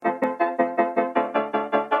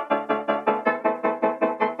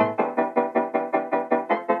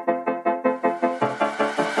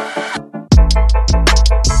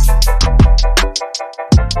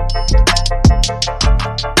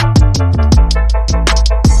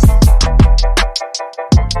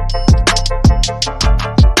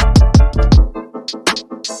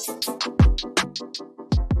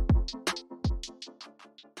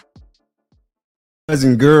Boys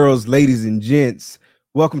and girls, ladies and gents,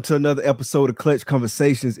 welcome to another episode of Clutch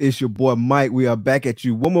Conversations. It's your boy Mike. We are back at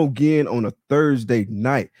you one more again on a Thursday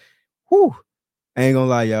night. Whew. I ain't gonna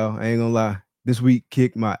lie, y'all. I ain't gonna lie. This week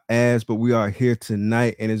kicked my ass, but we are here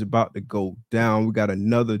tonight and it's about to go down. We got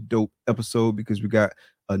another dope episode because we got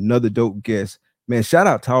another dope guest. Man, shout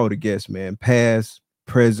out to all the guests, man. Past,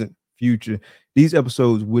 present, future. These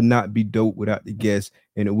episodes would not be dope without the guests,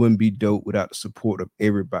 and it wouldn't be dope without the support of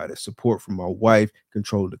everybody. Support from my wife,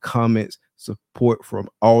 control the comments, support from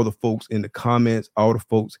all the folks in the comments, all the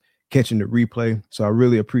folks catching the replay. So I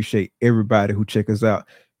really appreciate everybody who check us out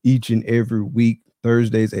each and every week,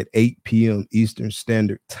 Thursdays at 8 p.m. Eastern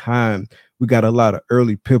Standard Time. We got a lot of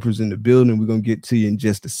early pippers in the building. We're going to get to you in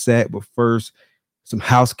just a sec. But first, some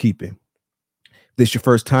housekeeping. If this is your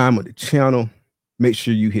first time on the channel, make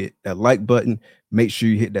sure you hit that like button, make sure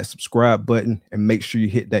you hit that subscribe button, and make sure you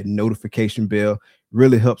hit that notification bell.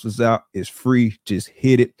 Really helps us out. It's free. Just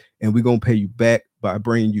hit it, and we're going to pay you back by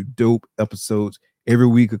bringing you dope episodes every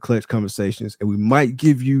week of Clutch Conversations. And we might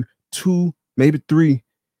give you 2, maybe 3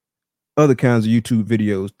 other kinds of YouTube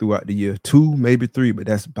videos throughout the year. 2, maybe 3, but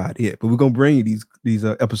that's about it. But we're going to bring you these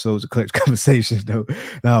episodes of Clutch Conversations, though.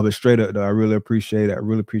 No, but straight up, though, I really appreciate it. I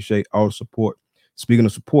really appreciate all the support. Speaking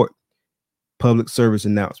of support, public service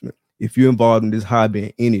announcement. If you're involved in this hobby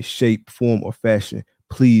in any shape, form, or fashion,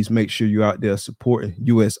 please make sure you're out there supporting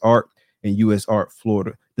U.S. Art and U.S. Art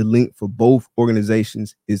Florida. The link for both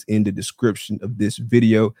organizations is in the description of this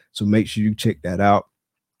video, so make sure you check that out.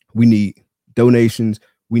 We need donations.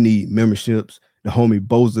 We need memberships. The homie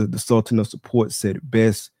Boza, the Sultan of Support, said it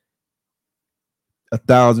best.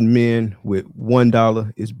 1,000 men with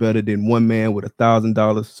 $1 is better than one man with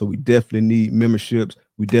 $1,000. So we definitely need memberships.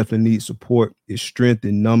 We definitely need support. It's strength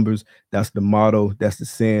in numbers. That's the motto. That's the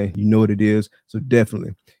saying. You know what it is. So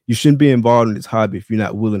definitely, you shouldn't be involved in this hobby if you're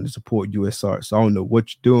not willing to support U.S. Art. So I don't know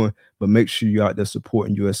what you're doing, but make sure you're out there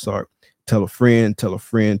supporting U.S. Art. Tell a friend, tell a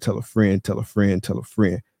friend, tell a friend, tell a friend, tell a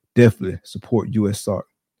friend. Definitely support U.S. Art.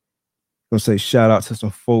 I'm gonna say shout out to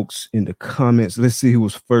some folks in the comments. Let's see who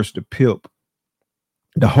was first to pip.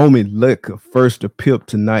 The homie Liquor first to pip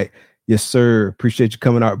tonight. Yes, sir. Appreciate you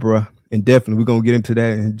coming out, bro. And definitely, we're going to get into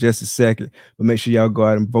that in just a second. But make sure y'all go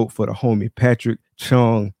out and vote for the homie Patrick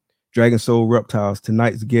Chong, Dragon Soul Reptiles,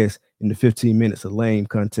 tonight's guest in the 15 minutes of lame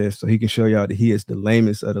contest. So he can show y'all that he is the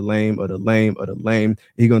lamest of the lame of the lame of the lame.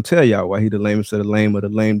 He going to tell y'all why he the lamest of the lame of the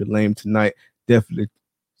lame tonight. Definitely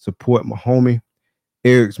support my homie.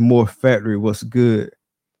 Eric's More Factory, what's good?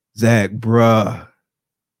 Zach, bruh.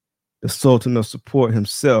 The Sultan of Support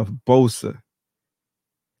himself, Bosa.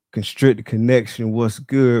 Constricted Connection, what's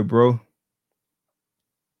good, bro?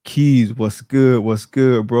 Keys, what's good? What's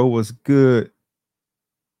good, bro? What's good?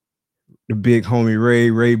 The big homie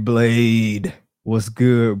Ray Blade, what's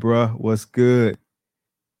good, bro? What's good?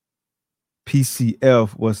 PCF,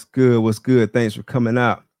 what's good? What's good? Thanks for coming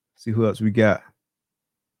out. See who else we got.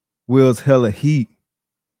 Will's Hella Heat,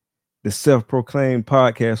 the self-proclaimed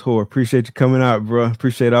podcast whore. Appreciate you coming out, bro.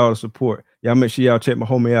 Appreciate all the support. Y'all make sure y'all check my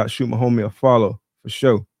homie out. Shoot my homie a follow for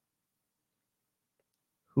sure.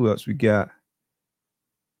 Who else we got?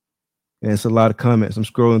 And it's a lot of comments. I'm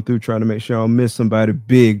scrolling through trying to make sure I don't miss somebody.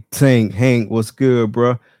 Big Tank Hank, what's good,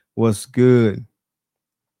 bro? What's good?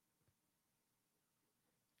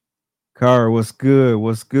 Car, what's good?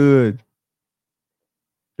 What's good?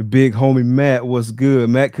 The big homie Matt, what's good?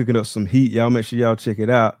 Matt cooking up some heat. Y'all make sure y'all check it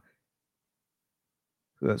out.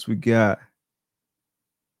 Who else we got? I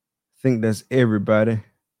think that's everybody. If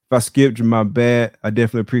I skipped you, my bad. I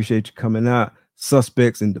definitely appreciate you coming out.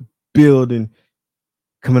 Suspects in the building,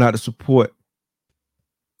 coming out to support.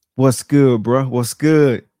 What's good, bro? What's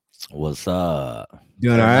good? What's up?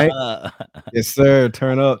 Doing all right? Yes, sir.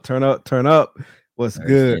 Turn up, turn up, turn up. What's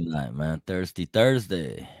Thursday good? night, man.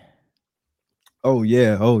 Thursday. Oh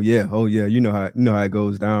yeah, oh yeah, oh yeah. You know how it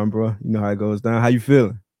goes down, bro. You know how it goes down. How you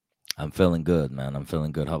feeling? I'm feeling good, man. I'm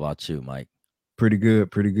feeling good. How about you, Mike? Pretty good,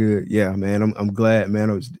 pretty good. Yeah, man. I'm glad, man.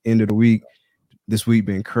 It was the end of the week. This week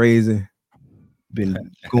been crazy. Been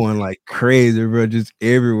going like crazy, bro. Just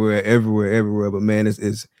everywhere. But man,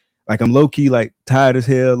 it's like I'm low key like tired as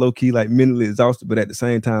hell, low key like mentally exhausted, but at the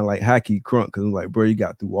same time like high key crunk because I'm like, bro, you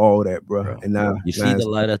got through all that, bro. And now you see the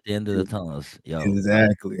light at the end of the tunnel. Yo,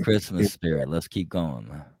 exactly. Christmas spirit. Let's keep going,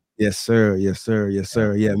 man. Yes, sir. Yes, sir. Yes,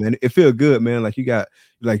 sir. Yeah, man. It feels good, man. Like you got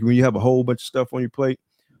like when you have a whole bunch of stuff on your plate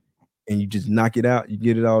and you just knock it out, you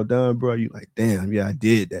get it all done, bro. You like, damn, yeah, I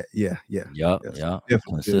did that. Yeah. Yup.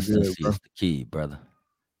 Consistency is the key, brother.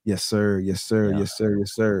 Yes, sir. Yes, sir. Yes, sir.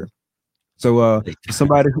 Yes, sir. So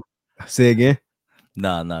somebody who say again.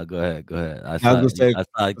 No, go ahead. I was gonna say I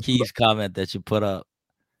saw Key's comment that you put up.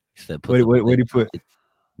 He said, "Put What the what plate he put? down."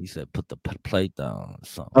 He said, "Put the plate down." Or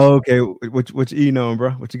something. Oh, okay. What you eating on,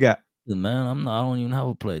 bro? What you got? Man, I'm not. I don't even have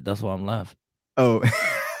a plate. That's why I'm laughing. Oh,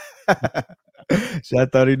 so I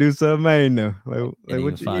thought he'd do something I ain't know. Like Can't even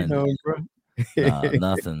what you eating find it. on, bro? Nah,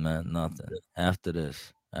 nothing, man. Nothing. After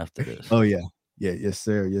this. After this. Oh yeah, yeah, yes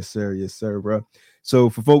sir, yes sir, yes sir, bro. So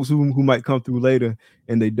for folks who might come through later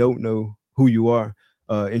and they don't know who you are,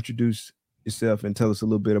 introduce yourself and tell us a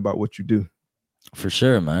little bit about what you do. For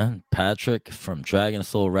sure, man. Patrick from Dragon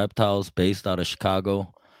Soul Reptiles, based out of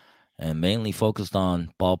Chicago, and mainly focused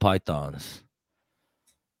on ball pythons.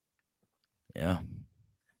 Yeah.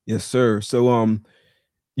 Yes, sir. So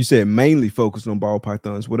you said mainly focused on ball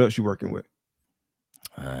pythons. What else you working with?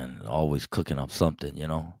 And always cooking up something,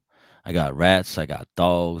 I got rats, I got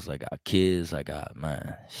dogs, I got kids, I got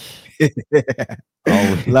man. A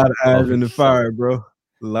Always lot of eyes in always the something. fire, bro. A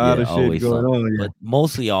lot Yeah, of shit always going something. on. But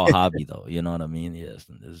mostly all hobby though, you know what I mean? Yes,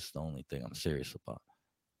 this is the only thing I'm serious about.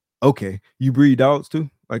 Okay, you breed dogs too,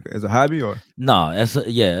 like as a hobby, or No, as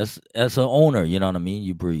an owner, you know what I mean?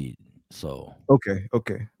 You breed. So okay,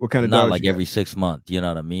 okay. What kind of not dogs like you got? every 6 months, you know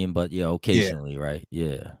what I mean? But yeah, Yeah, occasionally, right?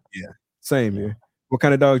 Yeah. yeah. Same Yeah. here. What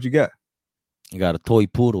kind of dogs you got? I got a toy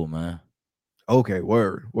poodle, man. Okay,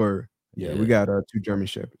 word, word. Yeah, we Yeah. got two German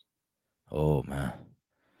shepherds. Oh man.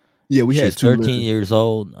 Yeah, we had She's two 13 litters. years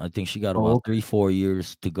old. I think she got Oh, about okay. 3-4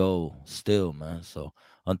 years to go still, man. So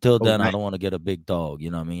until Oh, then, I nice. don't want to get a big dog. You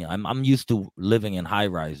know what I mean? I'm used to living in high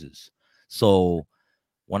rises. So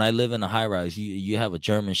when I live in a high rise, you have a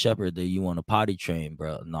German Shepherd that you want to potty train,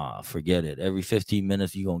 bro. Nah, forget it. Every 15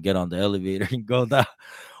 minutes, you gonna get on the elevator and go down,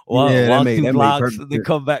 Yeah, walk two that made blocks, perfect and then sense.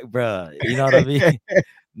 come back, bro. You know what I mean?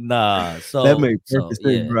 Nah. That So made so perfect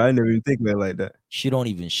sense, yeah. bro. I never even think of it like that. She don't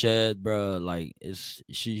even shed, bro. Like it's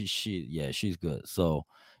she yeah, she's good. So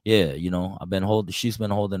yeah, she's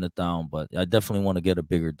been holding it down, but I definitely want to get a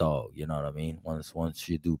bigger dog, you know what I mean? Once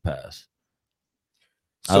she do pass.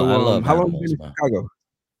 So, I love how long you been animals, in man. Chicago?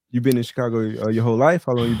 You been in Chicago your whole life?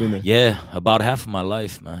 How long you been there? Yeah, about half of my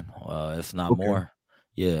life, man. If not Okay. more.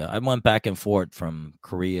 Yeah, I went back and forth from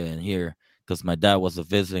Korea and here because my dad was a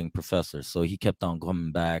visiting professor, so he kept on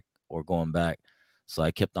coming back or going back. So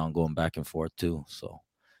I kept on going back and forth too. So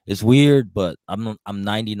it's weird, but I'm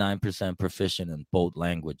 99% proficient in both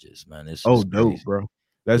languages, man. It's Oh, just dope, crazy. bro.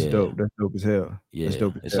 That's Yeah, dope. That's dope as hell. That's yeah.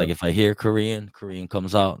 dope as It's like hell. if I hear Korean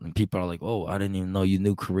comes out, and people are like, "Oh, I didn't even know you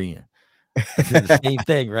knew Korean." The same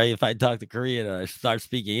thing, right? If I talk to Korean and I start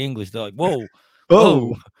speaking English, they're like, "Whoa,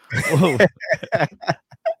 whoa, Oh, whoa."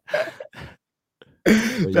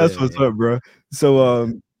 But that's yeah, what's yeah, up, bro. So,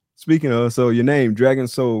 yeah. speaking of, so your name, Dragon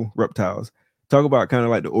Soul Reptiles. Talk about kind of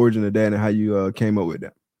like the origin of that and how you came up with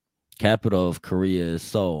that. Capital of Korea is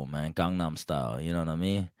Seoul, man, Gangnam style. You know what I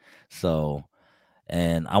mean? So,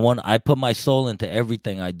 and I put my soul into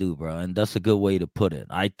everything I do, bro, and that's a good way to put it,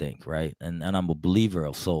 I think, right? And I'm a believer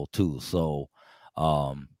of soul too. So,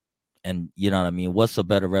 um, and you know what I mean? What's a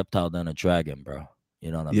better reptile than a dragon, bro?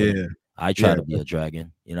 You know what I mean? Yeah, I try yeah, to be a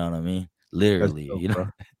dragon. You know what I mean? that's Literally, dope, you know. bro.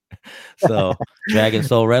 So Dragon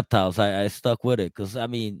Soul Reptiles, I stuck with it because I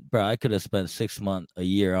mean, bro, I could have spent 6 months, a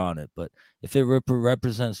year on it, but if it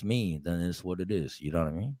represents me, then it's what it is. You know what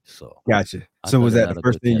I mean? So Gotcha. I So thought was it that the had a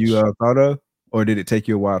first good thing you catch. thought of, or did it take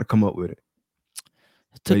you a while to come up with it?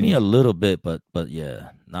 It took Like, me a little bit, but yeah,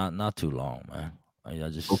 not too long, man. I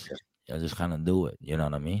just okay, I just kind of knew it. You know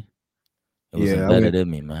what I mean? It was yeah, I embedded went. in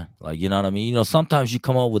me, man. Like you know what I mean? Sometimes you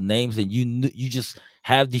come up with names and you just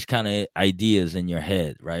have these kind of ideas in your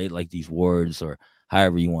head, right? Like these words or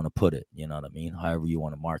however you want to put it. You know what I mean? However you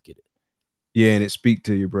want to market it. Yeah, and it speak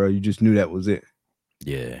to you, bro. You just knew that was it.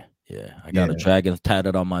 Yeah, yeah. I got a Yeah. dragon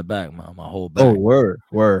tatted on my back, man, my whole Oh, back. word,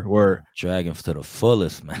 word, Yeah, word. dragons to the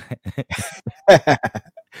fullest, man.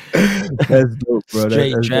 That's dope, bro.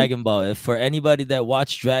 Straight That's dope. Dragon Ball. If for anybody that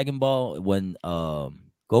watched Dragon Ball, when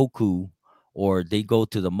Goku or they go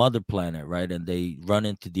to the mother planet, right, and they run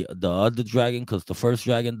into the other dragon because the first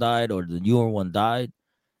dragon died or the newer one died,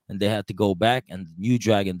 and they had to go back, and the new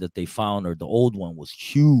dragon that they found or the old one was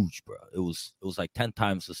huge, bro. It was like 10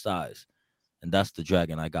 times the size, and that's the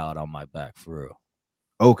dragon I got on my back for real.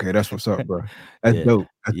 Okay, that's what's up, bro. That's Yeah, dope.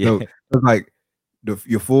 That's yeah. dope. It's like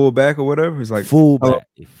your full back or whatever. It's like Full how long, back,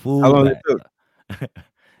 how full long it back. took?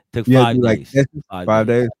 Took You had to five do like days. sessions? 5 days. 5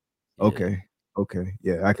 days? Yeah. Okay. Okay.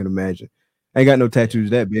 Yeah, I can imagine. I ain't got no Yeah. tattoos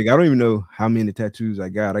that big. I don't even know how many tattoos I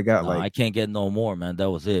got. I got No, like I can't get no more, man.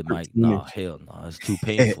 That was it, Mike. 13 Nah, inches. hell no. It's too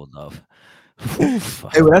Hey, painful, though. Oof.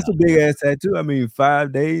 well, that's a big ass tattoo. I mean,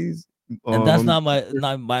 5 days. And that's Um,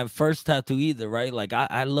 not my first tattoo either, right? Like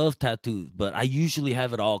I love tattoos, but I usually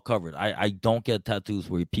have it all covered. I don't get tattoos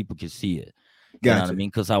where people can see it. You know what I Gotcha. mean?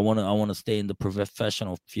 Because I wanna stay in the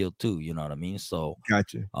professional field too. You know what I mean? So,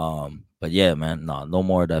 Gotcha. but yeah, man, no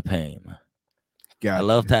more of that pain, man. I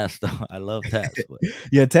love Gotcha. tats though. I love tats, but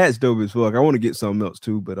Yeah, Tat's dope as fuck. I want to get something else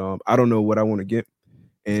too, but I don't know what I want to get,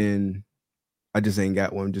 and I just ain't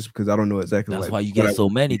got one just because I don't know exactly that's like why you what get I so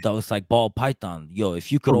want to many, get. dog. It's like ball python. Yo,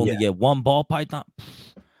 if you could Oh yeah, only get one ball python,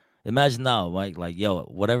 imagine now, like, yo,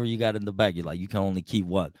 whatever you got in the bag, you're like, you can only keep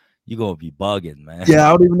one. You gonna be bugging, man. yeah.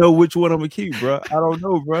 I don't even know which one I'm gonna keep, bro. I don't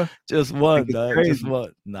know, bro. Just Like one, it's dog. Just crazy.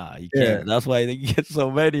 one. Nah, you Yeah, can't. That's why you get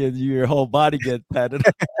so many, and your whole body gets tatted.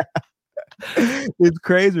 it's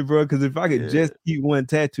crazy, bro. Because if I could Yeah. just keep one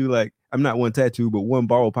tattoo, like I'm not one tattoo, but one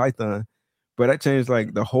ball python, but that changed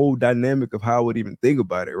like the whole dynamic of how I would even think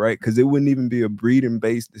about it, right? Because it wouldn't even be a breeding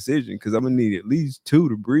based decision. Because I'm gonna need at least two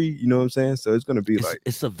to breed. You know what I'm saying? So it's gonna be It's like,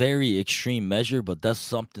 it's a very extreme measure, but that's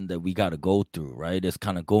something that we got to go through, right? It's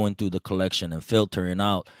kind of going through the collection and filtering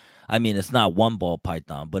out. I mean, it's not one ball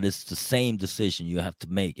python, but it's the same decision you have to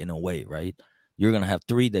make in a way, right? You're gonna have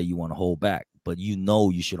three that you want to hold back, but you know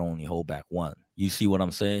you should only hold back one. You see what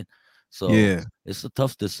I'm saying? So yeah. it's a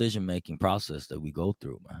tough decision making process that we go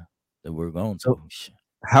through, man. That we're going So through.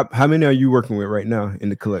 how many are you working with right now in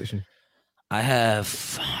the collection? I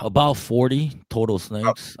have about 40 total Oh,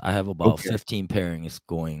 snakes. I have about okay, 15 pairings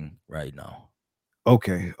going right now.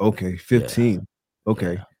 okay, Yeah, 15.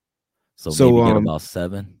 Okay. yeah. So So maybe get about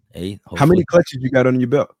 7, 8, how many hopefully. clutches you got under your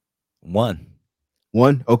belt? One.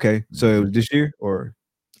 One. Okay. So it Mhm. was this year or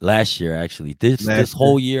Last year, actually. This last year?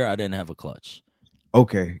 whole year, I didn't have a clutch.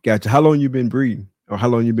 Okay, gotcha. How long you been breeding, or how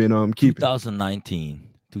long you been keeping? 2019.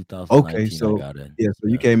 Okay, 2019, I so got in. yeah, so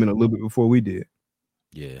you Yeah, came in a little bit before we did.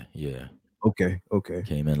 yeah, yeah. Okay.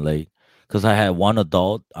 Came in late because I had one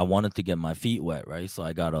adult. I wanted to get my feet wet, right? So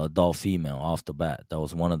I got an adult female off the bat. That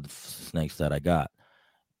was one of the snakes that I got.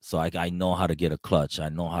 So I know how to get a clutch. I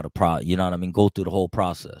know how to you know what I mean? Go through the whole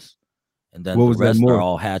process. And then What the was that rest are more?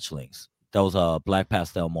 all hatchlings. That was a black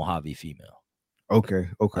pastel Mojave female. I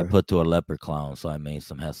Okay. put to a leopard clown, so I made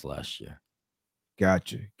some heads last year.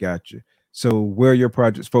 Gotcha. So where are your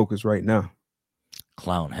projects focused right now?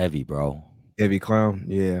 Clown heavy, bro. Heavy clown,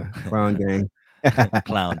 yeah, clown gang.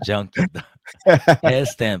 Clown junkie. Head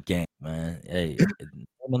stamp game, man. Hey,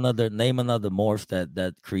 name another morph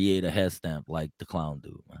that create a head stamp like the clown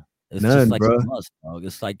do, man. It's just None, like a bro. must, dog.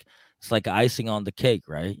 It's like icing on the cake,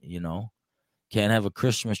 right? Can't have a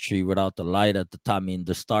Christmas tree without the light at the top. I mean,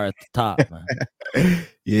 the star at the top, man.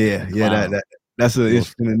 It's the Yeah, clown. that's an Those,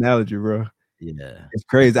 interesting analogy, bro. yeah. It's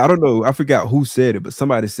crazy. I don't know. I forgot who said it, but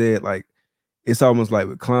somebody said like it's almost like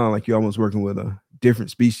with clown, like you're almost working with a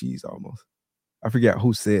different species almost. I forgot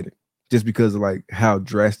who said it, just because of like how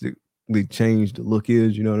drastically changed the look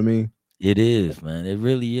is. You know what I mean? It is, man. It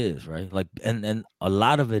really is, right? Like, and a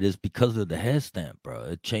lot of it is because of the head stamp, bro.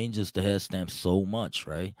 It changes the head stamp so much,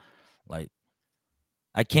 right? Like,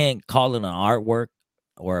 I can't call it an artwork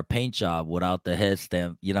or a paint job without the head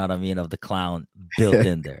stamp, you know what I mean, of the clown built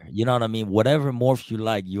in there. You know what I mean? Whatever morph you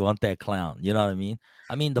like, you want that clown. You know what I mean?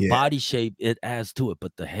 I mean, the Yeah, body shape, it adds to it,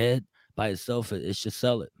 but the head by itself, it should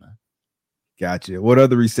sell it, man. gotcha. What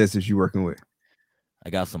other recesses you working with? I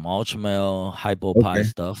got some ultra male hypo pie Okay,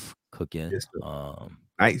 stuff cooking. yes, sir.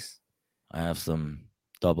 Nice. I have some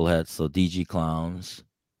double heads, so DG clowns.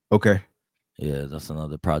 Okay, Yeah, that's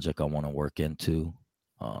another project I want to work into.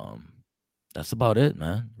 Um, that's about it,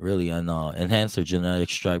 man. Really, and enhancer genetic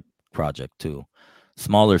stripe project too,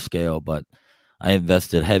 smaller scale, but I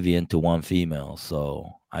invested heavy into one female, so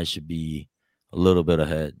I should be a little bit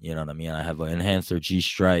ahead. You know what I mean? I have an enhancer G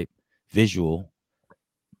stripe visual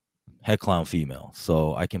head clown female,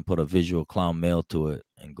 so I can put a visual clown male to it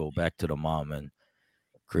and go back to the mom and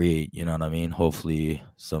create. You know what I mean? Hopefully,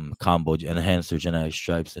 some combo enhancer genetic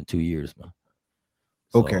stripes in 2 years, man.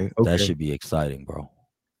 So that okay. should be exciting, bro.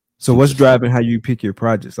 So what's Super driving exciting. how you pick your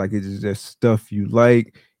projects? Like, is it just stuff you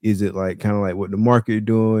like? Is it like kind of like what the market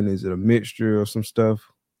doing? Is it a mixture of some stuff?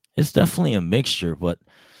 It's definitely a mixture, but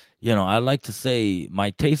I like to say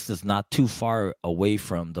my taste is not too far away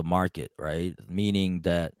from the market, right? Meaning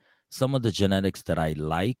that some of the genetics that I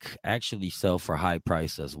like actually sell for high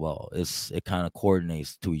price as well. It kind of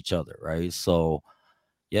coordinates to each other, right? So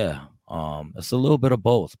yeah, it's a little bit of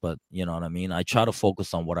both, but you know what I mean? I try to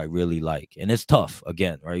focus on what I really like. And it's tough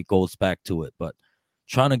again, right? It goes back to it, but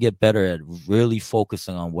trying to get better at really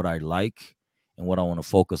focusing on what I like and what I want to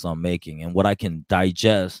focus on making and what I can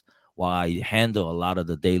digest while I handle a lot of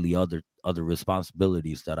the daily other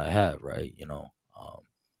responsibilities that I have, right?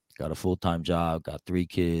 Got a full-time job, got 3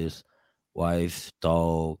 kids, wife,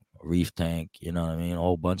 dog, reef tank, you know what I mean? A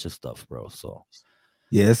whole bunch of stuff, bro. So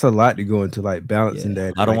Yeah, it's a lot to go into like balancing yeah,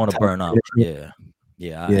 that I and don't like want to time burn out. management. Yeah.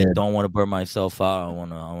 Yeah, I Yeah, don't want to burn myself out. I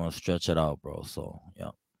wanna stretch it out, bro. So yeah,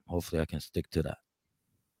 hopefully I can stick to that.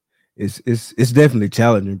 it's definitely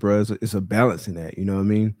challenging, bro. It's a balance in that, you know what I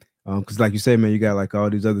mean? Because like you say, man, you got like all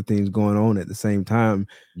these other things going on at the same time,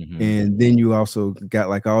 Hmm. and then you also got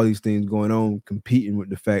like all these things going on competing with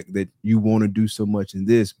the fact that you want to do so much in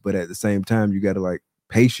this, but at the same time, you got to like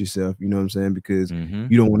pace yourself, you know what I'm saying? Because Hmm.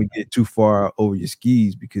 you don't want to get too far over your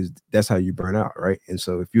skis because that's how you burn out, right? And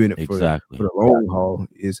so if you're in it for Exactly. the long haul,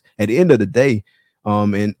 is at the end of the day,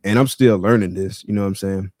 and I'm still learning this, you know what I'm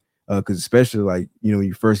saying? Because especially like when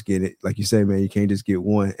you first get it, like you say, man, you can't just get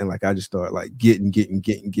one, and like I just start like getting,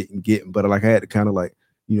 but like I had to kind of like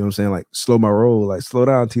what I'm saying, like slow my roll, like slow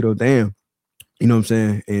down, Tito, damn, you know what I'm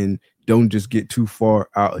saying, and don't just get too far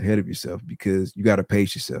out ahead of yourself because you got to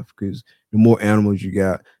pace yourself because the more animals you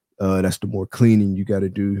got, that's the more cleaning you got to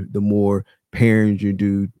do, the more pairings you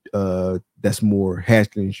do, that's more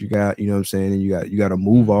hatchlings you got, you know what I'm saying, and you got to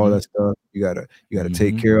move all Hmm. that stuff, you got to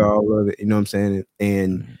take Hmm. care of all of it, you know what I'm saying,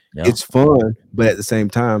 and Yeah. it's fun, but at the same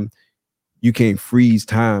time you can't freeze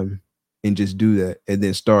time and just do that and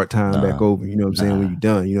then start time back Nah, over, you know what I'm saying, when nah. you're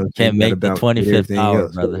done, you know what I'm You saying, can't you got to make the balance with 25th everything hour,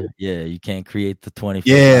 else. brother. Yeah, you can't create the 25th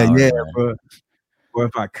Yeah, hour, yeah, man. bro. Or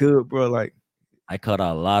if I could, bro, like I cut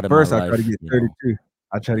out a lot in my first I try to life, get you know. 32.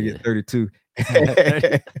 I try to Yeah. get 32.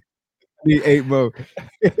 30. Need 8 more.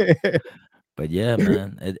 But yeah,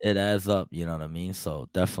 man, it adds up, you know what I mean? So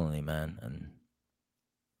definitely, man.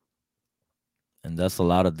 And that's a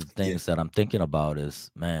lot of the Yeah, things that I'm thinking about is,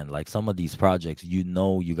 man, like some of these projects, you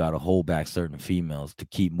got to hold back certain females to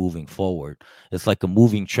keep moving forward. It's like a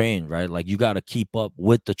moving train, right? Like you got to keep up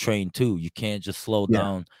with the train too. You can't just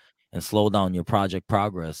yeah, slow down your project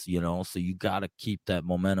progress, So you got to keep that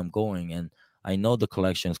momentum going. And I know the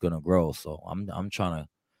collection is going to grow. So I'm trying to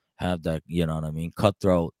have that, you know what I mean?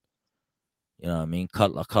 Cutthroat, you know what I mean?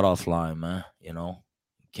 Cut a cutoff line, man. You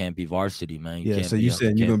can't be varsity, man. You yeah, can't so be you you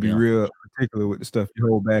saying you're can't gonna be be on. real particular with the stuff you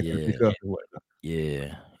hold back and Yeah. pick up and whatnot.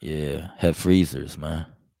 Yeah, yeah. Have freezers, man.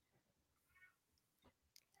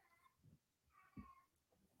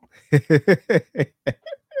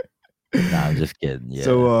 Nah, I'm just kidding.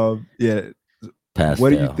 So, Yeah. yeah,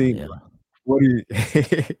 what do you Pastel. think, Yeah. what do you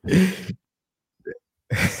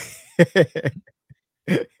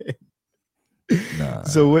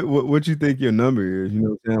So Nah. what you think your number is? You know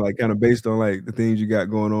what I'm saying? Like kind of based on like the things you got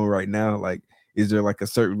going on right now. Like, is there like a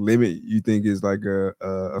certain limit you think is like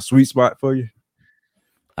a sweet spot for you?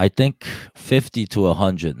 I think 50 to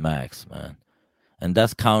 100 max, man. And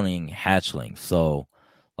that's counting hatchlings. So,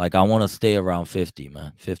 like, I want to stay around 50,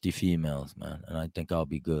 man. 50 females, man. And I think I'll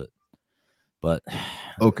be good. But,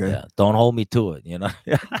 Okay, yeah, don't hold me to it.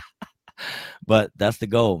 But that's the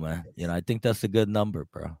goal, man. I think that's a good number,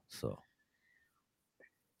 bro. So,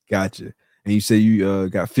 gotcha. And you say you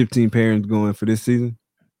got 15 parents going for this season?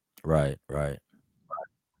 right, right.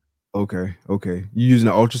 Okay, okay. You using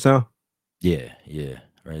an ultrasound? Yeah, yeah,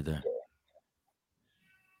 right there.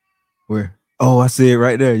 Where? Oh, I see it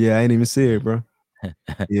right there. Yeah, I ain't even see it, Mm. bro.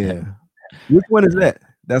 Yeah. Which one is Yeah. that?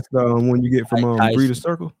 That's the one you get from Breeder Tyson.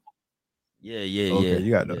 Circle? Yeah, yeah, Okay, yeah,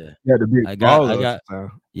 you got the yeah. big I got I baller got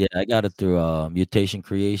ultrasound. yeah, I got it through mutation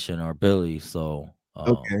creation or Billy. So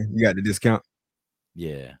Okay, you got the discount.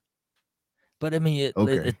 yeah. But I mean it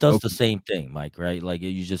Okay, does the okay. same thing, Mike, right? Like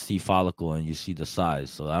you just see follicle and you see the size.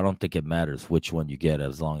 So I don't think it matters which one you get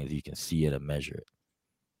as long as you can see it and measure it.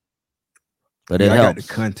 But it Yeah, I got the helps.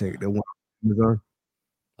 contact, the one on Amazon.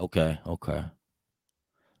 Okay, okay.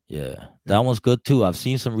 Yeah. Yeah. That one's good too. I've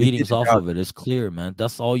seen some It's readings off $50. of it. It's clear, man.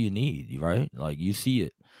 That's all you need, right? Like you see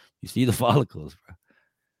it. You see the follicles, bro.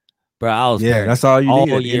 Bro, I was Yeah, pairing that's all you need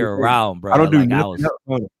all at the end of year the day. round, I bro. don't do Like I nothing was else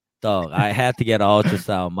on it. dog. I had to get an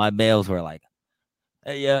ultrasound. My males were like,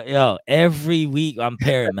 "Hey, yo, every week I'm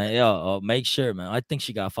pairing, man. Yo, make sure, man. I think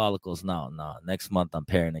she got follicles now. Nah, next month I'm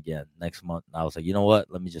pairing again. Next month, I was like, you know what?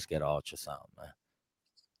 Let me just get an ultrasound, man.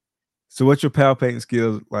 So what's your palpating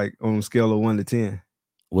skills like on a scale of 1 to 10?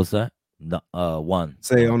 What's that? No, one,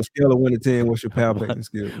 Say on a scale of 1 to 10, what's your one, palpating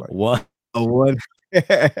skills like? one. A 1?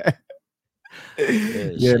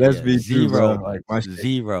 Yeah, Yeah, that's yeah, me too, bro. zero, Like man. my shit,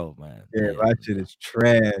 Zero, man. yeah, Yeah, my shit no, is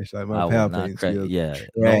trash. Like my I will not palpating crack. skills Yeah,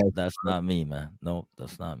 trash. nope, that's not me, man. Nope,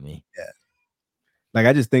 that's not me. Yeah. Like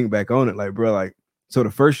I just think back on it, like, bro, like so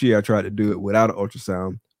the first year I tried to do it without an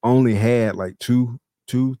ultrasound, only had like two,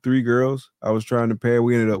 3 girls I was trying to pair.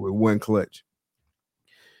 We ended up with 1 clutch.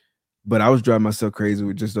 But I was driving myself crazy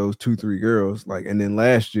with just those 2, 3 girls. Like, and then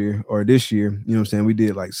last year or this year, you know what I'm saying? We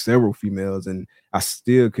did like several females and I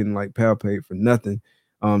still couldn't like palpate for nothing.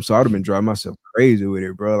 So I'd have been driving myself crazy with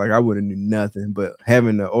it, bro. Like I wouldn't do nothing, but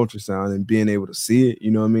having the ultrasound and being able to see it, you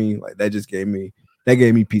know what I mean? Like that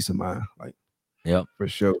gave me peace of mind. Like, Yep. for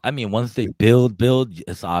sure. I mean, once they build,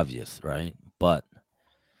 it's obvious, right? But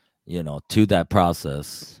to that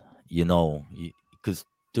process, because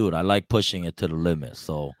dude, I like pushing it to the limit.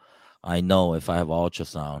 So I know if I have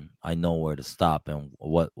ultrasound, I know where to stop and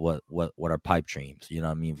what are pipe dreams, you know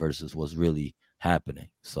what I mean, versus what's really happening.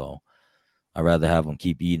 So I'd rather have them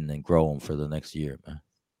keep eating and grow them for the next year, man.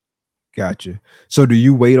 Gotcha. So do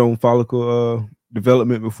you wait on follicle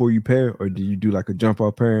development before you pair, or do you do like a jump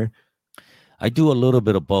off pairing? I do a little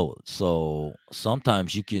bit of both. So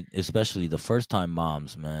sometimes you can, especially the first time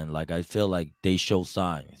moms, man, like I feel like they show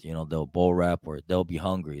signs, they'll bull wrap or they'll be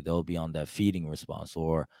hungry. They'll be on that feeding response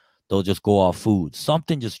or they'll just go off food.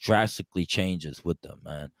 Something just drastically changes with them,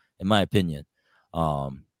 man, in my opinion.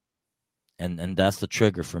 Um, and that's the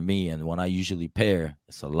trigger for me. And when I usually pair,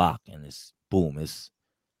 it's a lock and it's boom, it's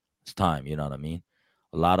time, you know what I mean?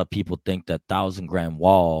 A lot of people think that 1,000 gram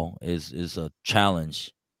wall is a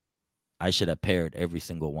challenge. I should have paired every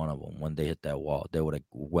single one of them when they hit that wall. They would have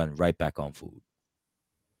went right back on food.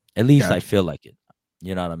 At least I Gotcha. feel like it.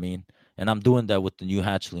 You know what I mean? And I'm doing that with the new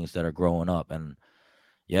hatchlings that are growing up. And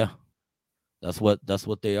yeah, that's what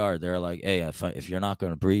they are. They're like, hey, if you're not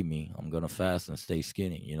gonna breed me, I'm gonna fast and stay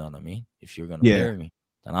skinny. You know what I mean? If you're gonna Yeah, pair me,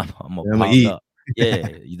 then I'm gonna I'm gonna pound eat. up. Yeah,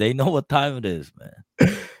 they know what time it is,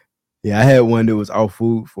 man. Yeah, I had one that was off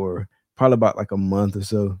food for probably about like a month or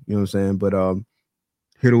so. You know what I'm saying? But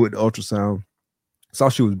hit her with the ultrasound. Saw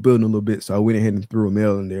she was building a little bit, so I went ahead and threw a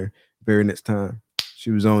male in there. Very next time, she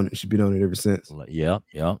was on it. She's been on it ever since. Like, yep,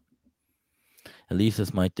 yep. At least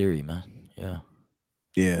that's my theory, man. Yeah.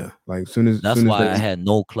 Yeah, like soon as That's soon as why they I had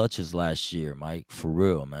no clutches last year, Mike. For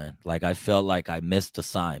real, man. Like I felt like I missed the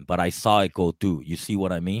sign, but I saw it go through. You see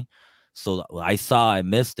what I mean? So I saw I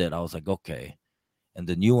missed it. I was like, okay. And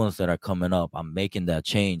the new ones that are coming up, I'm making that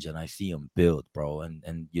change, and I see them build, bro. And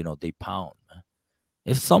they pound, man.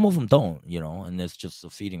 If some of them don't, and it's just a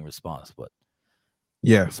feeding response, but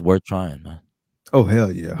yeah. it's worth trying, man. Oh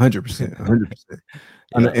hell yeah, 100%, 100%.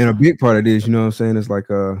 And Yeah. and a big part of this, you know what I'm saying, is like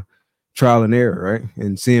trial and error, right?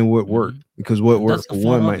 And seeing what worked hmm because what And that's worked the for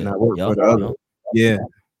fun one of might it. not work for Yep. the other. Yep. Yeah,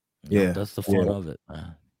 Yep. yeah, That's the fun yeah. of it,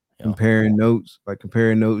 man. Yep.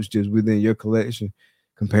 Comparing notes just within your collection,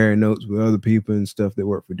 comparing notes with other people and stuff that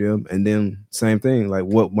work for them, and then same thing, like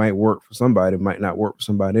what might work for somebody might not work for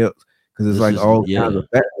somebody else because it's This like is all kinds yeah. of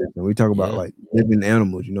factors. And we talk about Yeah. like living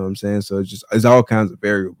animals, you know what I'm saying? So it's all kinds of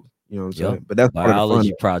variables, you know what I'm Yep. saying? But that's part of the fun.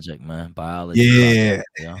 Biology project, man. Biology project. Yeah,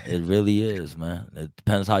 Yeah, it really is, man. It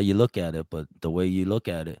depends how you look at it, but the way you look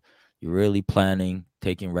at it, you're really planning,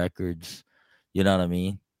 taking records, you know what I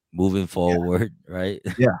mean? Moving yeah, forward, right?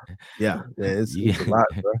 yeah. It's You- it's a lot,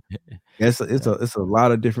 bro. yeah, It's a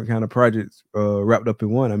lot of different kind of projects wrapped up in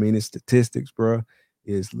one. I mean, it's statistics, bro.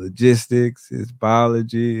 It's logistics. It's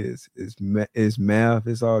biology. It's math.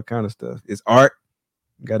 It's all kind of stuff. It's art.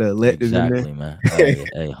 Got an elective in there. exactly, man. Hey,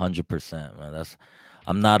 100%, man.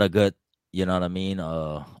 I'm not a good, you know what I mean,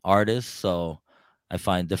 artist, so I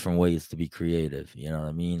find different ways to be creative, you know what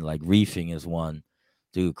I mean? Like reefing is one.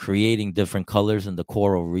 Dude, creating different colors in the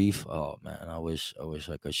coral reef. Oh man, I wish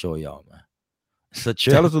I could show y'all, man. It's a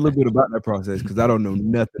Tell trip. us a little bit about that process because I don't know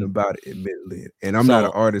nothing about it, admittedly, and I'm not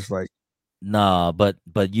an So artist. Like, nah, but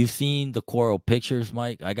you've seen the coral pictures,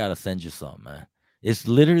 Mike. I gotta send you some, man. It's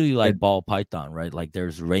literally that- like ball python, right? Like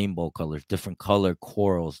there's rainbow colors, different color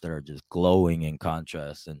corals that are just glowing in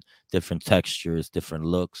contrast and different textures, different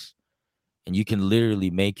looks. And you can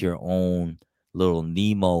literally make your own little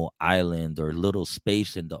Nemo island or little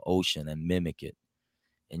space in the ocean and mimic it.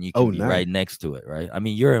 And you can oh, be nice. right next to it, right? I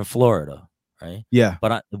mean, you're in Florida, right? Yeah,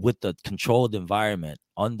 But with the controlled environment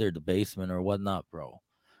under the basement or whatnot, bro,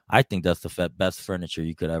 I think that's the best furniture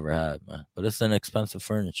you could ever have, man. But it's an expensive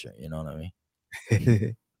furniture, you know what I mean?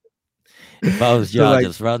 If I was you, so I'd like,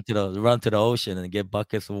 just run to the ocean and get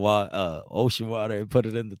buckets of water, ocean water, and put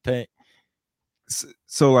it in the tank.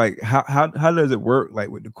 so like how does it work like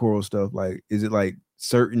with the coral stuff? Like is it like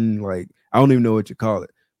certain like I don't even know what you call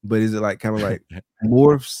it, but is it like kind of like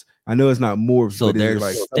morphs? I know it's not morphs, So but is it there's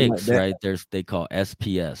like something like sticks, that? right? They call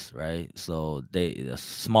SPS, right? So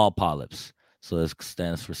small polyps. So it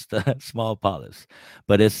stands for small polyps,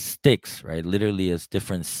 but it's sticks, right? Literally, it's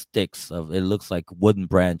different sticks of. It looks like wooden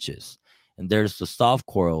branches, and there's the soft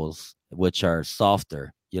corals, which are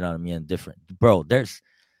softer. You know what I mean? Different, bro. There's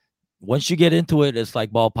once you get into it, it's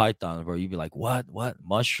like ball pythons, bro. You'd be like, what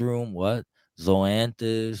mushroom, what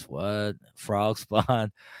zoanthus, what frog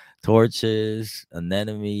spawn, torches,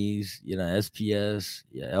 anemones, SPS,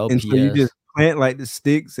 yeah, And so you just LPS. plant like the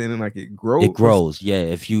sticks and then like it It grow or grows, yeah.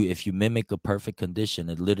 If you mimic a perfect condition,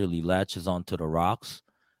 it literally latches onto the rocks,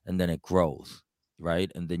 and then it grows,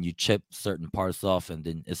 right? And then you chip certain parts off, and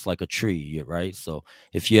then it's like a tree, right? So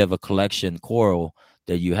if you have a collection coral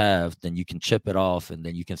that you have, then you can chip it off, and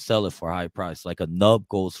then you can sell it for a high price. Like a nub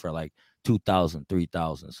goes for like 2,000,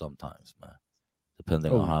 3,000 sometimes, man,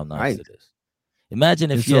 depending on Oh, how nice nice. it is.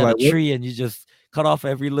 Imagine And if you so had like a what? tree and you just cut off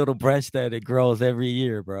every little branch that it grows every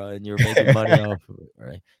year, bro, and you're making money off of it,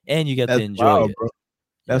 right? And you get to That's enjoy wild, it. bro.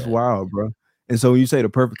 That's Yeah. wild, bro. And so when you say the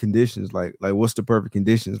perfect conditions, like what's the perfect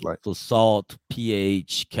conditions like? So salt,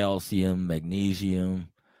 pH, calcium, magnesium,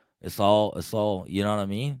 it's all, you know what I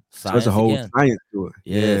mean? So it's a Science whole again. science to it.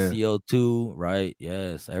 Yeah, Yeah. CO2, right?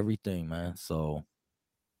 Yes, everything, man. So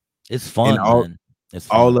it's And fun, man. It's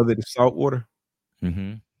all fun. of it is salt water?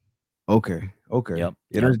 Mhm. Okay. Okay. Yep,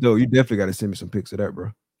 Yeah, yep. that's dope. You definitely gotta send me some pics of that,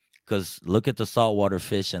 bro. Cause look at the saltwater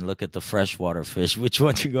fish and look at the freshwater fish. Which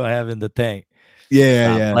one you gonna have in the tank? Yeah,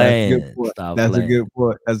 Stop yeah, that's a good playing. point. Stop That's a playing. good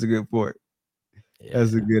point. That's a good point.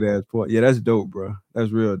 That's a Yeah. good ass point. Yeah, that's dope, bro.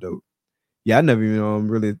 That's real dope. Yeah, I never even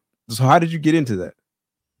really. So how did you get into that?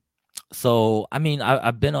 So I mean,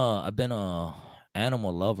 I've been a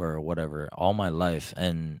animal lover or whatever all my life,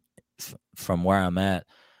 and from where I'm at,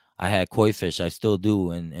 I had koi fish. I still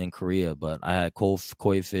do in Korea, but I had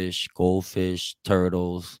koi fish, goldfish,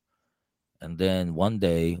 turtles, and then one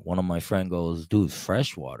day, one of my friend goes, "Dude,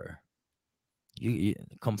 freshwater. You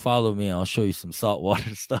come follow me. I'll show you some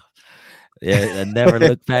saltwater stuff." Yeah, I never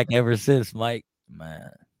looked back ever since, Mike.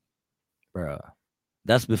 Man, bro,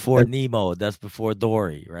 that's before That's Nemo. That's before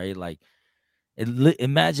Dory, right? Like,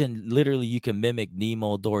 imagine literally you can mimic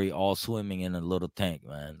Nemo, Dory, all swimming in a little tank,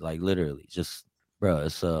 man. Like literally, just bro,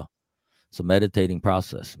 it's a meditating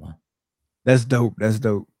process, man. that's dope. That's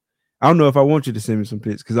dope. I don't know if I want you to send me some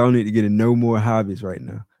pics because I don't need to get in no more hobbies right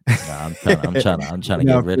now. Nah, I'm trying to get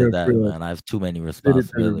No, rid for of real, for that, real. man. I have too many Send it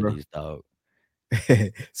to me, bro. responsibilities, dog.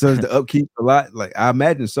 So is the upkeep a lot? Like I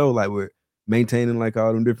imagine so. Like we're maintaining like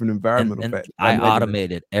all them different and environmental and factors. I I imagine that.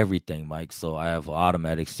 automated everything, Mike. So I have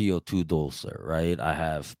automatic CO2 doser, right? I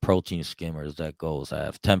have protein skimmers that goes. I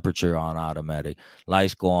have temperature on automatic.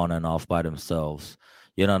 Lights go on and off by themselves.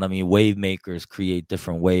 You know what I mean? Wave makers create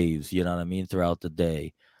different waves. You know what I mean? Throughout the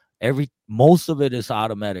day, most of it is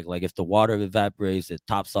automatic. Like if the water evaporates, it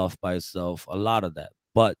tops off by itself. A lot of that,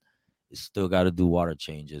 but you still got to do water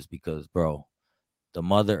changes because, bro, the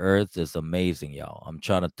Mother Earth is amazing, y'all. I'm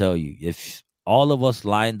trying to tell you, if all of us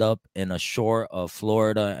lined up in a shore of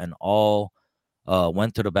Florida and all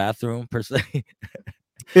went to the bathroom per se,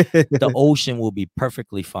 the ocean will be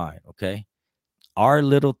perfectly fine. Okay, our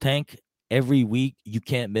little tank every week, you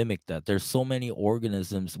can't mimic that. There's so many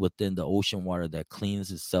organisms within the ocean water that cleans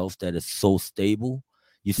itself that is so stable.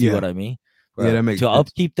 You see Yeah, what I mean? yeah, Bro, that makes to sense.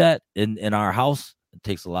 upkeep that in our house, it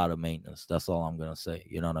takes a lot of maintenance. That's all I'm gonna say.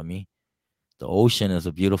 You know what I mean? The ocean is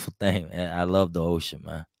a beautiful thing, and I love the ocean,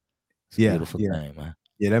 man. It's a Yeah, beautiful yeah, thing, man.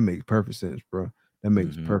 yeah. That makes perfect sense, bro. That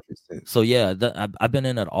makes Hmm. perfect sense. So yeah, I've been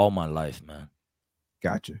in it all my life, man.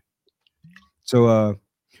 Gotcha. So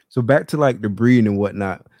so back to like the breeding and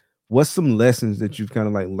whatnot. What's some lessons that you've kind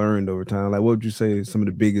of like learned over time? Like, what would you say is some of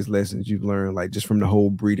the biggest lessons you've learned, like just from the whole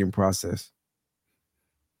breeding process?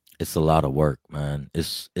 It's a lot of work, man.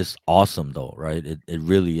 It's awesome though, right? It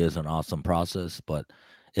really is an awesome process, but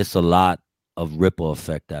it's a lot of ripple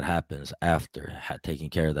effect that happens after taking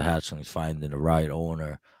care of the hatchlings, finding the right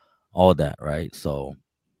owner, all that, right? So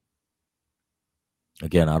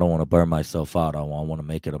again, I don't want to burn myself out. I want to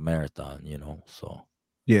make it a marathon, So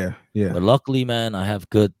Yeah, yeah. but luckily, man, I have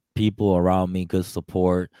good people around me, good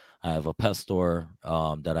support. I have a pet store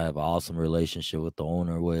that I have an awesome relationship with the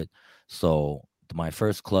owner with. So my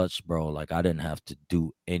first clutch, bro, like I didn't have to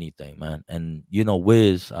do anything, man. And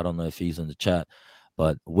Wiz, I don't know if he's in the chat,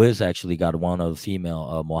 but Wiz actually got one of the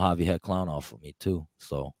female Mojave head clown off of me too.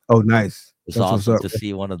 So Oh, nice. it's That's what's awesome up. to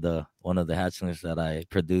see one of the hatchlings that I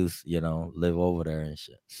produce, live over there and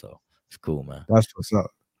shit. So it's cool, man. That's what's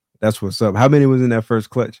up. That's what's up. How many was in that first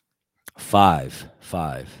clutch? Five.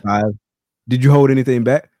 5. Did you hold anything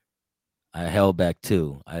back? I held back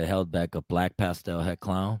two. I held back a black pastel head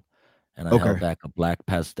clown, and I held Okay. back a black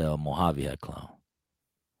pastel Mojave head clown.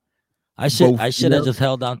 I should Both I should have females? just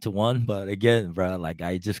held on to one, but again, bro, like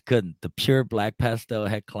I just couldn't. The pure black pastel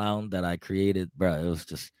head clown that I created, bro, it was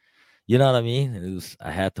just, you know what I mean.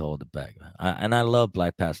 I had to hold it back, man. And I love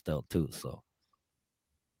black pastel too, so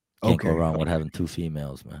can't go Okay. wrong with having two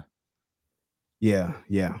females, man. Yeah,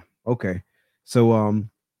 yeah. Okay. So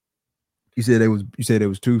you said there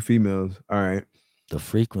was 2 females. All right. The So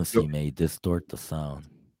frequency may distort the sound.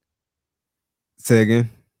 say again.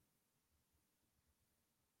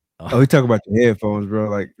 Oh, he talk about your headphones, bro.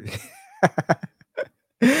 Like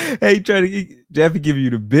hey, Jeffy giving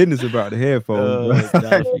you the business about the headphones, bro. Oh,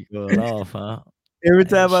 Joffy going off, huh? Every Hey,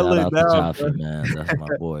 time I shout look out to down, bro. Joffy, man. That's my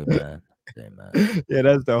boy, man. Hey, man. Yeah,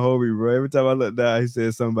 that's the homie, bro. Every time I look down, he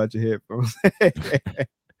says something about your headphones.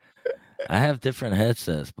 I have different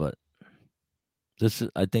headsets, but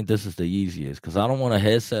I think this is the easiest because I don't want a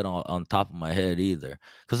headset on top of my head either.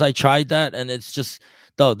 Because I tried that and it's just,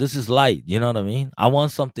 though, this is light. You know what I mean? I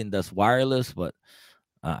want something that's wireless, but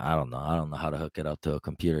I don't know. I don't know how to hook it up to a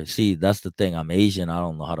computer. See, that's the thing. I'm Asian. I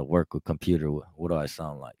don't know how to work with computer. What do I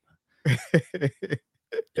sound like?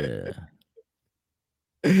 Yeah.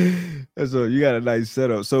 So you got a nice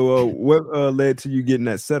setup. So what led to you getting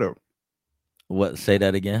that setup? What? Say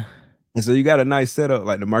that again. And so you got a nice setup,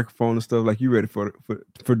 like the microphone and stuff, like you ready for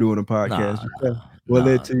doing a podcast. Nah, Yeah. nah, What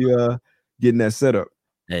led nah, to nah. you getting that setup?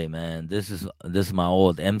 Hey man, this is my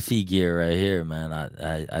old MC gear right here, man.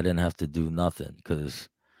 I didn't have to do nothing because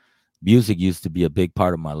music used to be a big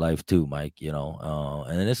part of my life too, Mike. You know,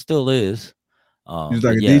 and it still is. You was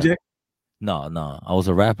like But a yeah, DJ? no, I was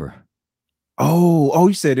a rapper. Oh,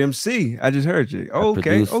 you said MC. I just heard you. I Okay,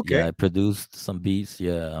 produced, okay. yeah, I produced some beats.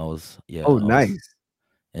 Oh, I was nice,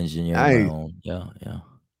 engineering my nice, own. Yeah, yeah.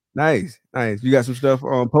 nice. You got some stuff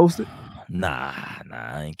posted? Nah,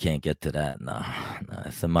 I can't get to that. Nah,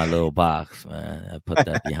 it's in my little box, man. I put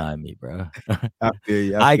that behind me, bro. I feel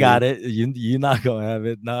you. I I feel got it. You're not gonna have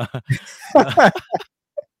it. Nah, nah,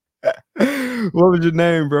 you. What was your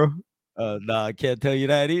name, bro? nah. I can't tell you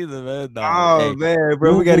that either, man. Nah, Oh hey, man,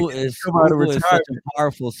 bro, we gotta get you to come out of Google is such a retirement.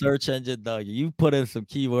 powerful search engine, dog. You put in some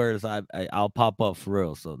keywords, I'll pop up for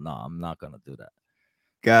real. So no, I'm not gonna do that.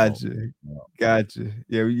 No, Gotcha, no. gotcha.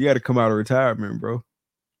 Yeah, you got to come out of retirement, bro.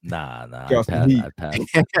 Nah. Drop some heat. I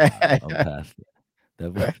passed it. Nah, I'm past it.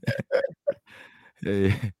 That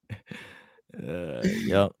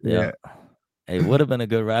Yeah, yep. Hey, would have been a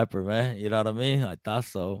good rapper, man. You know what I mean? I thought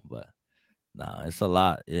so, but nah, it's a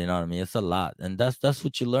lot. You know what I mean? It's a lot, and that's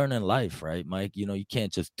what you learn in life, right, Mike? You know, you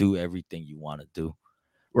can't just do everything you want to do,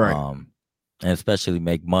 right. um, and especially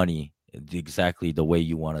make money exactly the way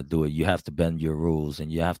you want to do it. You have to bend your rules,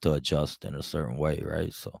 and you have to adjust in a certain way,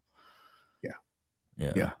 right? So, Yeah,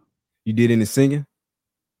 yeah, yeah. You did any singing?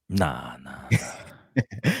 nah.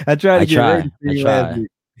 I tried to get ready to I sing last try. week.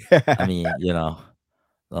 I mean, you know,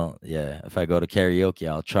 well, yeah, if I go to karaoke,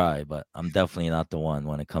 I'll try, but I'm definitely not the one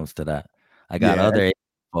when it comes to that. I got Yeah. other Asian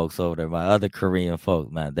folks over there, my other Korean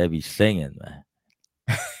folk, man, they be singing, man.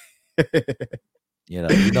 You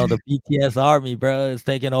know the BTS army, bro, is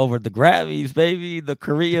taking over the Grammys, baby. The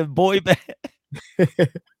Korean boy band.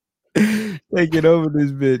 Taking over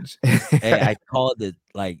this bitch. Hey, I called it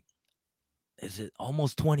like, is it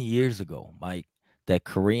almost 20 years ago, Mike? That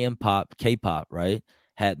Korean pop, K-pop, right,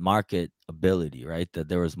 had market ability, right? That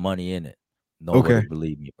there was money in it. Nobody Okay.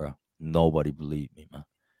 believed me, bro. Nobody believed me, man.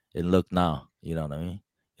 And look now, you know what I mean?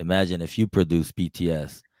 Imagine if you produce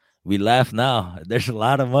BTS. We laugh now. There's a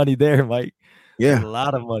lot of money there, Mike. There's a Yeah.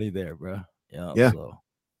 lot of money there, bro. Yeah. So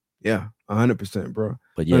Yeah. 100%, bro.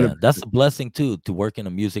 but yeah, 100%. that's a blessing too to work in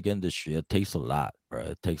the music industry. It takes a lot, bro.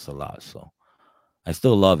 It takes a lot. So I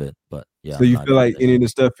still love it, but yeah, So I'm you not feel in like it any of anymore. the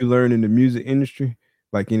stuff you learn in the music industry,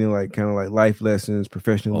 like any like kind of like life lessons,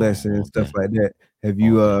 professional Oh, lessons, stuff okay. like that, have Oh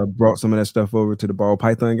you yeah. brought some of that stuff over to the ball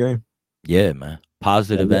python game? Yeah, man. Yeah,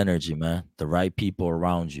 Positive yeah. energy, man. The right people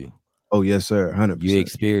around you. Oh yes, sir. You 100%.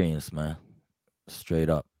 experience, man. Straight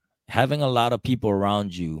up. Having a lot of people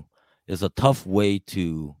around you is a tough way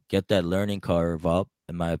to get that learning curve up,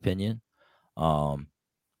 in my opinion. Um,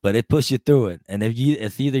 but it pushes you through it. And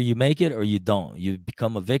it's either you make it or you don't. You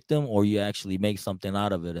become a victim or you actually make something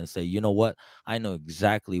out of it and say, you know what? I know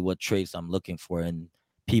exactly what traits I'm looking for in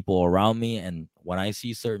people around me. And when I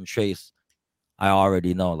see certain traits, I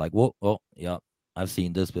already know, like, yeah, I've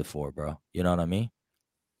seen this before, bro. You know what I mean?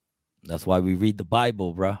 That's why we read the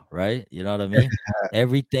Bible, bro. Right? You know what I mean?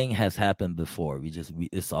 Everything has happened before.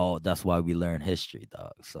 It's all. That's why we learn history,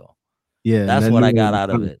 dog. So Yeah, that's nothing what new I got under out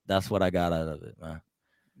the of sun. it. That's what I got out of it, man.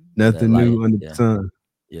 That Nothing like, new under the yeah, sun.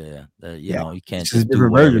 yeah. That Yeah. you can't It's just a just do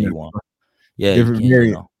different whatever version of you it, want. bro. Yeah, you Different can't.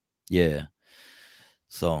 variant. Yeah.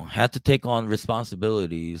 So had to take on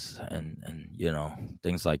responsibilities and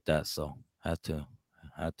things like that. So had to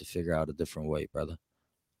figure out a different way, brother.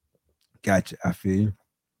 Gotcha. I feel you.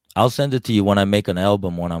 I'll send it to you when I make an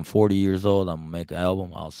album. When I'm 40 years old, I'm gonna make an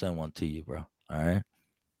album. I'll send one to you, bro. All right.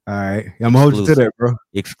 All right. I'm gonna hold you to Exclusive. that, bro.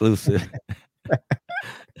 Exclusive.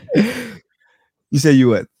 You say you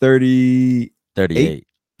what, 38? 38.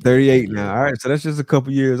 Yeah, 38 now. 38. All right. So that's just a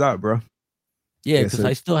couple years out, bro. Yeah, Yeah. because So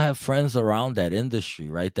I still have friends around that industry,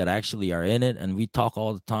 right? That actually are in it, and we talk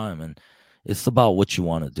all the time. And it's about what you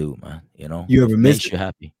want to do, man. you If ever it miss makes it? you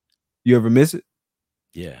happy. You ever miss it?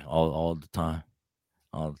 Yeah, all the time.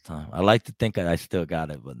 All the time. I like to think I still got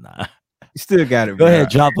it, but nah. You still got it, Go bro. ahead,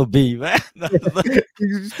 drop a beat, man.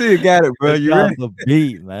 You still got it, bro. You Drop ready? a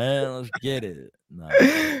beat, man. Let's get it. Nah,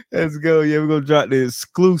 man. Let's go. Yeah, we're gonna drop the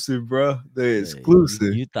exclusive, bro. The Hey,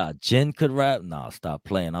 exclusive. you thought Jin could rap? Nah, stop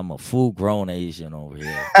playing. I'm a full grown Asian over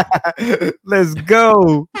here. Let's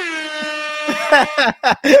go.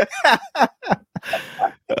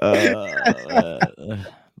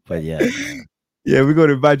 But yeah, man. Yeah, we're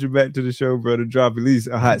gonna invite you back to the show, bro, to drop at least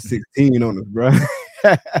a hot 16 on us, bro.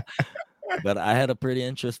 But I had a pretty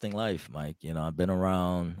interesting life, Mike. I've been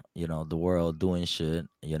around, the world doing shit.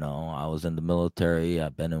 I was in the military.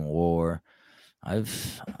 I've been in war.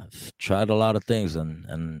 I've tried a lot of things,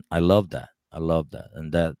 and I love that. I love that,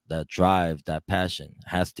 and that drive, that passion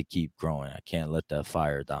has to keep growing. I can't let that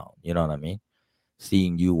fire down. You know what I mean?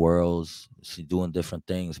 Seeing new worlds, doing different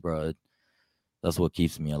things, bro. That's what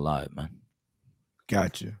keeps me alive, man.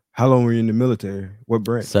 Gotcha. How long were you in the military? What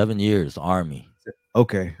branch? 7 years, Army,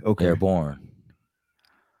 Okay. airborne,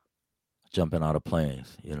 jumping out of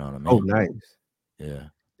planes. You know what I Oh, mean? nice. Yeah.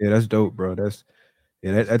 Yeah, that's dope, bro. That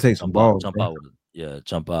takes some Jump out, balls, jump bro. out.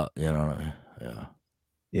 Jump out. You know what I mean?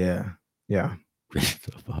 Yeah. Yeah.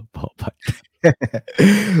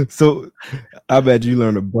 So I bet you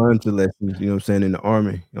learned a bunch of lessons, you know what I'm saying, in the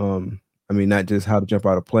Army. I mean, not just how to jump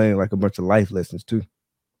out of plane, like a bunch of life lessons too.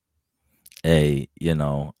 Hey, a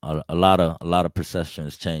lot of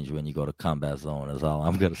perceptions change when you go to combat zone. Is all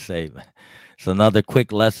I'm gonna say, man. It's another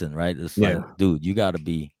quick lesson, right? It's Yeah. like, dude, you got to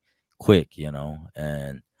be quick, and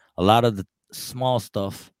a lot of the small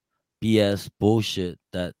stuff, BS bullshit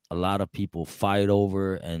that a lot of people fight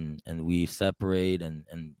over, and we separate, and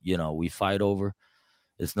we fight over.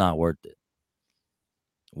 It's not worth it.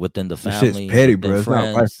 Within the The shit's family, petty, within bro. It's not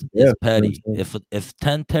life friends, or it's death. You know petty. what I'm saying? If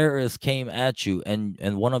 10 terrorists came at you, and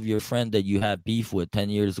one of your friend that you had beef with 10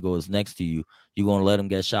 years ago is next to you, you gonna let him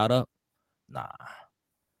get shot up? Nah,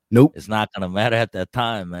 Nope. it's not gonna matter at that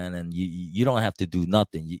time, man. And you don't have to do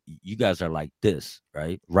nothing. You guys are like this,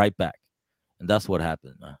 right back, and that's what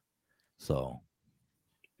happened, man. So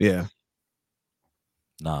Yeah.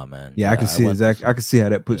 nah, man. Yeah, I can Yeah, I see went through exactly. I some. can see how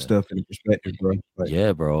that puts Yeah, stuff in perspective, bro. Like,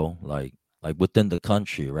 yeah, bro. Like within the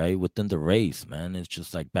country, right? Within the race, man. It's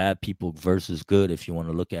just like bad people versus good, if you want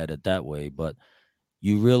to look at it that way. But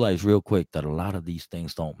you realize real quick that a lot of these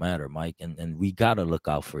things don't matter, Mike, and we gotta look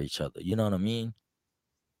out for each other. You know what I mean?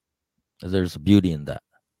 There's beauty in that.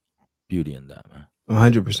 Beauty in that, man.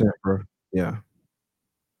 100%, bro. Yeah,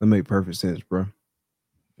 that make perfect sense, bro.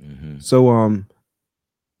 Mm-hmm. So,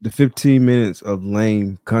 the 15 minutes of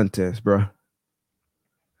lame contest, bro.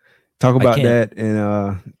 Talk I about can't. that and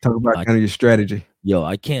talk about I kind of your strategy.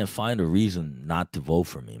 I can't find a reason not to vote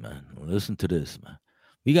for me, man. Listen to this, man.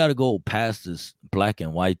 We got to go past this black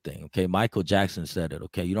and white thing, okay? Michael Jackson said it,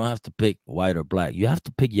 okay? You don't have to pick white or black. You have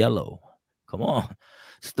to pick yellow. Come on.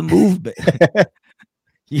 It's the movement.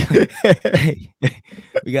 Hey,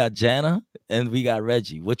 we got Jana and we got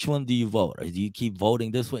Reggie. Which one do you vote? Or do you keep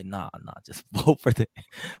voting this way? Nah. Just vote for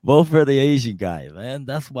the Asian guy, man.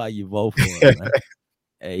 That's why you vote for him, man.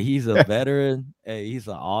 Hey, he's a veteran. Hey, he's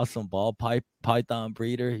an awesome python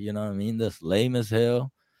breeder. You know what I mean? That's lame as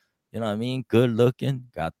hell. You know what I mean? Good looking.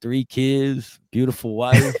 Got 3 kids. Beautiful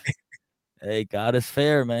wife. Hey, God is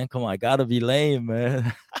fair, man. Come on, I gotta be lame,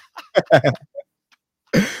 man.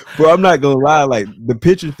 Bro, I'm not gonna lie, like the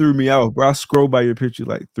picture threw me off, bro. I scrolled by your picture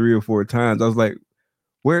like 3 or 4 times. I was like,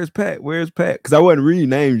 where's Pat? Where's Pat? Because I wasn't reading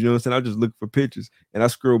names, you know what I'm saying? I was just looking for pictures. And I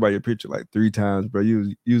scrolled by your picture like 3 times, bro.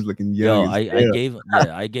 You was looking young Yo, as I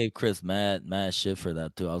hell. gave Chris mad shit for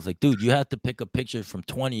that too. I was like, dude, you had to pick a picture from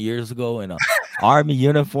 20 years ago in a army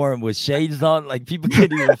uniform with shades on. Like people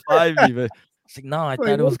can't even find me. But it's like, no, I Like,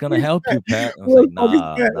 thought it what was the fuck gonna is help Pat? you, Pat. I was What like, the fuck is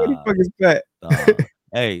nah, Pat? What the nah, fuck is Pat? nah.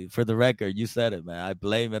 Hey, for the record, you said it, man. I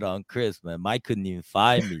blame it on Chris, man. Mike couldn't even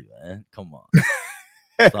find me, man. Come on.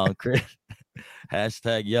 It's on Chris.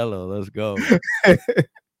 Hashtag yellow. Let's go.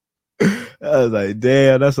 I was like,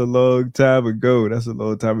 damn, that's a long time ago. That's a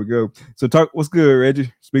long time ago. So talk, what's good,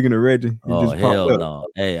 Reggie? Speaking of Reggie, he Oh just popped hell up. no.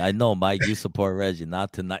 Hey, I know, Mike, you support Reggie.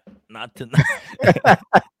 Not tonight. Not tonight.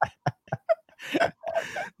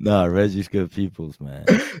 No, Reggie's good peoples, man.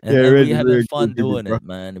 Yeah, And we Reggie, having real fun good people, doing bro. it,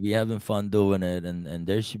 man. We having fun doing it, and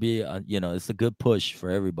there should be, it's a good push for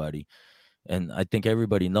everybody. And I think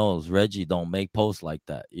everybody knows Reggie don't make posts like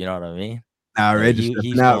that. You know what I mean? Nah, Hey, Reggie stepping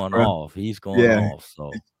he's out, going bro. off. He's going Yeah. off.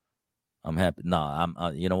 So I'm happy. Nah,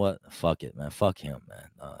 I'm. You know what? Fuck it, man. Fuck him, man.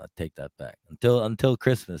 I take that back. Until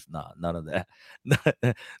Christmas, nah, none of that.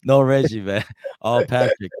 No Reggie, man. All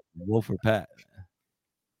Patrick. Wolf for Pat.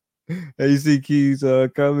 Hey, you see Keys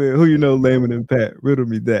comment. Who you know lamer than Pat? Riddle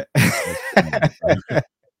me that. That's crazy, bro.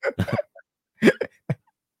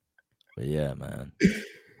 But yeah, man.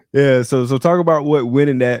 Yeah. So talk about what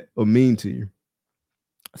winning that will mean to you.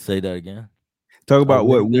 Say that again. Talk Oh, about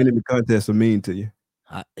what winning that? winning the contest will mean to you.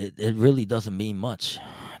 It really doesn't mean much,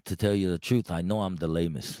 to tell you the truth. I know I'm the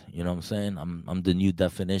lamest. You know what I'm saying? I'm the new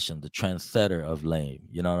definition, the trendsetter of lame.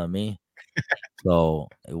 You know what I mean? So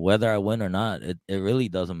whether I win or not, it really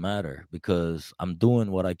doesn't matter because I'm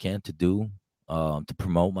doing what I can to do to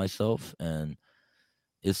promote myself, and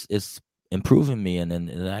it's improving me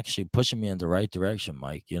and actually pushing me in the right direction,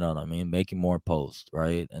 Mike. You know what I mean? Making more posts,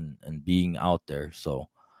 right, and being out there. So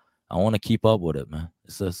I want to keep up with it, man.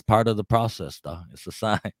 It's part of the process, though. It's a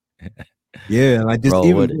sign. Yeah, like just Bro,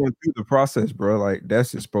 even what? going through the process, bro. Like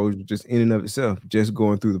that's exposure just in and of itself. Just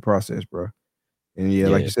going through the process, bro. And yeah,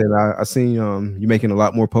 like Yeah, you said, I seen you making a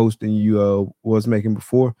lot more posts than you was making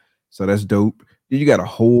before. So that's dope. You got a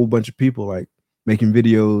whole bunch of people like making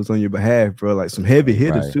videos on your behalf, bro. Like some heavy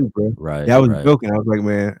hitters right, too, bro. right, Yeah, I was right. joking. I was like,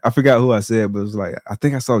 man, I forgot who I said, but it was like I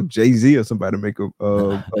think I saw Jay-Z or somebody make a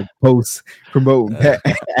post promoting Pat.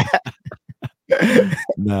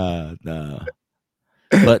 Nah, nah.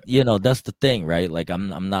 But that's the thing, right? Like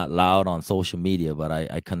I'm not loud on social media, but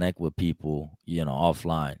I connect with people,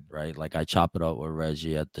 offline, right? Like I chop it up with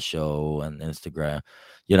Reggie at the show and Instagram.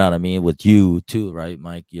 You know what I mean? With you too, right,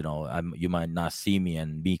 Mike? You might not see me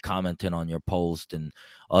and me commenting on your post and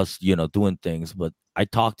us, doing things, but I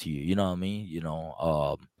talk to you. You know what I mean?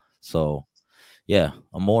 So yeah,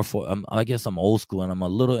 I guess I'm old school and I'm a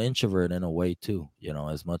little introvert in a way too.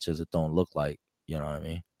 As much as it don't look like. You know what I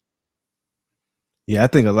mean? Yeah, I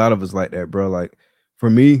think a lot of us like that, bro. Like for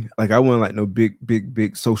me, like I wasn't like no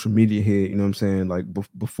big social media head. You know what I'm saying? Like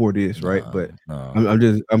before this, right? No, But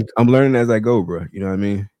no. I'm learning as I go, bro. You know what I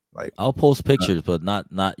mean? Like I'll post uh, pictures, but not.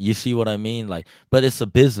 You see what I mean? Like, but it's a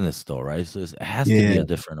business though, right? So it has to be yeah, a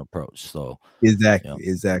different approach. So, yeah,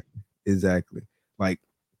 exactly. Like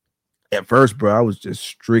at first, bro, I was just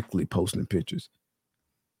strictly posting pictures,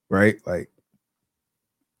 right? Like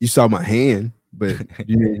you saw my hand, but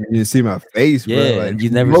you didn't see my face, bro. yeah, Like and you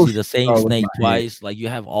never see most the you same saw was snake my hand. twice. Like you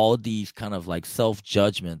have all these kind of like self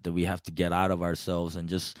judgment that we have to get out of ourselves and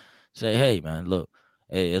just say, "Hey, man, look,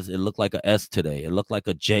 hey, it looked like a S today. It looked like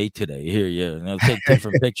a J today. Here, yeah, take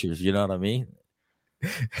different pictures. You know what I mean?"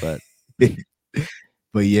 But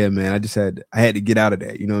But yeah, man, I had to get out of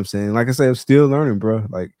that. You know what I'm saying? Like I said, I'm still learning, bro.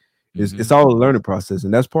 Like it's hmm all a learning process,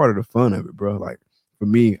 and that's part of the fun of it, bro. Like for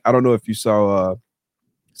me, I don't know if you saw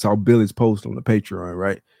Billy's post on the Patreon,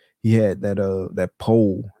 right? He had that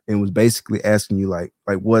poll and was basically asking you like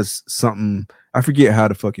what's something, I forget how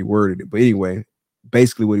the fuck he worded it, but anyway,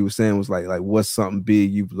 basically what he was saying was like what's something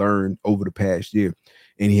big you've learned over the past year,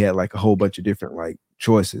 and he had like a whole bunch of different like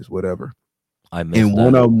choices, whatever, I and missed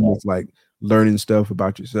one that. of them was like learning stuff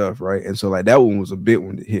about yourself, right? And so like that one was a big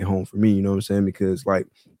one to hit home for me, you know what I'm saying? Because like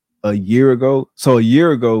a year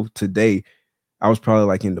ago today, I was probably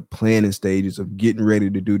like in the planning stages of getting ready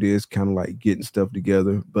to do this, kind of like getting stuff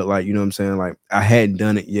together. But like, you know what I'm saying? Like I hadn't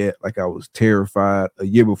done it yet. Like I was terrified. A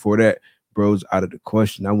year before that, bro's out of the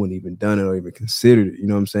question. I wouldn't even done it or even considered it. You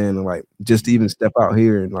know what I'm saying? And like just to Mhm. even step out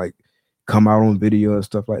here and like come out on video and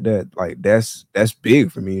stuff like that, like that's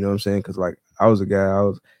big for me. You know what I'm saying? Cause like I was a guy,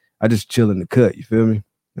 I just chill in the cut. You feel me?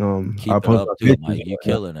 I Keep it post up my too, pictures. Mike. You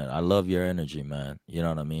killing it. I love your energy, man. You know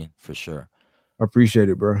what I mean? For sure. I appreciate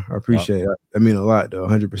it, bro. I Yep. appreciate it. I mean a lot though,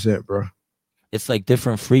 100%, bro. It's like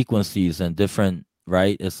different frequencies and different,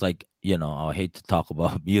 right? It's like, I hate to talk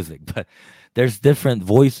about music, but there's different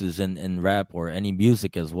voices in rap or any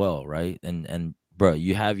music as well, right? And bro,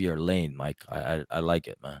 you have your lane, Mike. I like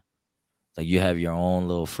it, man. Like you have your own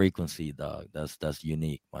little frequency, dog. That's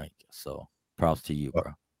unique, Mike. So props to you,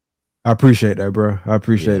 bro. I appreciate that, bro. I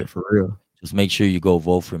appreciate Yeah. it for real. Just make sure you go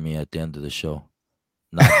vote for me at the end of the show.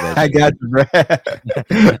 Not I Reggie. got you, bro.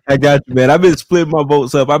 I got you, man. I've been splitting my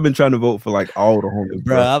votes up. I've been trying to vote for like all the homies,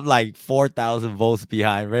 Bro, bro. I'm like 4,000 votes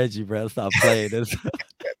behind Reggie, bro. Stop playing this.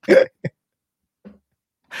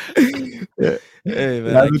 Yeah. Hey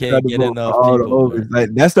man, Yeah, I've I been trying can't to get vote for enough all the people, homies. man. Like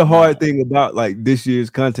that's the Nah, hard thing about like this year's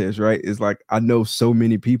contest, right? Is like I know so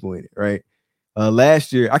many people in it, right?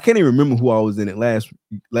 Last year, I can't even remember who I was in it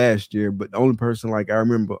last year, but the only person like I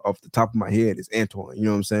remember off the top of my head is Antoine. You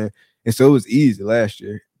know what I'm saying? And so it was easy last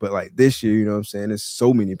year, but like this year, you know what I'm saying? There's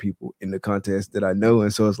so many people in the contest that I know,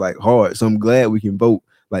 and so it's like hard. So I'm glad we can vote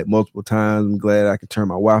like multiple times. I'm glad I can turn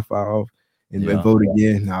my Wi-Fi off and yeah, vote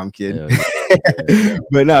again. No, I'm kidding. hell yeah. Yeah,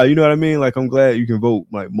 But no, you know what I mean? Like I'm glad you can vote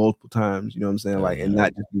like multiple times, you know what I'm saying? yeah, Like and yeah.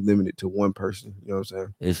 not just be limited to one person, you know what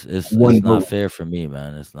I'm saying? It's One not vote. fair for me,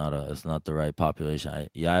 man. It's not the right population. I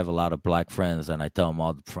have a lot of black friends, and I tell them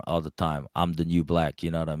all the time, I'm the new black.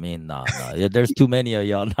 You know what I mean? Nah, nah. Yeah, there's too many of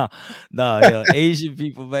y'all. Nah, nah. Yeah, Asian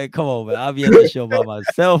people, man. Come on, man. I'll be at the show by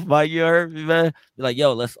myself, Mike. You heard me, man. Be like,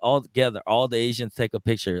 yo, let's all together, all the Asians take a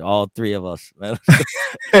picture, all three of us, man. Let's go.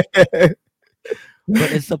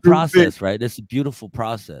 But it's a Too big. process, right? It's a beautiful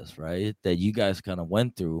process, right? That you guys kind of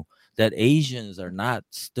went through. That Asians are not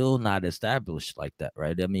still not established like that,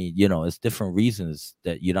 right? I mean, it's different reasons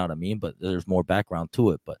that you know what I mean, but there's more background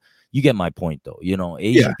to it. But you get my point, though. Yeah,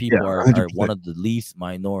 Asian yeah, people are one 100%. of the least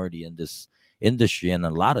minority in this industry and a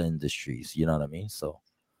lot of industries. You know what I mean? So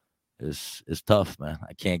it's tough, man.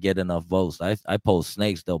 I can't get enough votes. I post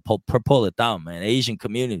snakes, they'll pull it down, man. Asian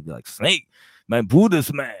community be like snake, man,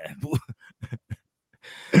 Buddhist man.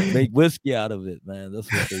 Make whiskey out of it, man.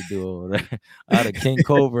 That's what they do over there. Out of king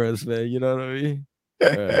cobras, man. You know what I mean?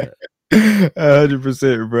 Uh,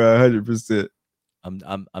 100%, bro. 100%.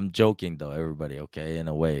 I'm joking though, everybody. Okay, in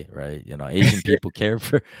a way, right? Asian people care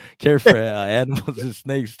for animals and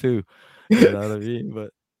snakes too. You know what I mean? But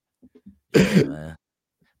yeah, man.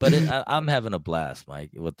 But I'm having a blast, Mike,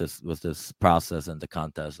 with this process and the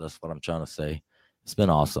contest. That's what I'm trying to say. It's been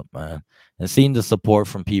awesome, man, and seeing the support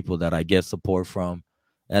from people that I get support from,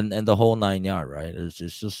 and the whole 9 yard, right? It's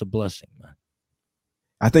just a blessing, man.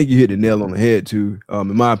 I think you hit the nail on the head too.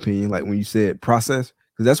 In my opinion, like when you said process,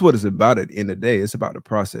 because that's what it's about at the end of the day. It's about the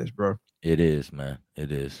process, bro. It is, man.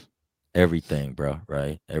 It is everything, bro.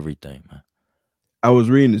 Right? Everything, man. I was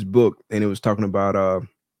reading this book and it was talking about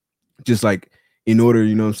just like in order,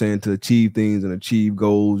 you know what I'm saying, to achieve things and achieve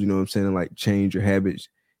goals, you know what I'm saying, and like change your habits,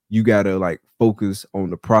 you gotta like focus on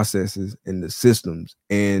the processes and the systems.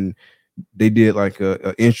 And they did like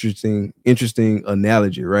a interesting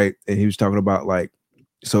analogy, right? And he was talking about like,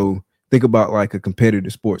 so think about like a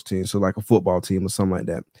competitive sports team, so like a football team or something like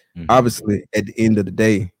that. Hmm. Obviously, at the end of the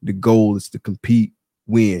day, the goal is to compete,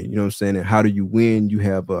 win. You know what I'm saying? And how do you win? You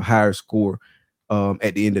have a higher score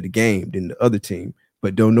at the end of the game than the other team.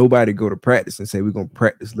 But don't nobody go to practice and say we're gonna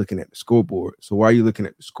practice looking at the scoreboard. So why are you looking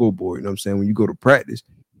at the scoreboard? You know what I'm saying? When you go to practice,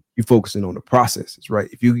 you're focusing on the processes, right?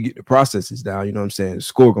 If you can get the processes down, you know what I'm saying, the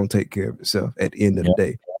score gonna take care of itself at the end of the Yeah.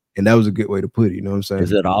 day. And that was a good way to put it, you know what I'm saying?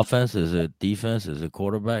 Is it offense? Is it defense? Is it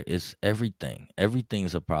quarterback? It's everything.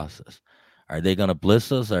 Everything's a process. Are they gonna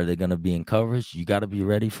blitz us? Are they gonna be in coverage? You got to be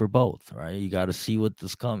ready for both, right? You got to see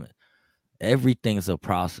what's coming. Everything's a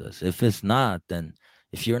process. If it's not, then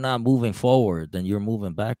if you're not moving forward, then you're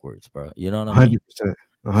moving backwards, bro. You know what I mean? 100%.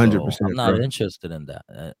 So I'm 100%, not bro. interested in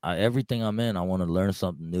that. Everything I'm in, I want to learn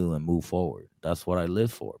something new and move forward. That's what I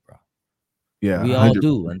live for, bro. And Yeah, we all 100.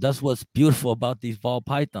 do. And that's what's beautiful about these ball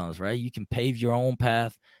pythons, right? You can pave your own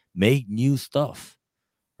path, make new stuff,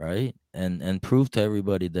 right? And prove to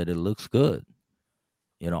everybody that it looks good.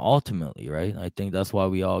 Ultimately, right? I think that's why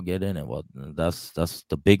we all get in it. Well, that's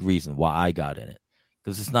the big reason why I got in it.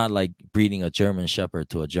 Because it's not like breeding a German Shepherd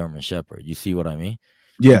to a German Shepherd. You see what I mean?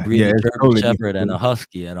 You Yeah, breed yeah, a it's German totally Shepherd and a different.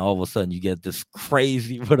 Husky, and all of a sudden you get this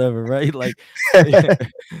crazy whatever, right? Like,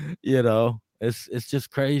 it's just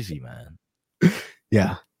crazy, man.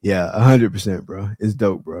 Yeah, yeah, 100%, bro. It's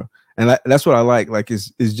dope, bro. And that's what I like. Like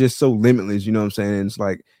it's just so limitless, you know what I'm saying? And it's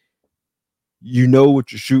like you know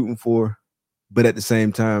what you're shooting for, but at the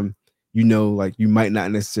same time, like you might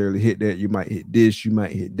not necessarily hit that. You might hit this, you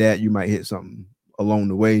might hit that, you might hit something along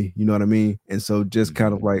the way. You know what I mean? And so just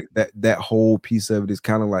kind of Mhm. like that whole piece of it is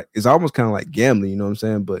kind of like it's almost kind of like gambling. You know what I'm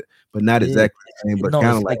saying? But not Yeah, exactly the same. But no,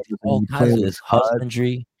 kind of it's like like all you kinds playing of with it's odds.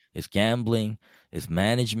 husbandry, it's gambling, it's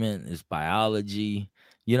management, it's biology.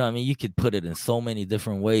 You know what I mean? You could put it in so many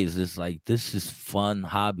different ways. It's like this is fun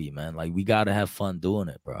hobby, man. Like we gotta have fun doing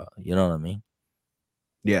it, bro. You know what I mean?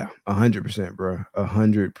 Yeah, 100%, bro.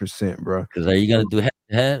 100%, bro. Because are you gonna So do head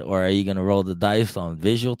to head, or are you gonna roll the dice on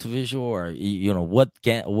visual to visual, or what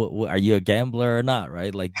are you a gambler or not?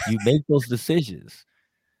 Right? Like you make those decisions.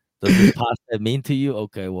 Does this pasta mean to you?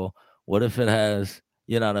 Okay, well, what if it has,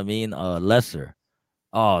 you know what I mean, lesser?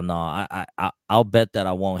 Oh no, I'll bet that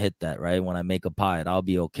I won't hit that, right? When I make a pie, I'll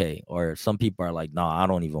be okay. Or some people are like, no, I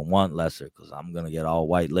don't even want lesser because I'm gonna get all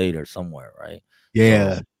white later somewhere, right? So,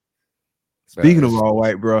 yeah. bro, Speaking of it's all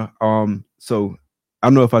white, bro. So I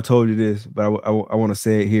don't know if I told you this, but I want to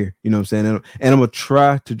say it here. You know what I'm saying? And I'm gonna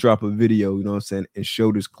try to drop a video. You know what I'm saying? And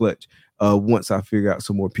show this clutch. Once I figure out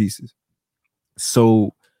some more pieces.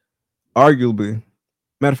 So arguably,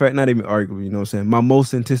 matter of fact, not even arguably. You know what I'm saying? My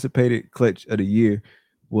most anticipated clutch of the year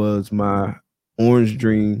was my Orange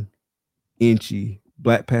Dream Inchy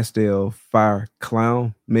Black Pastel Fire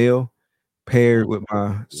Clown male. paired Whoa, with my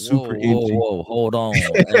whoa, super whoa, NG. whoa! Hold on,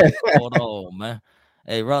 hey, hold on, man.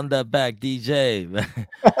 Hey, run that back, DJ, man.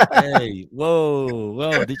 Hey, whoa,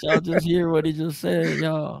 whoa! Did y'all just hear what he just said,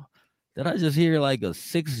 y'all? Did I just hear like a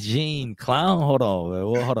 6 gene clown? Hold on, man.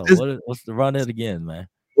 Hold on. Just What's the run it again, man?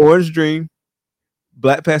 Orange Dream,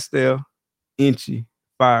 Black Pastel, Inchy,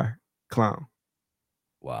 Fire, Clown.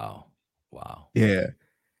 Wow, wow. Yeah.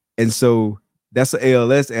 And so that's an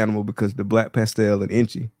ALS animal because the Black Pastel and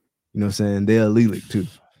Inchy, you know what I'm saying? They're allelic too.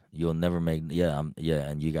 You'll never make yeah,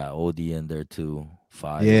 and you got OD in there too.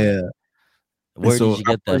 Fire. Yeah. And Where did so you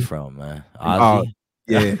I get that put from, man? oh Ozzy?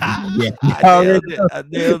 yeah, yeah. You I already nailed it. know. I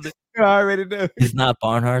nailed it. You already know. It's not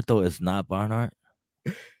Barnhart though. It's not Barnhart.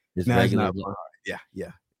 It's No, it's regular. not fun. Yeah,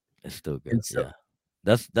 yeah. It's still good. And so Yeah.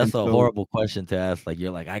 That's and that's a so horrible question to ask. Like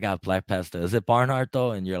you're like, I got black pasta. Is it Barnhart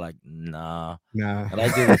though? And you're like, nah. nah. And I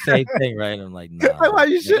do the same thing, right? I'm like, Like, nah. why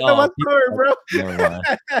you Like, shitting on my oh, people story, like, bro? never mind.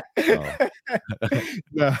 Oh,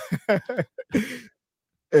 Nah.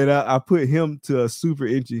 And I put him to a super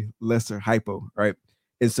inchy, lesser hypo, right?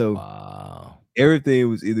 And so wow. everything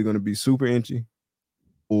was either going to be super inchy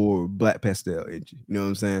or black pastel inchy. You know what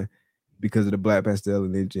I'm saying? Because of the black pastel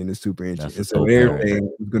and inchy and the super inchy. That's a And so dope pairing. everything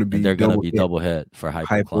was going to And be they're gonna double be hit, double head for hypo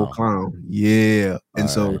hypo clown. clown. Yeah. All And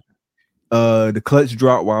so right. the clutch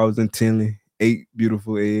dropped while I was in Tinley, 8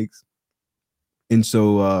 beautiful eggs. And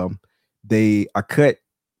so I cut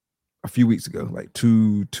a few weeks ago, like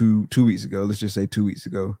two weeks ago. Let's just say 2 weeks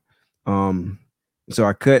ago. So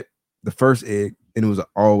I cut the first egg and it was an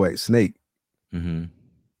all white snake. Mm-hmm. And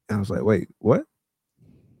I was like, wait, what?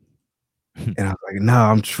 And I was like, no,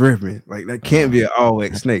 I'm tripping. Like that can't be an all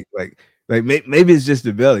white snake. Like maybe it's just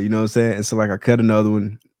the belly, you know what I'm saying? And so like I cut another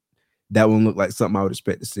one. That one looked like something I would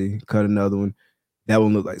expect to see. Cut another one. That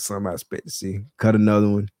one looked like something I expect to see. Cut another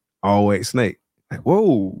one. All white snake. Like,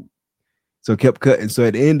 whoa. So kept cutting. So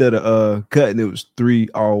at the end of the cutting, it was 3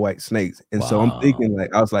 all white snakes. And so I'm Wow. thinking,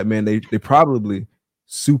 like, I was like, man, they probably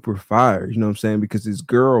super fire, you know what I'm saying? Because this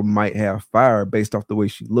girl might have fire based off the way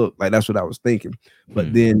she looked. Like that's what I was thinking.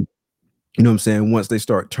 But then, you know what I'm saying, once they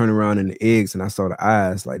start turning around in the eggs and I saw the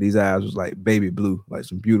eyes, like these eyes was like baby blue, like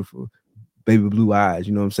some beautiful baby blue eyes,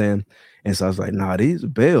 you know what I'm saying? And so I was like, nah, these are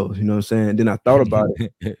bells, you know what I'm saying? Then I thought about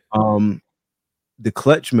it. The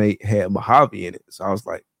clutch mate had Mojave in it. So I was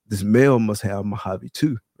like, this male must have Mojave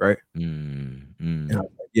too, right? And I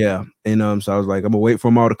was like, yeah. And so I was like, I'm gonna wait for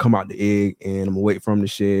them all to come out the egg and I'm gonna wait for them to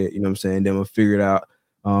shed, you know what I'm saying? Then I'm gonna figure it out.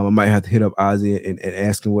 I might have to hit up Ozzy and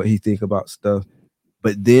ask him what he think about stuff.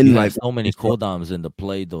 But then You have like so many codoms in the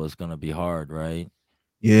play though, it's gonna be hard, right?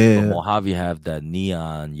 But yeah. Mojave have that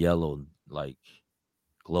neon yellow like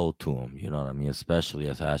glow to them, you know what I mean? Especially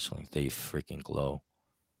as hatchlings, they freaking glow.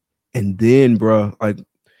 And then, bro, like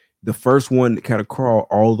the first one that kind of crawled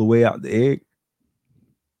all the way out the egg,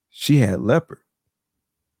 she had leopard.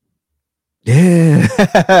 Yeah,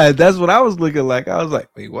 that's what I was looking like. I was like,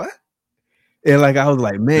 wait, what? And like I was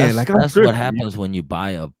like, man, like I'm That's what tripping. happens when you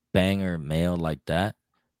buy a banger male like that.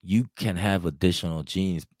 You can have additional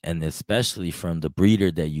genes, and especially from the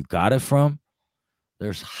breeder that you got it from,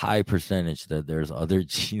 there's high percentage that there's other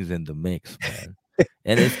genes in the mix, man.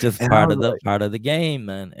 And it's just And I was like, part of the game,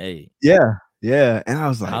 man. Hey, yeah, yeah. And I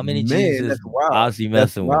was like, how many G's man, is that's wild. Ozzy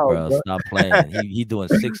That's messing with, wild, bro? bro. Stop playing. He doing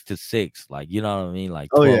 6 to 6, like you know what I mean, like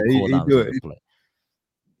Oh yeah, 12 he cooldowns do in the it. play.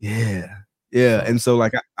 Yeah. Yeah. So And so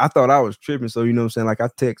like I thought I was tripping. So you know what I'm saying? Like I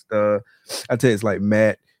text like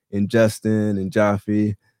Matt and Justin and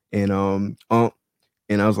Jaffe and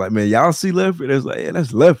and I was like, man, y'all see leopard? It was like, yeah,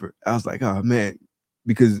 that's leopard. I was like, oh man,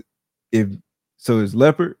 because if so it's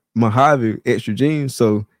leopard, Mojave, extra genes,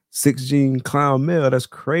 so 6 gene clown male, that's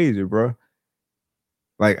crazy, bro.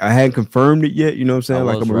 Like I hadn't confirmed it yet, you know what I'm I saying?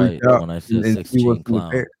 Like I'm was gonna reach right out when I said and six see what's gene in the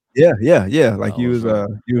clown. pair. Yeah, yeah, yeah. Like I was right.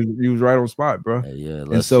 he was right on spot, bro. Yeah,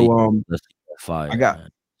 And so let's see that I fire, got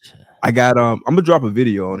man. I'm gonna drop a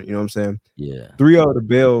video on it, you know what I'm saying? Yeah. 3 of the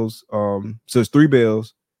bells, so it's 3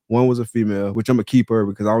 bells. One was a female, which I'm gonna keep her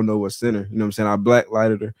because I don't know what center. You know what I'm saying? I black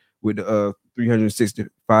lighted her with the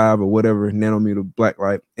 365 or whatever nanometer black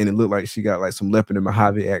light, and it looked like she got like some leopard and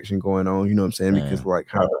Mojave action going on. You know what I'm saying? Because Man. like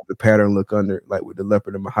how the pattern look under like with the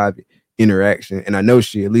leopard and Mojave interaction, and I know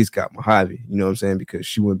she at least got Mojave. You know what I'm saying? Because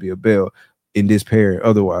she wouldn't be a bell in this pair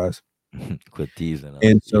otherwise. Quit teasing us.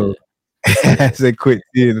 And Yeah. so I Yeah. said, quit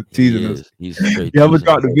He teasing us. is. He's straight Yeah, I'm gonna teasing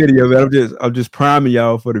drop us. the video, man. I'm just priming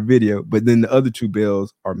y'all for the video. But then the other 2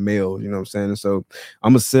 bells are males, you know what I'm saying? And so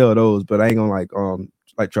I'm gonna sell those, but I ain't gonna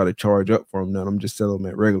like try to charge up for them. None. I'm just selling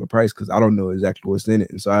them at regular price because I don't know exactly what's in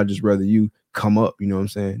it. And so I just rather you come up, you know what I'm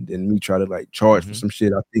saying, than me try to like charge for some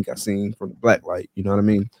shit I think I seen from the black light. You know what I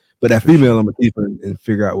mean? But that For female, sure. I'm gonna keep her and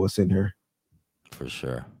figure out what's in her. For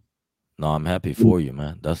sure. No, I'm happy for you,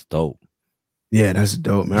 man. That's dope. Yeah, that's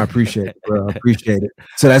dope, man. I appreciate it, bro. I appreciate it.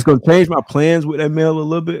 So that's gonna change my plans with that male a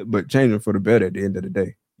little bit, but change them for the better at the end of the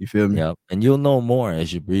day. You feel me? Yep. And you'll know more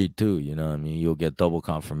as you breed too. You know what I mean? You'll get double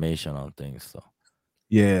confirmation on things. So,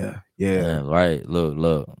 Yeah, yeah. man, right.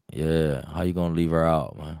 Look. Yeah. How you gonna leave her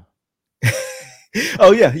out, man?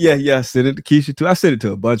 Oh yeah, yeah, yeah. I sent it to Keisha too. I sent it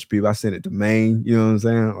to a bunch of people. I sent it to Maine. You know what I'm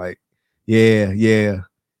saying? Like, yeah, yeah,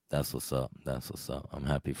 That's what's up. That's what's up. I'm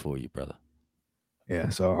happy for you, brother. yeah.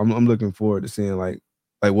 So I'm looking forward to seeing like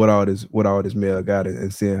what all this male got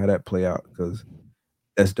and seeing how that play out because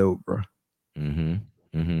that's dope, bro. Mm-hmm.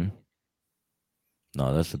 Mm-hmm.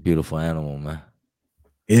 No, that's a beautiful animal, man.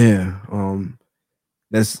 Yeah.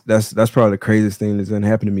 That's probably the craziest thing that's gonna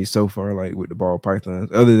happen to me so far, like with the ball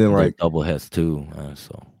pythons, other than And they're like double heads too, man.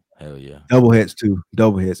 So hell yeah. double heads too.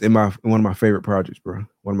 Double heads. In my one of my favorite projects, bro.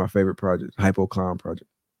 One of my favorite projects, Hypo Clown project.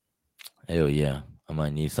 Hell yeah. I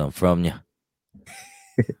might need something from you.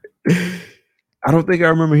 I don't think I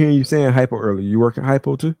remember hearing you saying hypo earlier. You working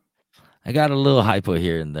hypo too? I got a little hypo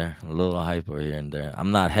here and there. A little hypo here and there.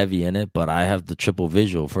 I'm not heavy in it, but I have the triple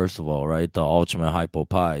visual, first of all, right? The ultimate hypo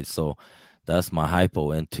pie. So that's my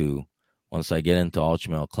hypo into once I get into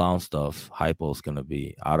ultimate clown stuff, hypo is gonna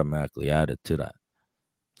be automatically added to that.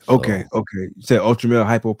 Okay, So okay. You said Ultra Male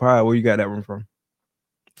Hypo Pie. Where you got that one from?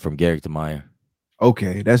 from Garrick to Meyer,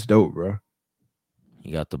 Okay, that's dope, bro.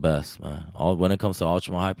 he got the best, man. All when it comes to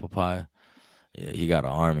ultimate hypo pie, yeah, he got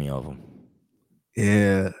an army of them.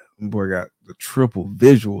 Yeah, boy got the triple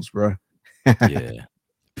visuals, bro. Yeah.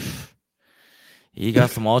 He got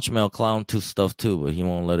some ultimate clown 2 stuff too, but he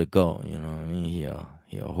won't let it go. You know what I mean? He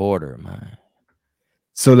a hoarder, man.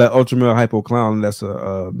 So that Ultra Male Hypo Clown, that's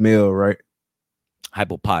a male, right?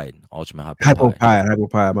 Hypopie, ultimate hypopie. Hypo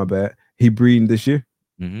Pie. My bad. He breeding this year.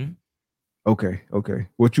 Mm-hmm. Okay, okay.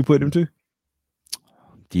 What you put him to?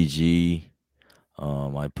 DG.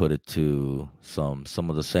 I put it to some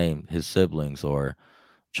of the same his siblings, or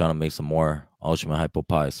trying to make some more ultimate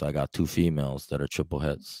hypopie. So I got 2 females that are triple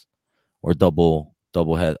heads, or double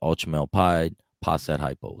head ultimate pied posset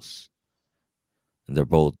hypos, and they're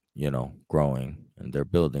both growing and they're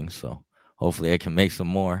building. So hopefully I can make some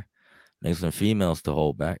more, make some females to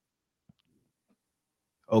hold back.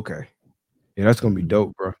 Okay. Yeah, that's gonna be Mhm.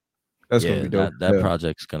 dope, bro. That's gonna Yeah, be dope. that Yeah,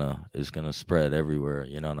 project's gonna spread everywhere.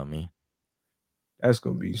 You know what I mean? that's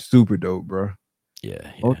gonna be super dope, bro. Yeah,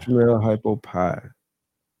 yeah. Ultra Male Hypo Pie.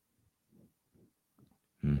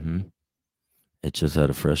 Mm-hmm. It just had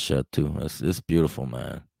a fresh shot too. It's beautiful,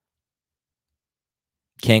 man.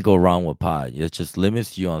 Can't go wrong with pie. It just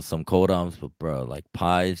limits you on some codons, but bro, like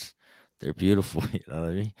pies, they're beautiful. You know what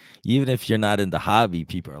I mean? Even if you're not in the hobby,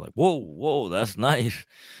 people are like, "Whoa, whoa, that's nice."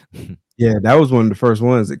 Yeah, that was one of the first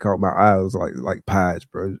ones that caught my eye. It was like pies,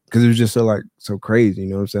 bro, because it was just so crazy. You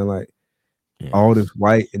know what I'm saying? Like all this Yes,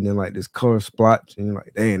 white and then like this color splotch, and you're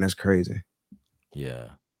like, dang, that's crazy. yeah,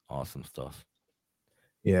 awesome stuff.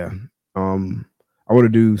 Yeah. Um, I want to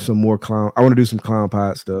do some more clown. I want to do some clown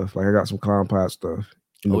pod stuff. Like I got some clown pod stuff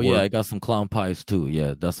in the Oh yeah, work. I got some clown pies too.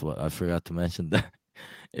 Yeah, that's what I forgot to mention. That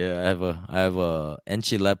yeah, I have a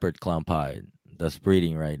Enchi leopard clown pie that's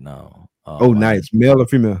breeding right now. Oh, I have nice. Male or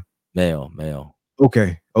female? male, Okay,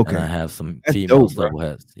 and I okay. have some That's dope, females bro. double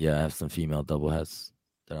heads. Yeah, I have some female double heads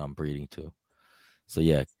that I'm breeding too. So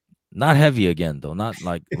yeah, not heavy again though. Not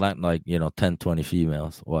like 10, 20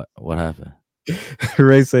 females. What happened?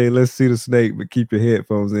 Ray say, "Let's see the snake, but keep your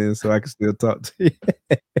headphones in so I can still talk to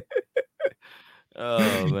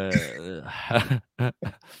Oh man. you."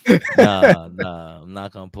 Nah. I'm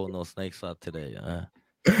not gonna pull no snakes out today. I'm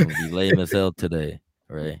gonna be lame as hell today,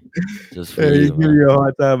 right? Just for Hey, he you, give man. you a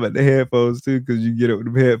hard time at the headphones too, because you get it with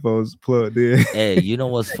them headphones plugged in. Hey, you know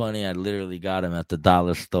what's funny? I literally got him at the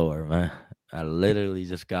dollar store, man. I literally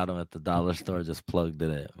just got him at the dollar store, just plugged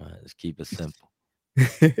it in, man. Just keep it simple.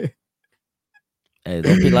 Hey,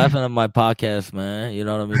 don't be laughing at my podcast, man. You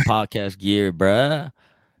know what I mean? Podcast gear, bruh.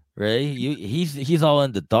 Ray, he's all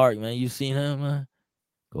in the dark, man. You seen him, man?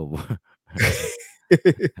 Go.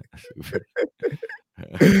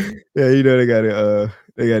 Yeah, they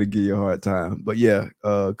gotta give you a hard time. But yeah,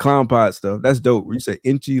 clown pod stuff. That's dope. When you say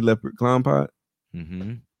inchy leopard clown pod,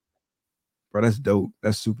 Mm-hmm. bro, that's dope.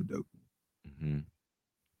 That's super dope. Mm-hmm.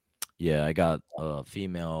 Yeah, I got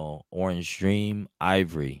female orange dream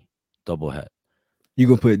ivory double head. You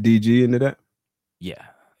gonna put DG into that? Yeah,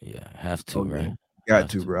 yeah, have Oh to, yeah. right? Got Have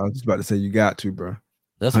to, to. bro. I was just about to say you got to, bro.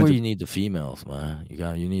 That's where 100. you need the females, man.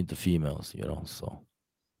 You need the females, So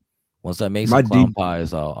once I make some My clown D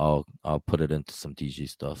pies, I'll put it into some DG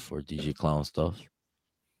stuff or DG clown stuff.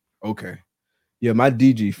 okay. Yeah, my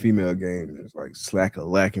DG female game is like slack a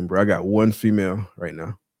lacking, bro. I got one female right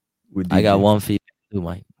now. with I got DJ. one female too,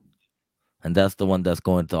 Mike. And that's the one that's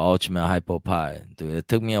going to ultimate hypo pie. Dude, it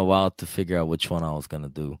took me a while to figure out which one I was gonna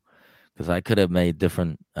do. Because I could have made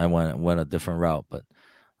different I went a different route, but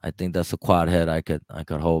I think that's a quad head I could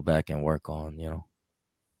hold back and work on, you know.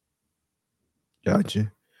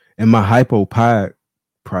 Gotcha. And my hypo pie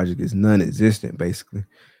project is non-existent basically.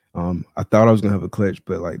 I thought I was gonna have a clutch,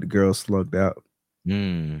 but like the girl slugged out.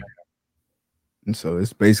 Mm, And so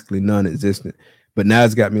it's basically non-existent. But now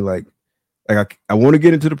it's got me I want to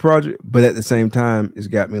get into the project, but at the same time, it's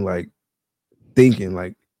got me like thinking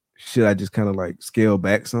like, should I just kind of like scale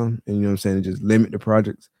back some and you know what I'm saying, and just limit the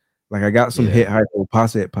projects? Like I got some hit yeah, hypo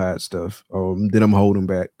posset pod stuff that I'm holding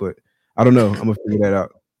back, but I don't know. I'm gonna figure that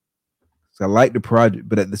out. So I like the project,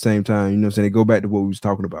 but at the same time, you know what I'm saying, they go back to what we was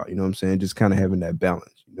talking about, you know what I'm saying? Just kind of having that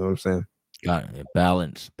balance, you know what I'm saying? got it.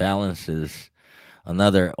 Balance. Balance is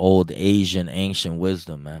another old Asian ancient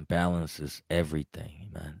wisdom, man. Balance is everything,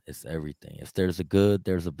 man. It's everything. If there's a good,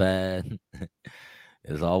 there's a bad.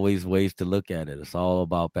 There's always ways to look at it. It's all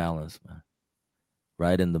about balance, man.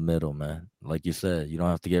 Right in the middle, man. Like you said, you don't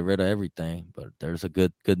have to get rid of everything, but there's a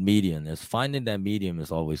good medium. It's finding that medium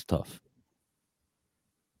is always tough.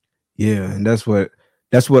 Yeah, and that's what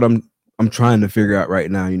I'm trying to figure out right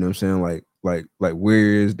now, you know what I'm saying? Like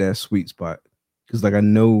where is that sweet spot? Cuz like I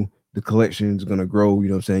know the collection is going to grow, you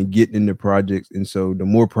know what I'm saying, getting into projects, and so the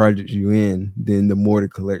more projects you in, then the more the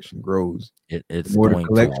collection grows. The It's more the going to,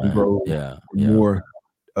 collection man. grows, Yeah, the yeah, more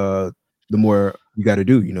uh the more you got to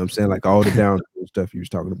do, you know what I'm saying? Like all the down stuff you was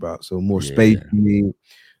talking about. So more space yeah, you need,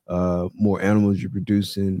 more animals you're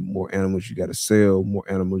producing, more animals you got to sell, more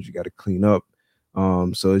animals you got to clean up.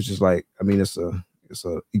 So it's just like, I mean, it's a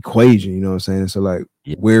equation, you know what I'm saying? So like,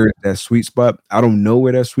 yeah. where is that sweet spot? I don't know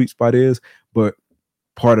where that sweet spot is, but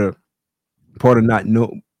part of not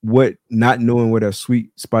knowing where that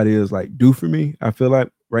sweet spot is like do for me, I feel like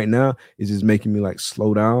right now is just making me like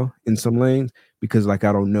slow down in some lanes because like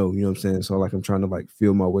I don't know, you know what I'm saying? So like I'm trying to like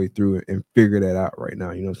feel my way through it and figure that out right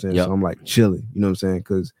now, you know what I'm saying? So Yep. I'm like chilling, you know what I'm saying?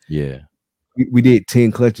 Because Yeah. we did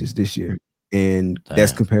 10 clutches this year, and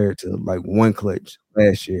that's Damn. compared to like one clutch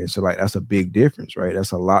last year. So like that's a big difference, right?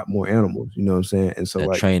 That's a lot more animals, you know what I'm saying? And so That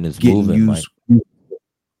like train is getting moving, used, Mike.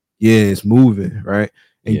 yeah, it's moving, right?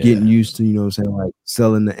 And getting Yeah. used to, you know what I'm saying, like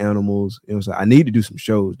selling the animals. You know what I'm saying? I need to do some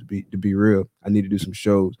shows to be real. I need to do some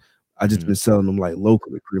shows. I just been Mhm. selling them like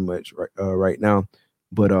locally pretty much right now.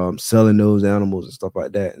 But selling those animals and stuff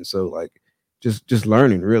like that. And so like just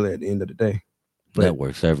learning really at the end of the day. But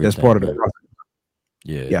Networks that's part everything, of the man. process.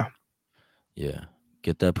 Yeah. Yeah. Yeah.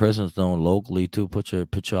 Get that presence known locally too. Put you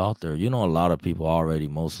out there. You know, a lot of people already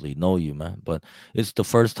mostly know you, man. But it's the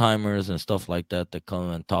first timers and stuff like that that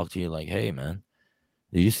come and talk to you like, hey man,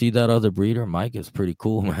 did you see that other breeder? Mike is pretty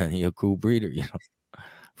cool, man. He a cool breeder, you know.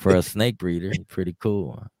 For a snake breeder, he's pretty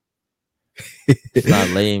cool. It's not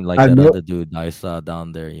lame like I that know. other dude I saw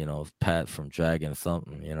down there, you know, Pat from Dragon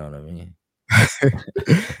something, you know what I mean?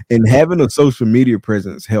 And having a social media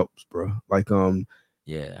presence helps, bro.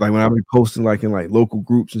 Yeah. Like when I be posting like in like local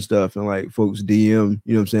groups and stuff, and like folks DM,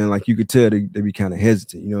 you know what I'm saying? Like you could tell they be kind of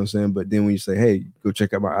hesitant, you know what I'm saying? But then when you say, hey, go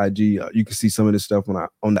check out my IG, you can see some of this stuff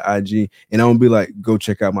on the IG. And I don't be like, go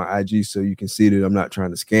check out my IG so you can see that I'm not trying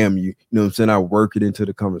to scam you. You know what I'm saying? I work it into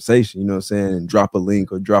the conversation, you know what I'm saying? And drop a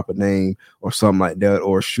link or drop a name or something like that,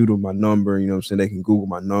 or shoot them my number, you know what I'm saying? They can Google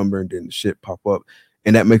my number and then the shit pop up.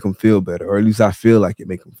 And that make them feel better, or at least I feel like it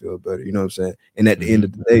make them feel better, you know what I'm saying? And at the end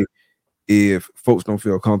of Hmm. the day, if folks don't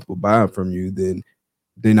feel comfortable buying from you, then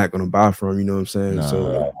they're not going to buy from you. You know what I'm saying? So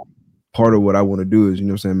Nah. part of what I want to do is, you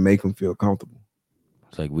know what I'm saying, make them feel comfortable.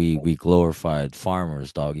 It's like we glorified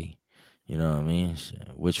farmers, doggy. You know what I mean?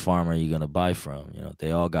 Which farm are you gonna buy from? You know,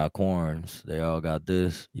 they all got corns. They all got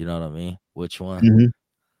this. You know what I mean? Which one? Mhm.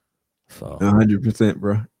 So 100%,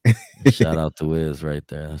 bro. shout out to Wiz right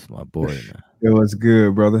there. That's my boy, man. Yo, what's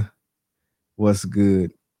good, brother? What's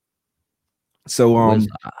good? So Wiz,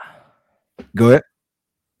 go ahead.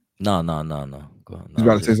 no, no, no, no. Go on. You I was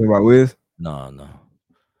about to say just something about Wiz? no, no.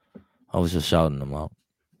 I was just shouting them out.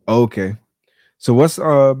 Okay. So what's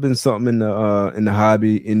been something in the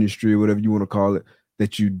hobby industry, whatever you want to call it,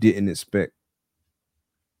 that you didn't expect,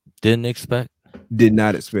 Didn't expect did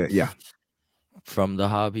not expect? Yeah. from the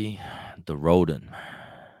hobby, the rodent.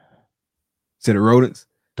 Said the rodents.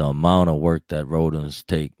 The amount of work that rodents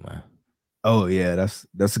take, man. Oh yeah, that's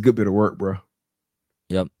a good bit of work, bro.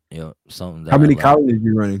 Yep, yep. Something How that I many like. colonies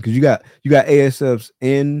you running? Because you got ASFs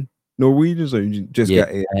and Norwegians, or you just Yeah,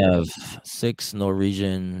 got ASF? I have 6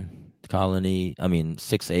 Norwegian colony. I mean,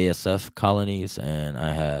 6 ASF colonies, and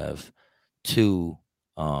I have 2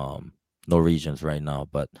 Norwegians right now.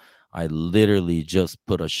 But I literally just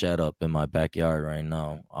put a shed up in my backyard right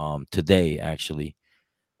now. Today actually,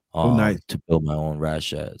 Oh, nice. to build my own rat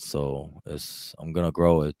shed. So I'm gonna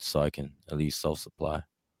grow it so I can at least self supply.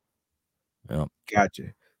 Yeah.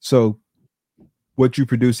 Gotcha. So what you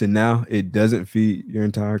producing now, it doesn't feed your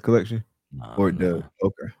entire collection? Nah, Or it does? nah,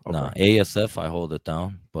 Okay, okay. nah. ASF I hold it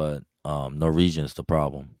down, but Norwegian's the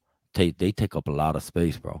problem. They take up a lot of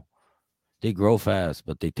space, bro. They grow fast,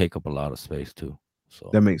 but they take up a lot of space too.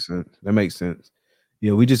 That So makes sense. That makes sense.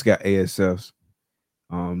 Yeah, we just got ASFs.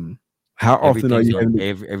 How often are you having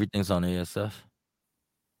to everything's on ASF.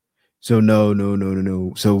 so no.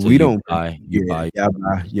 So So we don't you buy yeah, I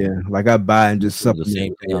buy, yours. yeah. Like I buy and Me just too. The supplement same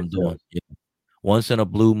with thing I'm ASF. doing. Yeah. Once in a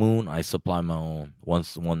blue moon, I supply my own.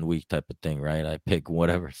 Once 1 week type of thing, right? I pick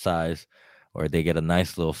whatever size, or they get a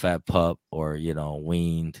nice little fat pup, or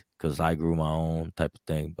weaned because I grew my own type of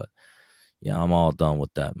thing. But yeah, I'm all done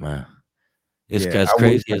with that, man. It's Yeah, as I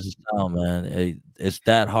wish crazy as it sounds, man. It's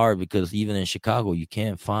that hard because even in Chicago, you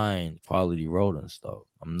can't find quality rodents, though.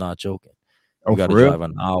 I'm not joking. You oh, got to for real? drive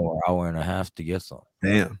an hour, hour and a half to get some.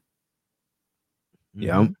 Damn.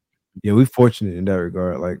 Yeah, Mm-hmm. yeah, we fortunate in that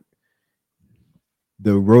regard. Like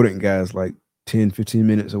the rodent guys like 10, 15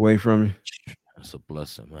 minutes away from me. It's a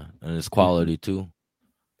blessing, man, and it's Mhm. quality too.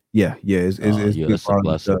 Yeah, yeah, it's Yeah, good it's a quality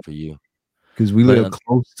blessing stuff. for you. Because we But live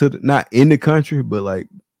close to the not in the country, but like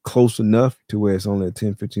close enough to where it's only a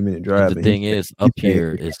 10, 15 minute and the drive. And thing is, he up paid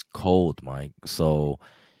here for is cold, Mike. So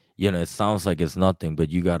it sounds like it's nothing, but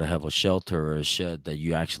you got to have a shelter or a shed that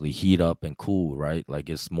you actually heat up and cool, right? Like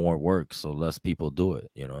it's more work, so less people do it.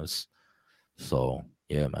 It's so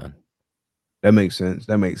yeah, man. that makes sense.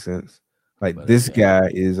 That makes sense. Like But this yeah, guy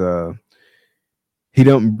is he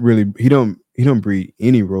don't breed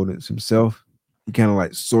any rodents himself. He kind of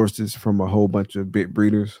like sources from a whole bunch of big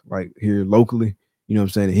breeders like here locally. You know what I'm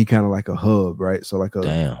saying? He kind of like a hub, right? So like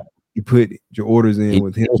damn. you put your orders in He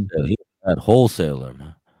with him. He's that wholesaler,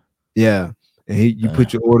 man. Yeah. And you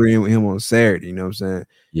put Damn. your order in with him on Saturday, you know what I'm saying?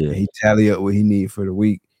 Yeah, And he tally up what he need for the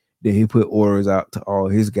week. Then he put orders out to all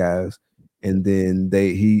his guys. And then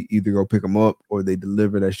he either go pick them up or they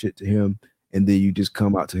deliver that shit to him. And then you just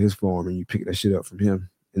come out to his farm and you pick that shit up from him.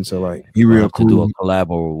 And so yeah. like he Might real have to do a cool. collab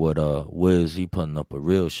with Wiz. He putting up a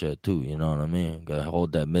real shit too. You know what I mean? Gotta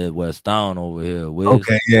hold that Midwest down over here, Wiz.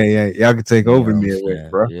 Okay, yeah. Y'all can take You over know what I'm Midwest, saying?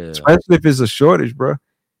 bro. Yeah. Especially if it's a shortage, bro.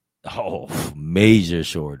 Oh, major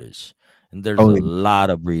shortage. And there's Oh, a yeah. lot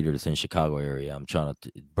of breeders in Chicago area. I'm trying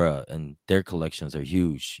to, bruh, and their collections are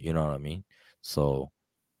huge. You know what I mean? So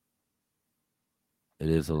it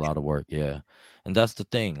is a lot of work, yeah. And that's the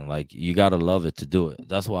thing. Like you gotta love it to do it.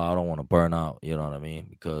 That's why I don't want to burn out. You know what I mean?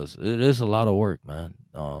 Because it is a lot of work, man.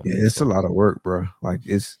 Yeah, it's a So lot of work, bro. Like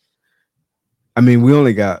I mean, we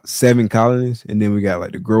only got 7 colonies, and then we got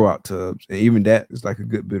like the grow out tubs, and even that is like a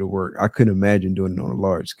good bit of work. I couldn't imagine doing it on a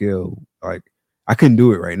large scale. Like I couldn't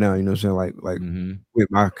do it right now. You know what I'm saying? Like hmm with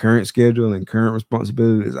my current schedule and current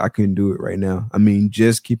responsibilities, I couldn't do it right now. I mean,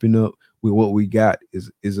 just keeping up with what we got is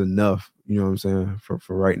enough. You know what I'm saying for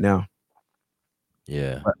right now.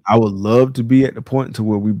 yeah, But I would love to be at the point to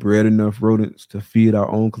where we bred enough rodents to feed our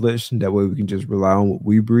own collection. That way, we can just rely on what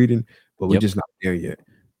we breeding. But we're yep, just not there yet.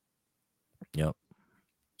 yep.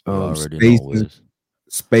 You Um, already know, space is Wiz.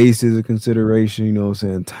 Space is a consideration, you know what I'm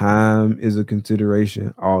saying? Time is a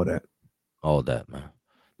consideration, all that. All that, man.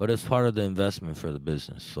 But it's part of the investment for the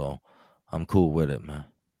business. So I'm cool with it, man.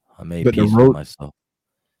 I made But peace with myself.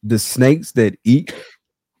 the snakes that eat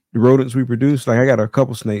the rodents we produce, like I got a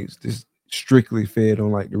couple snakes just strictly fed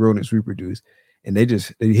on like the rodents we produce, and they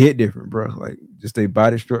hit different, bro. Like just their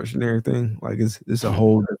body structure and everything. Like it's a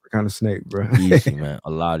whole different kind of snake, bro. Easy, man. A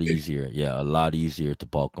lot easier. Yeah, a lot easier to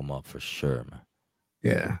bulk them up for sure, man.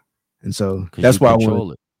 Yeah. And so Because that's you why I want to,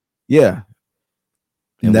 control it. yeah.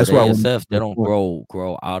 And And with that's why I want ASF, they to don't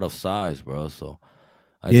grow out of size, bro. So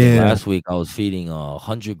I think yeah. last week I was feeding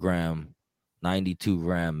 100-gram,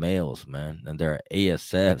 92-gram males, man, and they're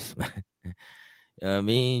ASFs, man. You know what I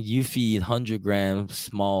mean? You feed 100-gram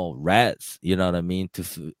small rats, you know what I mean,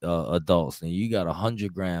 to adults, and you got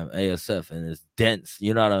 100-gram ASF, and it's dense.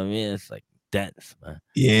 You know what I mean? It's like dense, man.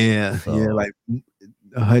 Yeah, So like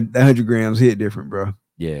 100 grams hit different, bro.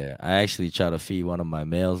 yeah, I actually tried to feed one of my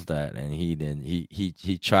males that, and he didn't.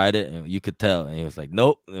 He tried it, and you could tell, and he was like,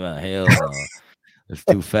 "Nope, hell no, it's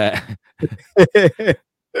too fat."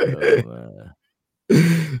 Oh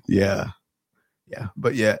man, Yeah, yeah,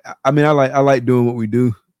 but yeah, I mean, I like doing what we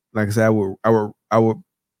do. Like I said, I would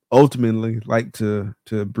ultimately like to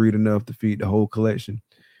breed enough to feed the whole collection,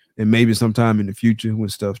 and maybe sometime in the future when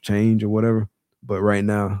stuff change or whatever. But right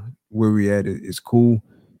now, where we at is cool.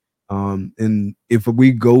 And if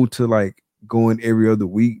we go to like going every other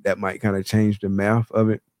week, that might kind of change the math of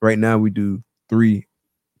it. Right now, we do three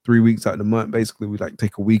 3 weeks out the month. Basically, we like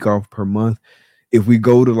take a week off per month. If we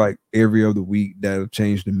go to like every other week, that'll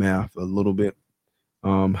change the math a little bit.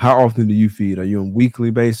 How often do you feed? Are you on weekly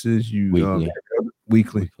basis? You Weekly,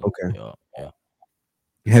 weekly? weekly. Okay. Yeah,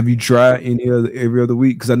 yeah. Have you tried any other every other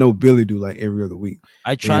week? Because I know Billy do like every other week.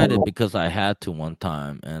 I And tried it because I had to one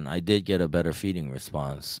time, and I did get a better feeding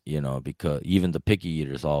response. Because even the picky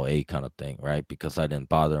eaters all ate kind of thing, right? Because I didn't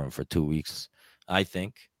bother them for 2 weeks. I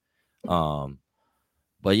think. Um,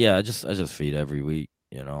 but yeah, I just feed every week.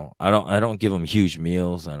 I don't give them huge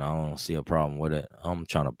meals, and I don't see a problem with it. I'm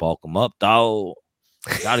trying to bulk them up, dog.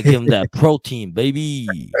 Gotta give them that protein,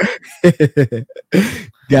 baby.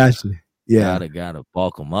 gotcha. Yeah. Gotta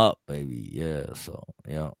bulk them up, baby. Yeah. So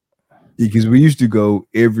yeah. Because we used to go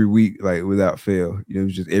every week, like without fail. It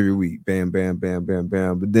was just every week, bam, bam, bam, bam,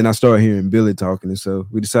 bam. But then I started hearing Billy talking, and so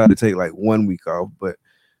we decided to take like 1 week off. But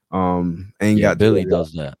ain't Yeah, got to Billy where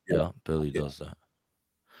does that. we are. Yeah, Billy Yeah, does that.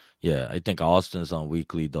 Yeah, I think Austin's on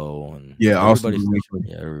weekly though, and yeah. Austin everybody's do different.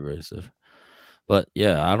 weekly. Yeah, everybody's different. But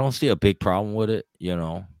yeah, I don't see a big problem with it.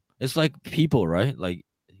 It's like people, right? Like,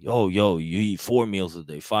 yo, you eat 4 meals a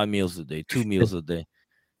day, 5 meals a day, 2 meals a day.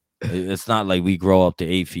 It's not like we grow up to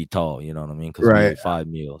 8 feet tall, you know what I mean? Because we Right. ate 5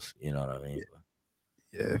 meals, you know what I mean?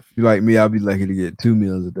 Yeah. If you like me, I'll be lucky to get 2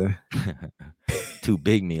 meals a day. Two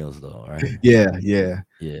big meals though, right? Yeah, yeah.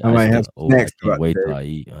 Yeah, I I might have still. some Oh, I snacks can't throughout wait till the I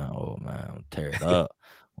eat. Oh man, I'll tear it up.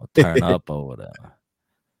 I'll turn day. up over there.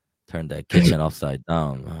 Turn that kitchen upside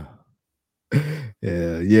down, man.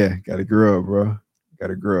 Yeah, yeah. Gotta grow up, bro.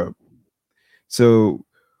 Gotta grow up. So,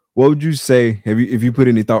 what would you say? Have you if you put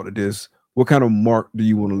any thought to this? What kind of mark do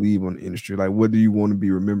you want to leave on the industry? Like, what do you want to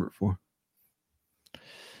be remembered for?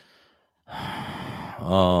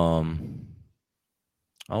 um,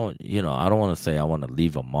 I don't want to say I want to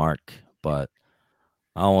leave a mark, but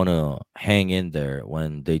I want to hang in there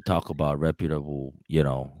when they talk about reputable,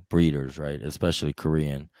 breeders, right? Especially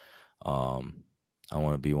Korean. Um, I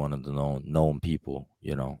want to be one of the known people,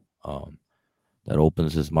 that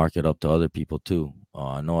opens this market up to other people too.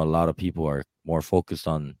 I know a lot of people are more focused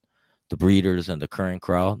on the breeders and the current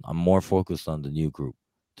crowd. I'm more focused on the new group,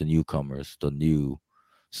 the newcomers, the new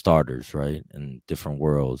starters, right? And different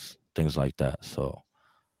worlds, things like that. So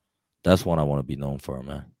that's what I want to be known for,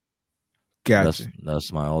 man. That's Gotcha.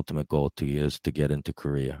 that's my ultimate goal to is to get into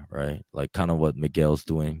Korea, right? Like kind of what Miguel's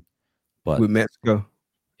doing, but With Mexico.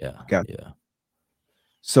 yeah, Gotcha. yeah.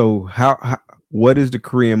 So, how what is the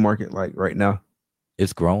Korean market like right now?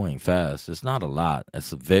 It's growing fast. It's not a lot.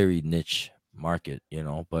 It's a very niche market,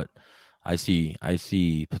 but I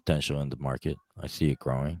see potential in the market. I see it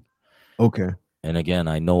growing. Okay. And again,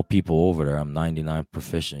 I know people over there. I'm 99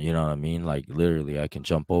 proficient, you know what I mean? Like literally I can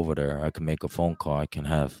jump over there. I can make a phone call. I can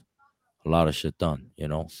have a lot of shit done.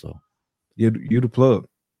 So You the plug.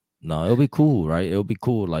 no, it'll be cool, right? It'll be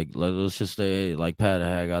cool. Like let's just say, like Pat,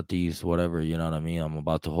 I got these, whatever. You know what I mean? I'm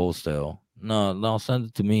about to wholesale. No, no, send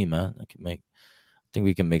it to me, man. I think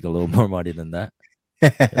we can make a little more money than that. Yeah,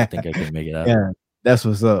 I think I can make it happen. Yeah, that's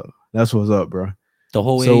what's up. That's what's up, bro. The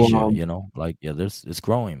whole So, Asia, like yeah, it's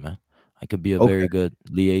growing, man. I could be a okay. very good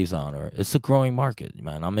liaison, or it's a growing market,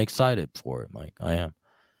 man. I'm excited for it, Mike. I am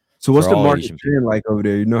So, what's for the all market Asian trend people. like over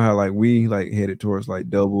there? You know how like we like headed towards like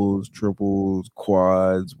doubles, triples,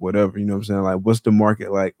 quads, whatever. You know what I'm saying? Like, what's the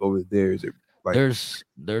market like over there? Is it like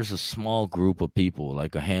There's a small group of people,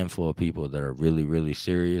 like a handful of people that are really really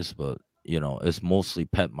serious, but it's mostly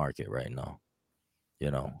pet market right now.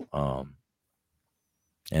 You know,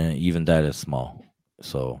 and even that is small.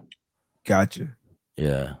 So gotcha?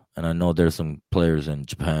 yeah, and I know there's some players in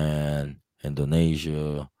Japan,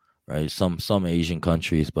 Indonesia, right? Some Asian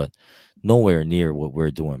countries, but nowhere near what we're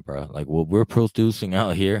doing, bro. Like what we're producing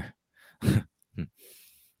out here.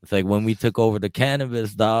 It's like when we took over the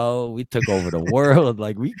cannabis, dog. We took over the world.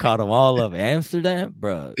 Like we caught them all up. Amsterdam,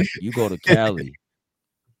 bro. You go to Cali,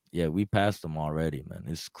 yeah, we passed them already, man.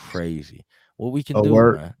 It's crazy what we can Oh, do,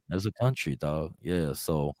 work. man, as a country, dog. Yeah,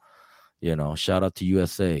 so shout out to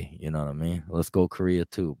USA. You know what I mean? Let's go Korea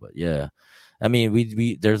too. But yeah, I mean,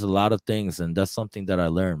 we there's a lot of things, and that's something that I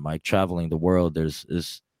learned, Mike. Traveling the world,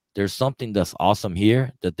 there's something that's awesome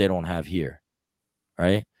here that they don't have here,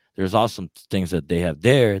 right? There's awesome things that they have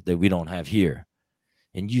there that we don't have here,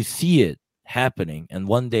 and you see it happening, and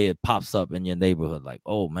one day it pops up in your neighborhood, like,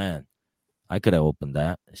 oh man, I could have opened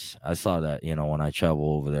that. I saw that, when I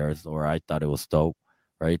travel over there, or I thought it was dope,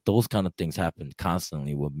 right? Those kind of things happen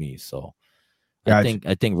constantly with me, so. I Gotcha. think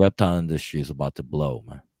I think reptile industry is about to blow,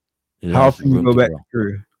 man. It How has often you room go to back to grow.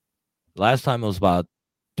 Korea? Last time it was about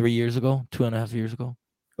 3 years ago, 2.5 years ago.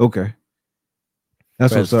 Okay,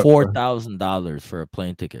 That's Bro, it's what's up, bro. $4,000 for a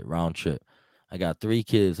plane ticket round trip. I got 3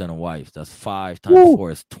 kids and a wife. That's 5 times Woo!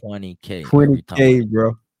 4 is 20K every time I 20K,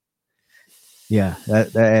 bro. Yeah,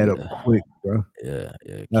 that add up yeah. quick, bro. Yeah.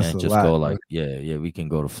 That's Can't a just lot, go bro. like, yeah, we can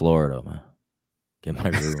go to Florida, man. Get my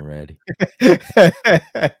room ready.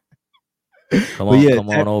 But yeah, Come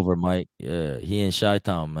on over, Mike. Yeah, he in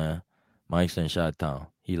Chi-Town, man. Mike's in Chi-Town.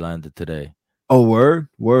 He landed today. oh, word.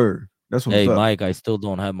 That's what's Hey, up. Mike, I still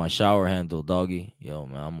don't have my shower handle, doggy. Yo,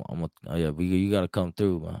 man, oh, yeah, you gotta come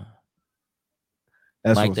through, man.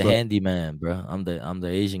 That's Mike what's the up. handyman, bro. I'm the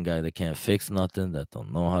Asian guy that can't fix nothing, that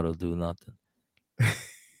don't know how to do nothing.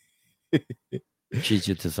 Treat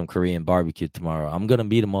you to some Korean barbecue tomorrow. I'm gonna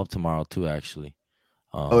meet him up tomorrow too, actually.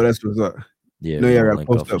 Oh, Um, that's what's up. yeah, No, we're y'all gonna gotta link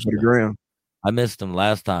up post for up for the sure. ground. I missed him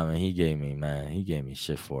last time, and he gave me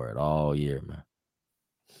shit for it all year, man.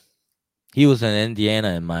 He was in Indiana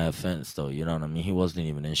in my offense, though. You know what I mean? He wasn't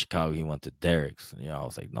even in Chicago. He went to Derek's. You know, I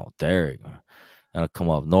was like, no, Derek, man. Gotta come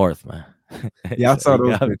up north, man. Yeah, I So saw he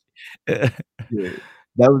those got pictures. me. Yeah.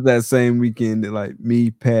 That was that same weekend that like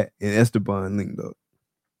me, Pat, and Esteban linked up.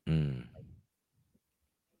 Mm,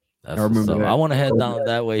 I that's what's remember up. I that. want to head Oh, down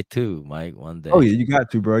that way too, Mike, one oh, yeah, day. you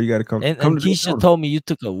got to, bro. You gotta come And to Keisha Daytona. told me you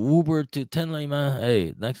took a Uber to Tinley, man.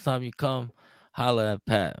 Hey, next time you come, holla at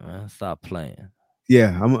Pat, man. Stop playing.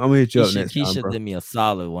 Yeah, I'm gonna hit you up next time, Keisha bro. did me a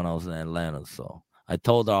solid when I was in Atlanta, so I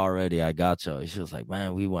told her already I got you. She was like,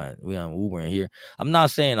 "Man, we on Uber in here." I'm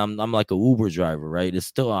not saying I'm like a Uber driver, right? It's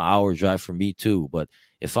still an hour drive for me too. But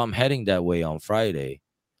if I'm heading that way on Friday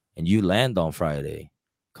and you land on Friday,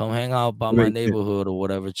 come hang out by That my makes sense. neighborhood or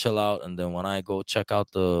whatever, chill out, and then when I go check out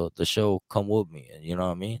the show, come with me, and you know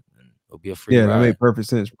what I mean. And it'll be a free Yeah, that made ride. perfect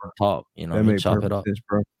sense, We bro. can talk, you know what That I mean. made Chop it perfect up. sense,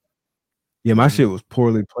 bro. Yeah, my Hmm. shit was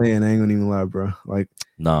poorly planned. I ain't gonna even lie, bro. Like,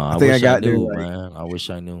 Nah, I I think I wish I got there knew, like, man. I wish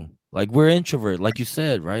I knew. Like we're introvert, like you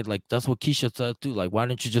said, right? Like that's what Keisha said too. Like, why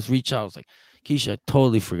didn't you just reach out? I was like, Keisha, I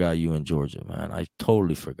totally forgot you in Georgia, man. I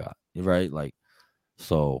totally forgot. Right? Like,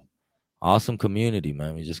 so awesome community,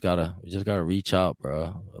 man. We just gotta reach out, bro.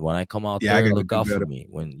 When I come out yeah, I there, gotta look do out for better me.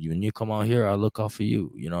 When you come out here, I look out for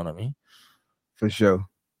you. You know what I mean? for sure.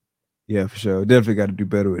 Yeah, for sure. Definitely got to do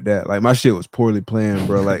better with that. Like my shit was poorly planned,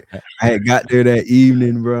 bro. Like I had got there that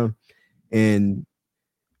evening, bro, and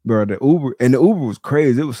bro, the Uber was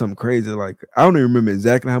crazy. It was something crazy. Like I don't even remember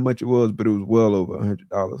exactly how much it was, but it was well over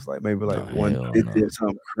 $100. Like maybe like No, hell 150 no. or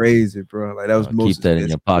something crazy, bro. Like that was No, the most keep that in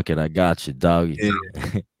your expensive. pocket. I got you, doggy.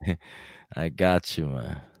 Yeah. I got you,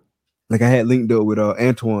 man. Like I had linked up with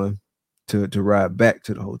Antoine to ride back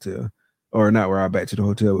to the hotel, or not ride back to the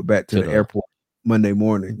hotel, but back to To the the airport Monday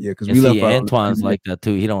morning. Yeah, because And we see, left out on the Antoine's Sunday. like that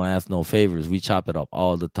too. He don't ask no favors. We chop it up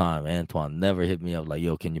all the time. Antoine never hit me up like,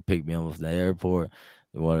 "Yo, can you pick me up from the airport?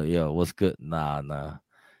 What? Yo, what's good?" Nah.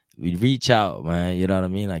 We reach out, man. You know what I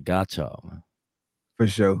mean? I got y'all, man. For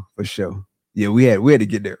sure, for sure. Yeah, we had to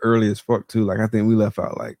get there early as fuck too. Like I think we left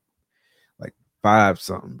out like 5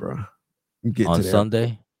 something, bro. Get On to the airport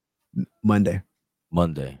Sunday, Monday.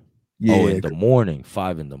 Monday. Oh, Yeah, in the morning,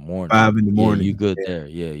 5 in the morning. 5 in the Yeah, you morning. good Yeah, there?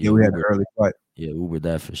 Yeah, yeah, yeah. we had an Uber, early flight. yeah, Uber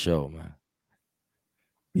that for sure, man.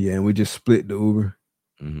 Yeah, and we just split the Uber.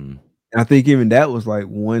 Mm-hmm. And I think even that was like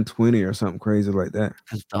 120 or something crazy like that.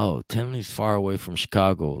 Cause Tinley's far away from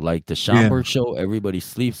Chicago. Like the Yeah. Schaumburg show, everybody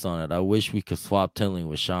sleeps on it. I wish we could swap Tinley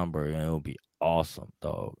with Schaumburg, and it would be awesome,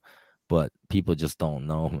 dog. But people just don't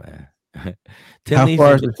know, man. How Tinley's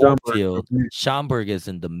far in is the the Schaumburg cornfield. from you? Schaumburg is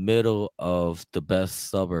in the middle of the best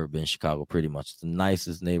suburb in Chicago, pretty much the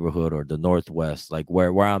nicest neighborhood, or the Northwest, like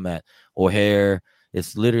where I'm at, O'Hare.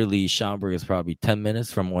 It's literally Schaumburg is probably 10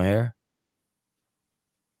 minutes from O'Hare.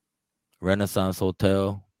 Renaissance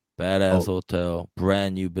Hotel, badass Oh, hotel,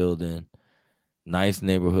 brand new building. Nice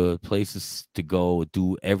neighborhood, places to go,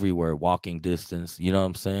 do everywhere, walking distance. You know what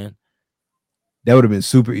I'm saying? that would have been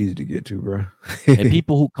super easy to get to, bro. And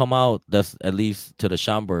people who come out, that's at least to the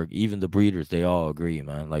Schaumburg, even the breeders, they all agree,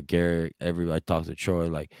 man. Like Garrett, everybody talks to Troy,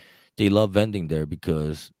 like they love vending there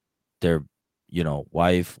because their,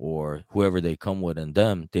 wife or whoever they come with and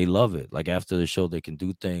them, they love it. Like after the show, they can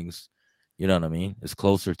do things. You know what I mean? It's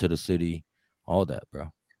closer to the city, all that, bro.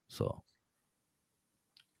 So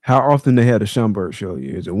How often they had a Schaumburg show?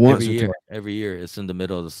 You is it once or twice? every year, it's in the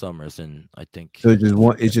middle of the summer. It's in, I think, So it's just I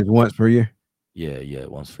one. It's forget. just once per year. Yeah,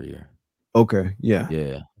 once per year. Okay, yeah,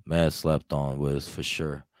 Yeah, mad slept on was for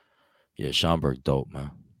sure. Yeah, Schaumburg dope,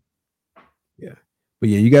 man. yeah. But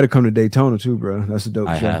yeah, you got to come to Daytona too, bro. That's a dope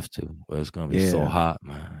I show. have to, but it's gonna be so Yeah. hot,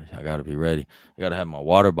 man. I gotta be ready. I gotta have my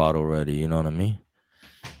water bottle ready. You know what I mean?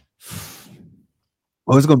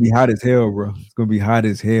 Oh, it's gonna be hot as hell, bro. It's gonna be hot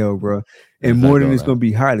as hell, bro. And If I more than go it's that, gonna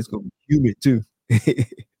be hot, it's gonna be humid too.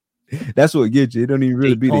 That's what gets you. It don't even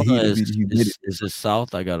really be the Daytona heat; it be the humidity. is it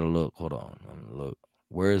south? I gotta look. Hold on. I'm gonna look.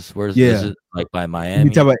 Where's is Yeah, it like by you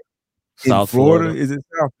talk Miami? about in South Florida. Florida? Is it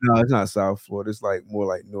South? No, it's not South Florida. It's like more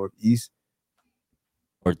like northeast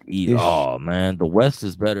Northeast. ish. Oh man, the west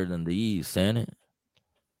is better than the east, ain't it?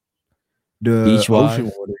 The Beach ocean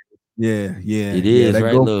wise. water. Yeah, yeah, It yeah. is, That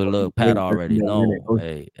right? Gulf Look, water is look, way Pat better than already the Atlantic know. Ocean.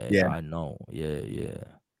 Hey, Yeah, I know. Yeah, yeah.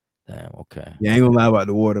 Damn, okay. yeah. I ain't gonna lie about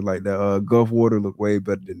the water. Like the Gulf water look way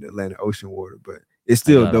better than the Atlantic Ocean water, but it's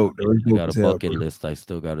I still got a dope though. It's I dope got a as hell, bucket bro. list I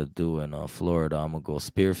still gotta do in Florida. I'm gonna go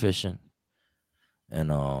spearfishing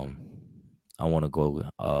and I wanna go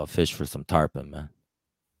fish for some tarpon, man.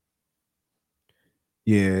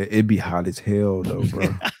 Yeah, it'd be hot as hell though,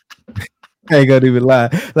 bro. I ain't gonna even lie.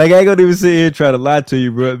 Like I ain't gonna even sit here and try to lie to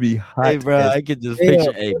you, bro. It'd be Hey, hot bro, as I could just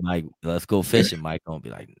picture. hell. Hey, Mike, let's go fishing. Mike gonna be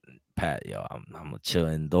like, Pat, yo, I'm gonna chill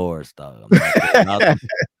indoors, dog. I'm not getting out to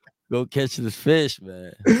go catch this fish,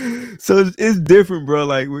 man. So it's different, bro.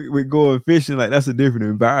 Like we going fishing, like that's a different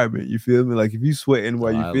environment. You feel me? Like if you sweating No,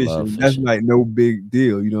 while you I love fishing, that's fishing. like no big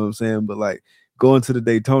deal. You know what I'm saying? But like going to the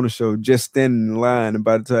Daytona show, just standing in line, and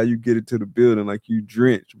by the time you get it to the building, like you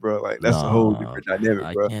drenched, bro. Like that's a whole Nah, different man, dynamic,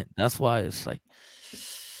 I bro. can't. That's why it's like,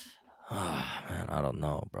 man, I don't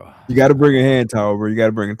know, bro. You got to bring a hand towel, bro. You got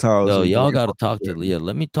to bring a towel Yo, so you can y'all wipe got to off talk the to sweat, man. Leah.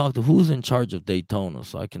 Let me talk to who's in charge of Daytona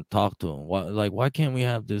so I can talk to him. Why can't we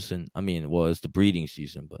have this in? I mean, well, it's the breeding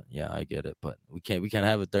season, but yeah, I get it. But we can't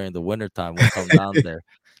have it during the winter time. We'll come down there,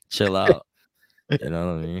 chill out. You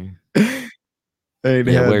know what I mean? Hey,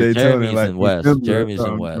 they Yeah, have where Daytona Jeremy's like in West. December or Jeremy's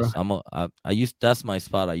in something, bro. West. I used that's my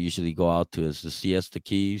spot I usually go out to is the Siesta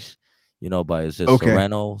Keys. You know, by is it Okay.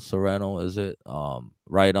 Sereno? Sereno, is it?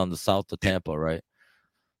 Right on the south of Tampa, right?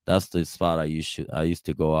 That's the spot I used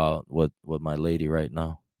to go out with my lady right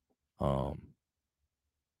now. Um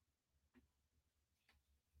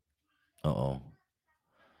uh-oh.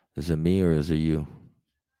 Is it me or is it you?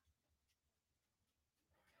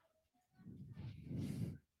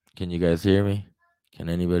 Can you guys hear me? Can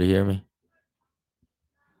anybody hear me?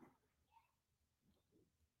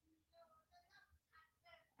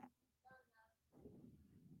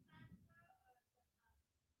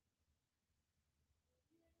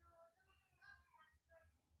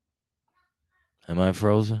 Am I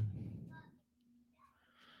frozen?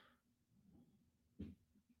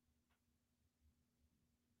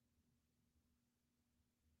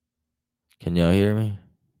 Can y'all hear me?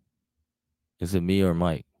 Is it me or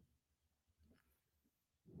Mike?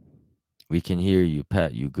 We can hear you,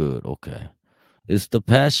 Pat. You good? Okay. It's the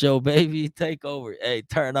Pat Show, baby. Take over. Hey,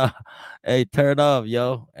 turn up. Hey, turn up,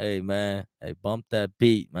 yo. Hey, man. Hey, bump that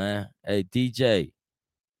beat, man. Hey, DJ,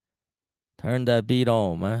 turn that beat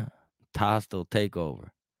on, man. Hostile takeover.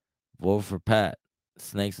 Vote for Pat.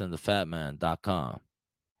 Snakesandthefatman.com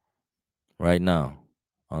right now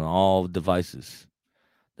on all devices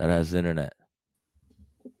that has internet.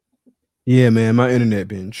 Yeah, man, my internet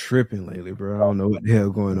been tripping lately, bro. I don't know what the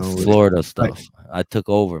hell going on with it. Florida Like, stuff. I took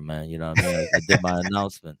over, man. You know what I mean? I did my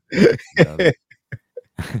announcement. You know what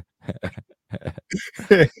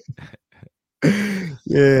I mean?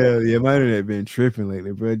 yeah, my internet been tripping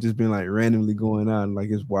lately, bro. It just been like randomly going on, like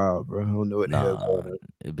it's wild, bro. I don't know what the hell Nah, going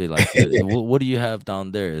it'd be like, what do you have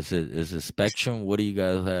down there? Is it Spectrum? What do you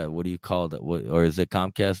guys have? What do you call that? What or is it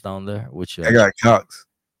Comcast down there? What you on. I have? got Cox.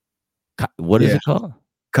 What is Yeah, it called?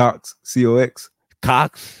 Cox, COX.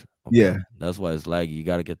 Cox. Yeah, Okay, that's why it's laggy. You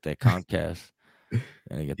got to get that Comcast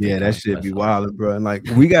and get that yeah, that shit be Comcast. wild, bro. And like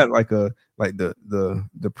we got like the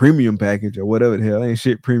premium package or whatever the hell. Ain't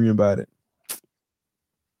shit premium about it.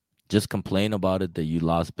 Just complain about it that you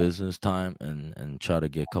lost business time and try to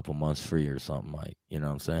get a couple months free or something like, you know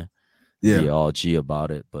what I'm saying? Be Yeah, all G about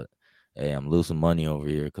it, but hey, I'm losing money over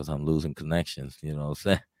here because I'm losing connections. You know what I'm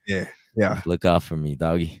saying? yeah, yeah. Just look out for me,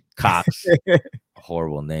 doggy. Cox. A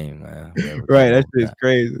horrible name, man. Whoever Right, came that up with shit's that.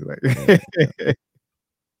 crazy. Yeah. Like,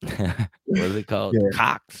 What is it called? yeah,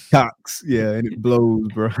 Cox. Cox. Yeah, and it blows,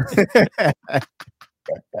 bro.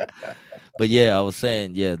 But yeah, I was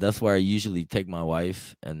saying, yeah, that's where I usually take my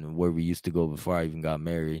wife and where we used to go before I even got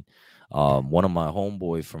married. One of my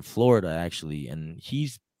homeboys from Florida actually, and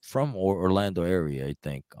he's from Orlando area, I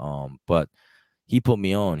think. But he put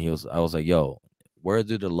me on. I was like, yo, where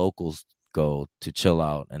do the locals go to chill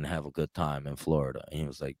out and have a good time in Florida? And he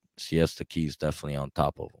was like, Siesta Key's definitely on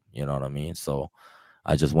top of them. You know what I mean? So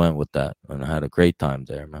I just went with that and I had a great time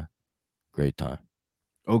there, man. Great time.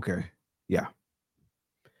 Okay. Yeah.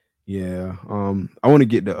 Yeah. I want to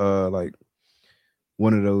get to like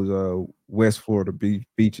one of those West Florida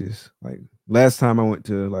beaches. Like last time I went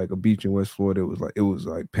to like a beach in West Florida, it was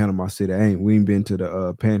like Panama City. We ain't been to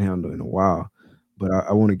the Panhandle in a while, but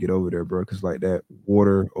I want to get over there, bro, because like that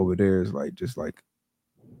water over there is like just like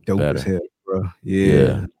dope as Better. hell, bro.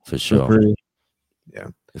 Yeah, Yeah, for that's sure. real. Yeah.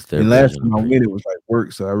 It's their And last version time of I went, premium. it was like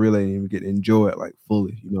work, so I really didn't even get to enjoy it like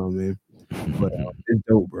fully. You know what I mean? But it's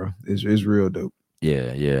dope, bro. It's real dope.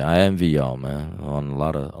 Yeah, yeah. I envy y'all, man, on a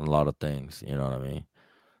lot of things. You know what I mean?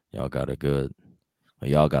 Y'all got it good. But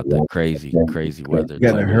y'all got Yeah. that crazy, Yeah. crazy You weather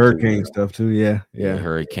got the too. hurricane stuff too. Yeah, Yeah, yeah.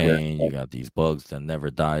 hurricane. You got these bugs that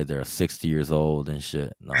never die. They're 60 years old and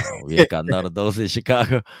shit. No, we ain't got none of those in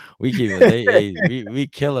Chicago. We keep it. We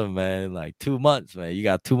kill them, man. In like 2 months, man. You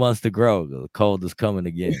got 2 months to grow. The cold is coming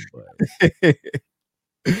again, but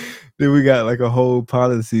Then we got like a whole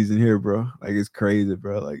pollen season here, bro. Like it's crazy,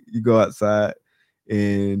 bro. Like you go outside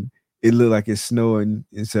and it look like it's snowing,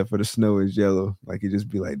 except for the snow is yellow. Like it just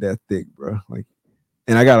be like that thick, bro. Like,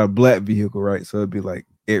 and I got a black vehicle, right? So it'd be like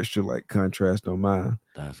extra like contrast on mine.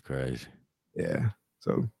 that's crazy. Yeah.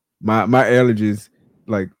 So my allergies,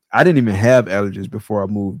 like I didn't even have allergies before I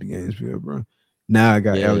moved to Gainesville, bro. Now I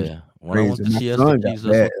got allergies. Yeah. When I went Crazy. to My Siesta son got Keys,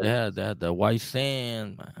 that's bad. what they had. They had that white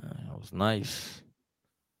sand, man. It was nice.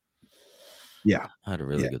 Yeah. I had a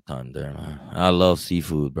really Yeah. good time there, man. I love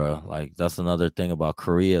seafood, bro. Like that's another thing about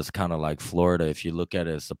Korea. It's kind of like Florida. If you look at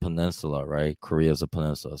it, it's a peninsula, right? Korea's a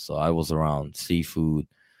peninsula. So I was around seafood,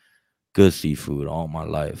 good seafood all my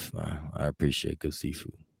life, man. I appreciate good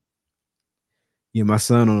seafood. Yeah, my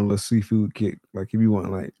son on a little seafood kick. Like if you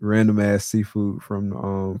want like random ass seafood from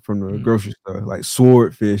the Mm. grocery store, like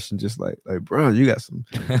swordfish and just like bro, you got some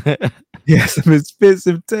yeah, some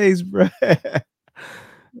expensive taste, bro.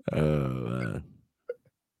 Oh man.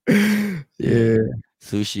 Yeah. Yeah.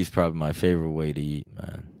 Sushi's probably my favorite way to eat,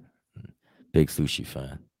 man. Big sushi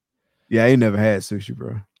fan. Yeah, I ain't never had sushi,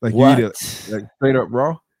 bro. Like you eat What? it like straight up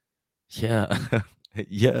raw? Yeah.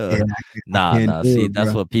 Yeah. Yeah, I Nah, can't nah. do See, it,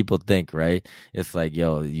 bro. that's what people think, right? It's like,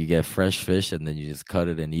 yo, you get fresh fish and then you just cut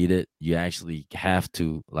it and eat it. You actually have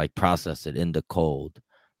to like process it in the cold,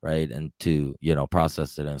 right? And to,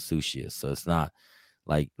 process it in sushi. So it's not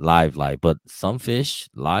like live. But some fish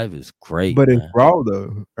live is great, But it's man. raw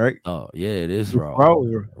though, right? Oh, yeah, it is It's raw. raw.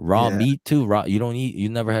 Raw Yeah, meat too. Raw. You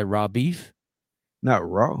never had raw beef? not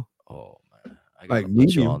raw. Oh man. I Like gotta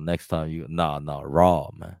put you medium. on next time you nah, raw,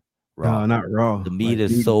 man. No, Raw. not raw. The meat Like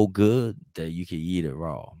is medium. so good that you can eat it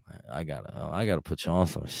raw, man. I gotta put you on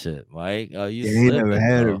some shit, Mike. Oh, you Yeah, I ain't never slipping,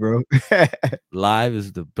 had it, dog. bro. Live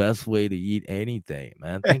is the best way to eat anything,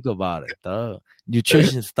 man. Think about it, dog.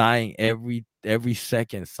 Nutrition's dying every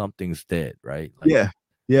second. Something's dead, right? Like Yeah,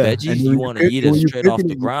 yeah, and veggies, you want to eat it when you straight off cooking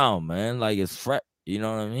the it, ground, man. Like it's fresh. You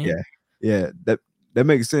know what I mean? yeah, yeah, that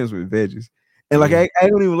makes sense with veggies. And like Yeah. I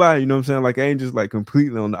don't even lie, you know what I'm saying? Like I ain't just like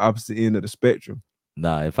completely on the opposite end of the spectrum.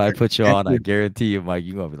 Nah, if I Like put you on, I actually, guarantee you, Mike,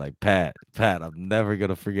 you're gonna be like, Pat, I'm never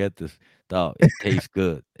gonna forget this. Dog, it tastes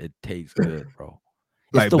good. It tastes good, bro.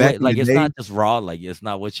 It's like the back way, in the like it's day, not just raw, like it's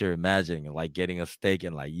not what you're imagining, like getting a steak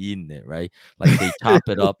and like eating it, right? Like they chop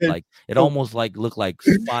it up, like it so almost like look like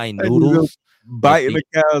fine I just go noodles, but biting the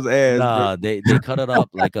cow's ass, bro. they cut it up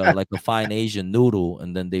like a fine Asian noodle,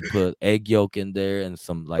 and then they put egg yolk in there and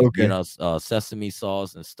some like Okay, sesame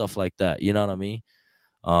sauce and stuff like that. You know what I mean?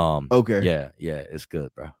 okay, Yeah, it's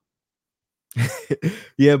good, bro.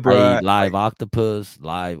 yeah, I bro. eat Like live octopus,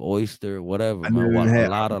 live oyster, whatever, I man. never even What a had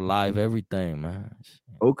lot of octopus. live everything, man.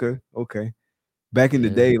 Okay, okay. Back in the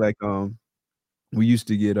Yeah. day, like we used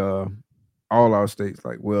to get all our steaks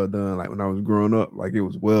like well done. Like when I was growing up, like it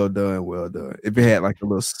was well done, well done. If it had like a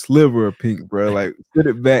little sliver of pink, bro, like sit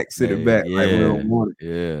it Man, back, like we yeah, don't want it.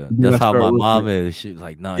 yeah. And then That's I how start my looking mom at is. She was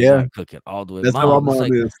like, "No, you yeah, gotta cook it all the way." that's how my Mom,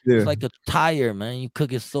 mom is it's still. like a tire, man. You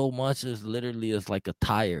cook it so much, it's like a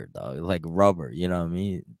tire, dog. It's like rubber. You know what I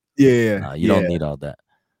mean? Yeah, Nah, you don't yeah. need all that.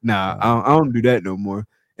 Nah, Uh, I don't do that no more.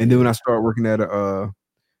 And then when yeah, I start working at a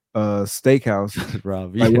steakhouse,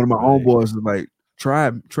 Robbie, like one of my right? homeboys was like,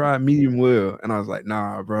 try medium well. And I was like,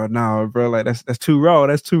 nah, bro, like that's too raw.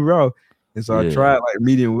 That's too raw. And so I Yeah. tried like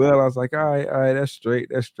medium well. I was like, all right, that's straight,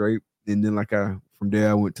 that's straight. And then like I from there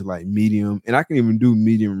I went to like medium. And I can even do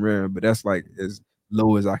medium rare, but that's like as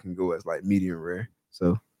low as I can go as like medium rare.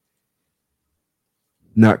 So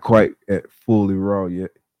not quite at fully raw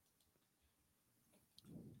yet.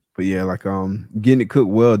 But yeah, like getting it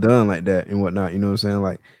cooked well done like that and whatnot, you know what I'm saying?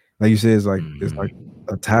 Like you said, it's like Mhm.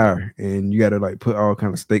 a tire and you gotta like put all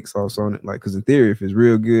kind of steak sauce on it. Like cause in theory, if it's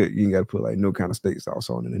real good, you ain't gotta put like no kind of steak sauce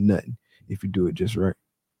on it or nothing if you do it just right.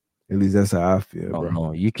 At least that's how I feel, Oh bro.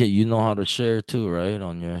 no, you know how to share too, right?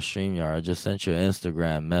 On your StreamYard. I just sent you an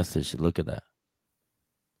Instagram message. Look at that.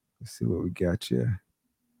 Let's see what we got here.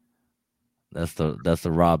 That's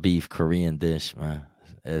the raw beef Korean dish, man.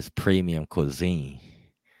 It's premium cuisine.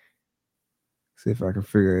 See if I can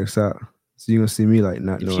figure this out. So you gonna see me like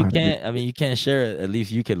not If knowing you how to get can't, I mean, you can't share it. At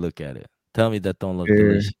least you can look at it. Tell me that don't look share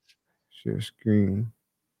delicious. share screen.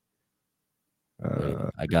 Wait,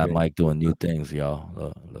 I got Okay. Mike doing new things, y'all.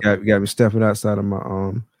 Look, look. Got me stepping outside of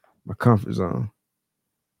my comfort zone.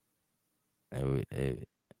 Hey.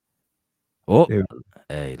 Oh, There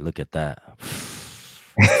hey, look at that.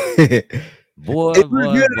 it Boy, look good.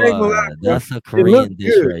 boy, I ain't gonna lie, boy. bro. That's a It look Korean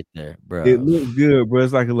dish good. right there, It bro. look good, bro.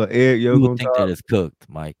 It's like a little egg You yolk would on think that top. it's cooked,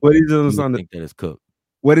 Mike. What is You this would on the? think that it's cooked.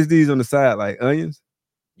 What is these on the side? Like onions?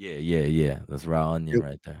 Yeah. That's raw onion It-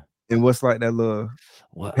 right there. and what's like that little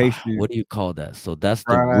pastry What do you call that? So that's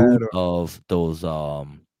the root fried? Or, of those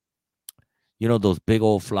those big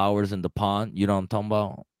old flowers in the pond. You know what I'm talking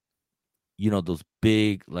about? Those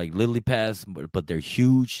big like lily pads, but they're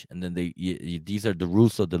huge, and then these are the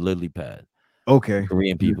roots of the lily pad. okay.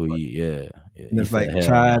 Korean And it's people like, eat, yeah. and He it's like said, hell no,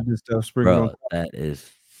 chives and stuff sprinkled on bro. top. That is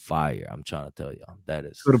fire. I'm trying to tell y'all, that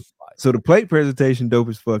is So the fire. so the plate presentation dope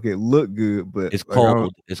as fuck. It looked good, but It's like I don't.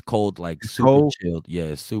 cold. It's cold, like It's super cold. chilled. Yeah,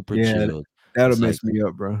 it's super Yeah, chilled. that'll It's like, mess me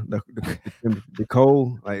up, bro. The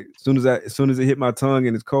cold, like as soon as it hit my tongue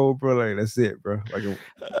and it's cold, bro, like that's it, bro. Like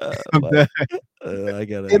I'm but done. I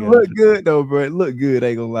It gotta looked good though, bro. It looked good. I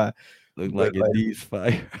ain't gonna lie, look but like it needs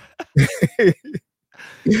fire. like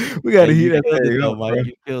we Hey, gotta heat you that killed it thing though, up, Mike. bro.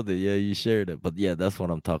 You killed it. Yeah, you shared it. But yeah, that's what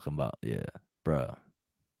I'm talking about. Yeah, bro.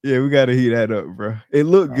 Yeah, we gotta heat that up, bro. It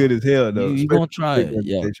looked good as hell though, You especially gonna the try plate it.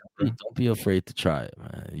 Yeah. presentation, bro. Don't be afraid to try it,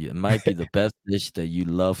 man. It might be the best dish that you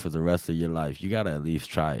love for the rest of your life. You gotta at least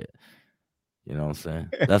try it. You know what I'm saying?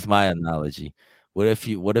 That's my analogy. What if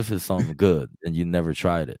it's something good and you never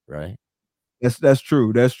tried it, right? That's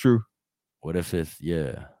true. That's true. What if it's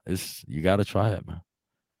you gotta try it, man.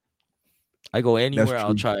 I go That's anywhere, I'll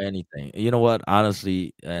true. try anything. You know what?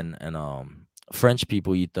 Honestly, and French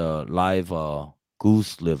people eat the live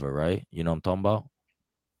goose liver, right? You know what I'm talking about?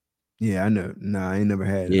 Yeah, I know. Nah, I ain't never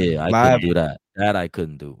had that. Yeah, I Live. couldn't do that. That I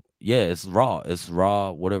couldn't do. Yeah, it's raw. It's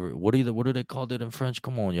raw. Whatever. What do they call it in French?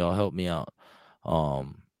 Come on, y'all, help me out.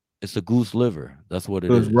 Um, it's a goose liver. That's what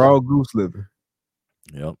it So it's is. raw goose liver.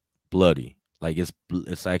 Yep, bloody. Like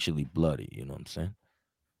it's actually bloody. You know what I'm saying?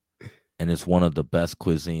 And it's one of the best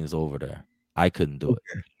cuisines over there. I couldn't do it.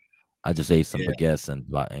 Okay. I just ate some Yeah, baguettes and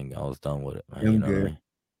I was done with it, man. You I'm know what I good.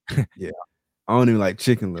 mean? Yeah. I don't even like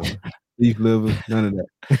chicken liver, beef liver, none of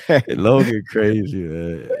that. Hey, Logan crazy,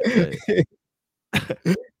 man. Hey.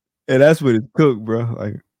 And that's what it's cooked, bro.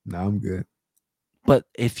 Like, nah, I'm good. But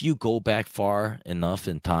if you go back far enough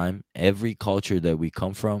in time, every culture that we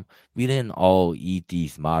come from, we didn't all eat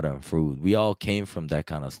these modern food. We all came from that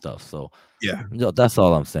kind of stuff. So, Yeah. that's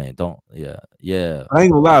all I'm saying. Don't, yeah. I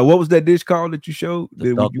ain't gonna lie. What was that dish called that you showed? The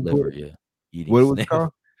That duck you liver, yeah. Eating what it was snails,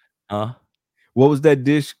 called? huh? What was that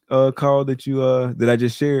dish called that you that I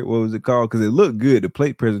just shared? What was it called? Because it looked good. The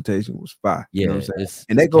plate presentation was fire. You know what I'm Yeah, saying? it's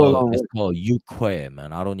And it's that go called along it's with called yukwae,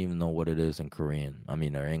 man. I don't even know what it is in Korean. I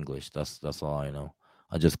mean, or English. That's all I know.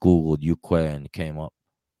 I just googled yukwae and it came up.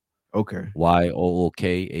 okay.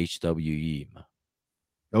 YOOKHWE.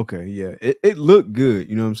 Okay, yeah. It looked good,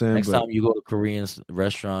 you know what I'm saying? Next But time you go to a Korean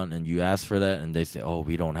restaurant and you ask for that and they say, "Oh,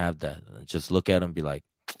 we don't have that," just look at them, be like,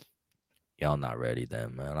 "Y'all not ready,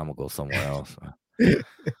 then, man. I'm gonna go somewhere else." Man.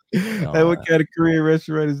 hey, No, what kind of Korean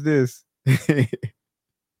restaurant is this?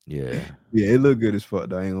 yeah, Yeah, it looked good as fuck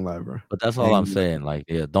though. I ain't gonna lie, bro. but that's I all ain't I'm gonna lie. saying. Like,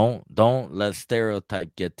 yeah, don't let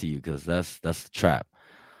stereotype get to you because that's the trap.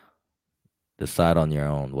 Decide on your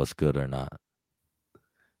own what's good or not.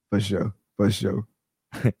 For sure. For sure.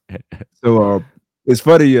 So it's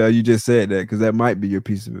funny you just said that because that might be your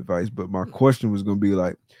piece of advice. But my question was gonna be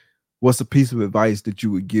like, what's a piece of advice that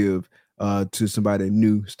you would give to somebody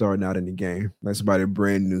new starting out in the game? Like somebody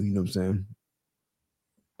brand new, you know what I'm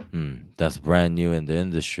saying? That's brand new in the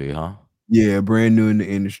industry, huh? Yeah, brand new in the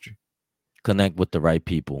industry. Connect with the right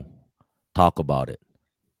people. Talk about it.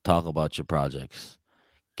 Talk about your projects.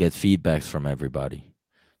 Get feedbacks from everybody.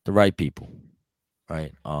 The right people,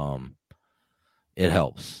 right? It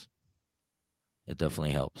helps. It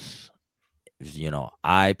definitely helps.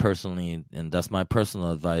 I personally, and that's my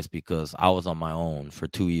personal advice because I was on my own for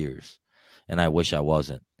 2 years, and I wish I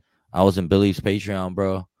wasn't. I was in Billy's Patreon,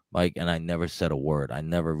 bro, Mike, and I never said a word. I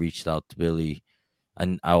never reached out to Billy.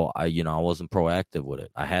 And I wasn't proactive with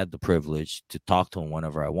it. I had the privilege to talk to him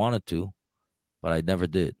whenever I wanted to, but I never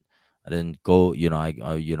did. I didn't go.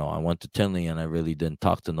 I went to Tinley and I really didn't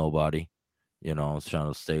talk to nobody. I was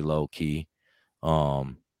trying to stay low key,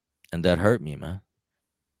 um, and that hurt me, man,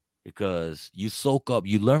 because you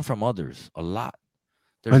learn from others a lot.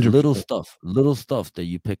 There's 100%. little stuff that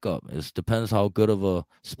you pick up. It depends how good of a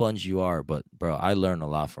sponge you are, but bro, I learn a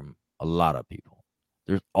lot from a lot of people.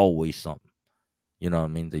 There's always something. you know what I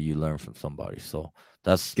mean, that you learn from somebody. So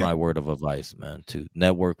that's Got, my word of advice, man, to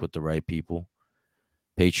network with the right people.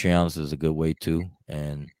 Patreons is a good way too.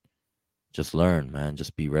 And just learn, man.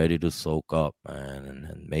 Just be ready to soak up, man,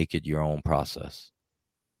 and make it your own process.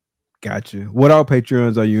 gotcha. What all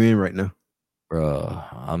Patreons are you in right now? Bruh,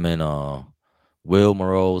 I'm in Will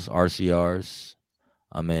Moreau's RCRs.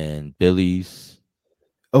 I'm in Billy's.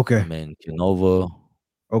 Okay, I'm in Canova.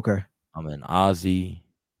 okay, I'm in Ozzy.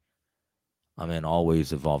 I'm in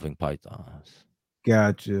Always Evolving Pythons.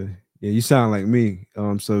 gotcha. Yeah, you sound like me. So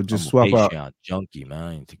I'm just a swap out. Patreon junkie, man.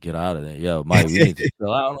 I need to get out of there. Yo, Mike, we need to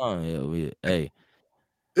chill out on. Yeah, hey,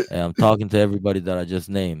 I'm talking to everybody that I just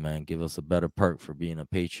named, man. Give us a better perk for being a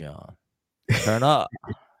Patreon. Turn up.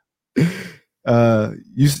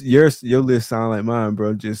 Your list sound like mine,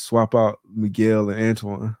 bro. Just swap out Miguel and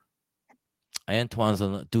Antoine. Antoine's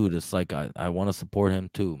a dude. It's like I want to support him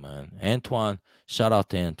too, man. Antoine, shout out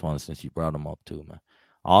to Antoine since you brought him up too, man.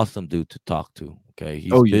 Awesome dude to talk to. Okay,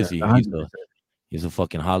 he's Oh yeah, busy. 100%. He's a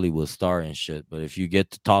fucking Hollywood star and shit. But if you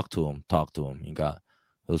get to talk to him, talk to him. Yeah,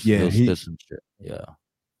 He'll spit some shit. Yeah.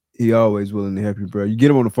 he always willing to help you, bro. You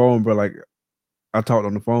get him on the phone, bro. Like I talked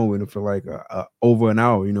on the phone with him for like over an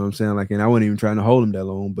hour. You know what I'm saying? Like, and I wasn't even trying to hold him that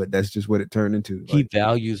long, but that's just what it turned into. He Like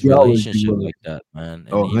values he always be relationship willing. like that, man.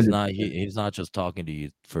 And Oh, 100%. he's not just talking to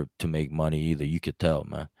you for to make money either. You could tell,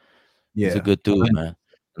 man. He's a Yeah, good dude, 100. man.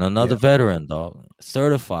 And another Yeah, veteran, dog.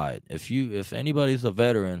 Certified. If anybody's a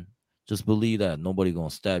veteran, just believe that nobody gonna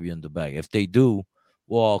stab you in the back. If they do,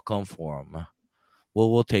 we'll all come for them, man.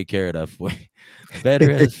 We'll take care of that for you.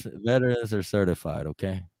 Veterans are certified,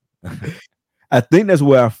 okay? I think that's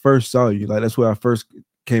where I first saw you. Like that's where I first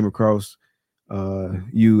came across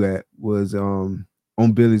you at was on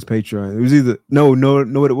Billy's Patreon. It was either no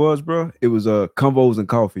what it was, bro. It was Convos and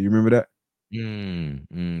Coffee. You remember that?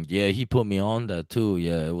 Yeah, he put me on that too.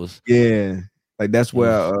 Yeah, Yeah, like that's it where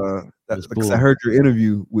was it was because I cool. heard your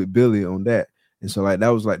interview with Billy on that, and so like that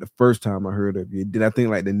was like the first time I heard of you. Then I think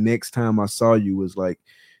like the next time I saw you was like,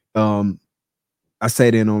 um, I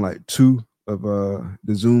sat in on like two of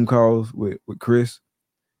the Zoom calls with Chris,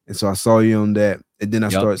 and so I saw you on that, and then I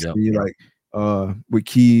Yep, started yep. seeing you like with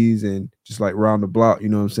Keys and just like round the block. You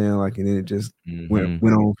know what I'm saying? Like, and then it just Mhm.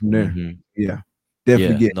 went on from there. Mhm. Yeah,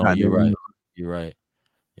 definitely Yeah, get no, out there. you're right. You're right.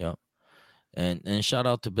 Yep. And shout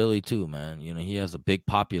out to Billy too, man. You know, he has a big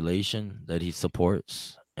population that he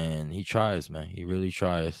supports and he tries, man. He really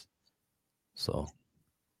tries. So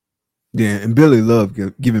Yeah, and Billy loved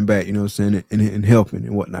giving back. You know what I'm saying, and helping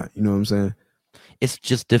and whatnot. You know what I'm saying? it's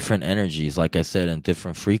just different energies, like I said, and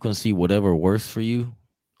different frequency. Whatever works for you,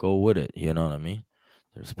 go with it. You know what I mean?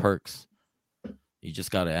 There's perks. You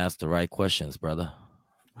just gotta ask the right questions, brother.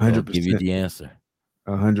 They'll Hundred give you percent, the answer.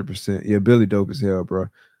 100%. Yeah, Billy dope as hell, bro. All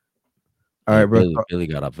Yeah, right, bro. Billy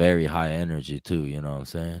got a very high energy too, you know what I'm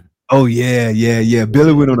saying? Oh yeah, yeah, yeah.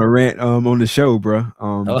 Billy Yeah. went on a rant on the show, bro.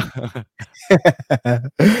 Oh,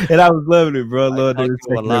 And I was loving it, bro. I Lord, they talked were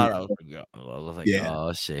to him a taking lot. everything. I was like, Yeah,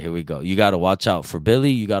 oh shit, here we go. You got to watch out for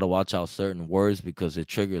Billy. You got to watch out certain words because it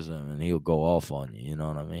triggers him, and he'll go off on you. You know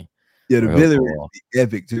what I mean? yeah. The Or he'll Billy go rant off. be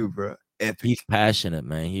epic too, bro. He's Epic. passionate,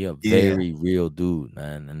 man. He a Yeah, very real dude,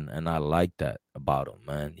 man, and I like that about him,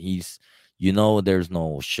 man. There's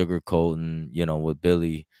no sugarcoating, with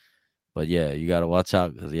Billy. But yeah, you got to watch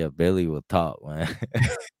out because yeah, Billy will talk, man.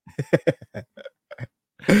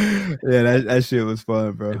 yeah. That shit was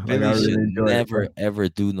fun, bro. Like I Billy should really enjoyed it, bro. never ever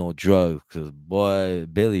do no drugs because boy,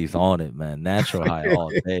 Billy's on it, man. Natural high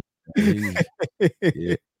all day. Man.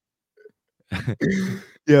 Yeah.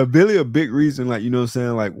 Yeah, Billy a big reason, like, you know what I'm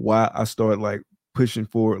saying, like why I started like pushing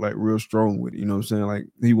forward like real strong with it. You know what I'm saying? Like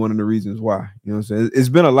he one of the reasons why. You know what I'm saying? It's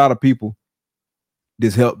been a lot of people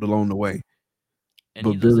that's helped along the way. And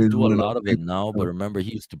But he Billy doesn't is do a one of those lot of it people. now, but remember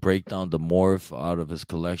he used to break down the morph out of his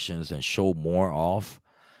collections and show more off.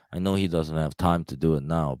 I know he doesn't have time to do it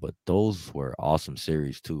now, but those were awesome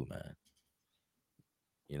series too, man.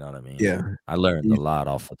 You know what I mean? Yeah. I learned a He's- lot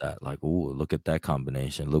off of that. Like, ooh, look at that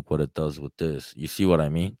combination. Look what it does with this. You see what I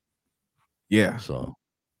mean? Yeah. So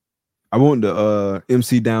I want the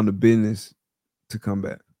MC down to business to come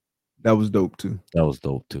back. That was dope too. that was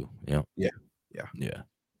dope too. Yeah. Yeah. Yeah. Yeah.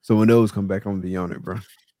 So when those come back, I'm gonna be on it, bro.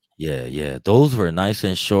 Yeah, yeah. Those were nice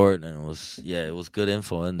and short and it was good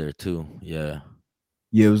info in there too. Yeah.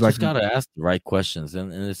 Yeah, it was like Just gotta ask the right questions,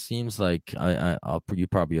 and it seems like you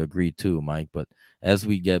probably agree too, Mike. But as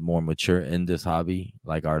we get more mature in this hobby,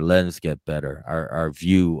 like our lens get better, our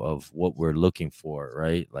view of what we're looking for,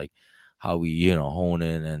 right? Like how we hone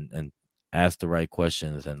in and ask the right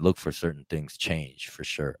questions and look for certain things change for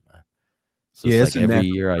sure, man. So it's Yeah, like it's a every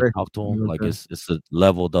natural year I progression. talk to You him, know like what I'm it's a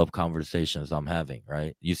leveled up conversations I'm having,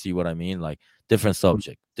 right? You see what I mean? Like different saying?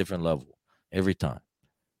 subject, different level every time,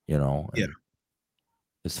 Yeah, and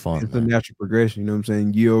it's fun, it's a man. natural progression. You know what I'm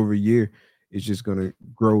saying? Year over year, it's just gonna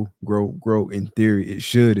grow, grow, grow. In theory, it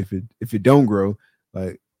should. If it don't grow,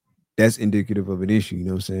 like that's indicative of an issue. You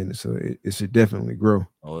know what I'm saying? So it should definitely grow.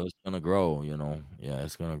 Oh, it's gonna grow, Yeah,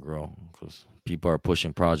 it's gonna grow because people are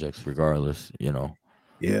pushing projects regardless.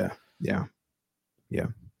 Yeah, yeah, yeah.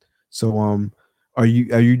 So are you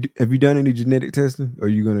have you done any genetic testing? Are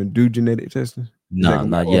you gonna do genetic testing? Is that Nah, gonna be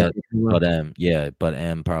not part of yet. the program?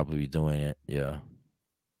 But probably doing it. Yeah.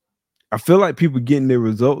 I feel like people getting their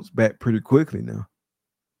results back pretty quickly now.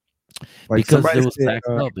 Like Because somebody it was said, backed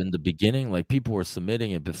up in the beginning, like people were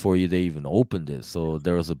submitting it before they even opened it, so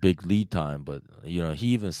there was a big lead time. But he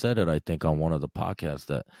even said it, I think, on one of the podcasts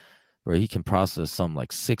that where he can process something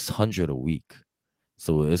like 600 a week.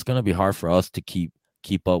 So it's gonna be hard for us to keep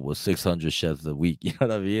up with 600 sheds a week. You know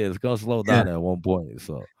what I mean? It's gonna slow yeah, down at one point.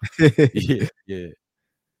 So yeah, yeah.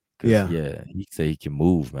 Cause yeah. yeah, he say he can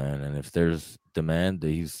move, man. And if there's demand, that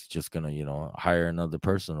he's just gonna, hire another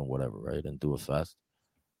person or whatever, right? And do it fast.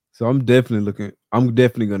 So I'm definitely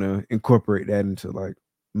gonna incorporate that into like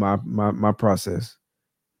my process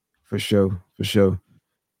for sure, for sure.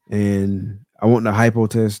 And I want the hypo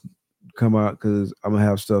test come out because I'm gonna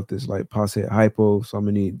have stuff that's like poset hypo, so I'm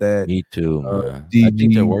gonna need that. Me too, man. I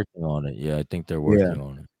think they're DG, working on it. Yeah, I think they're yeah, working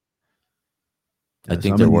on it. I yeah. So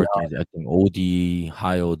think I'm they're gonna need working. I think OD,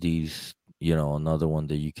 high ODs, another one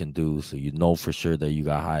that you can do, so you know for sure that you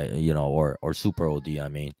got high, or super OD. I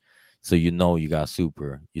mean, so you got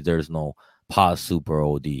super. There's no pos super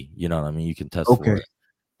OD. You know what I mean? You can test okay, for it.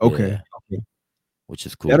 okay, Yeah, okay. which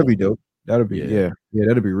is That'll cool. be dope. That'll be Yeah, yeah.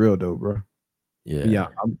 That'll be real dope, bro. Yeah, yeah.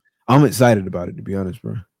 I'm excited about it to be honest,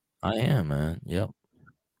 bro. I am, man. Yep.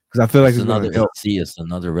 Because I feel like It's it's gonna another help. it's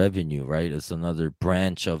another revenue, right? It's another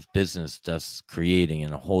branch of business that's creating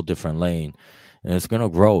in a whole different lane. And it's gonna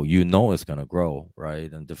grow. It's gonna grow,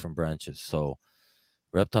 right? In different branches. So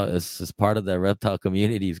reptile is part of that reptile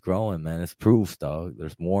community is growing, man. It's proof, dog.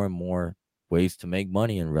 There's more and more ways to make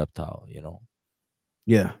money in reptile.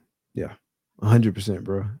 Yeah, yeah, 100%,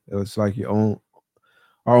 bro. It's like our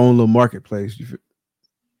own little marketplace.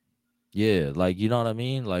 Yeah, like you know what I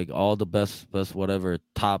mean? Like all the best whatever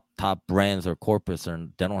top brands or corporates are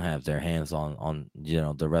they don't have their hands on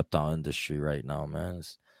the reptile industry right now, man.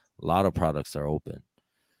 A lot of products are open.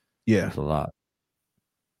 Yeah, It's a lot.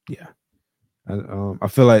 yeah. I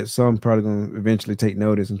feel like some probably gonna eventually take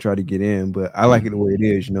notice and try to get in, but I like it the way it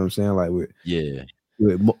Mhm. is. You know what I'm saying? Like Yeah.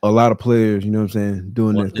 with a lot of players. You know what I'm saying?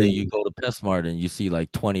 Doing One their day you thing. go to PetSmart and you see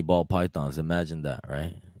like 20 ball pythons. Imagine that,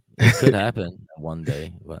 right? It could happen one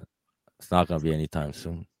day, but it's not gonna be anytime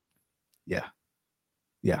soon. Yeah,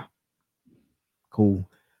 yeah. Cool.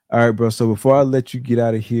 All right, bro. So before I let you get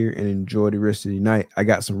out of here and enjoy the rest of the night, I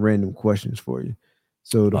got some random questions for you.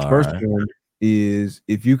 So the All first right. one is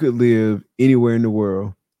if you could live anywhere in the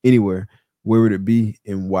world, anywhere, where would it be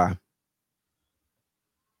and why?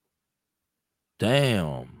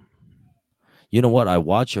 Damn. You know what? I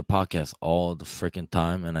watch your podcast all the freaking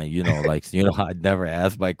time, and I never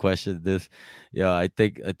ask my question. Yeah, I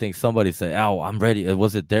think somebody said, "Oh, I'm ready."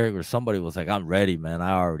 Was it Derek or somebody was like, "I'm ready, man.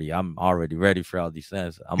 I'm already ready for all these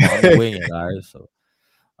things. I'm a wing it, guys." So,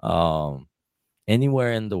 um,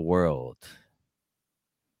 anywhere in the world,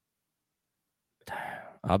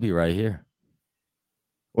 I'll be right here.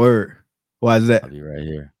 Word. Why is I'll that? be right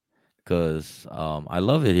here because I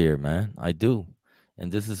love it here, man. I do,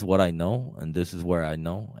 and this is what I know, and this is where I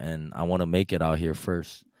know, and I want to make it out here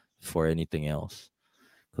first before anything else.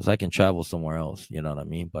 Because I can travel somewhere else. You know what I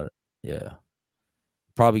mean? But yeah,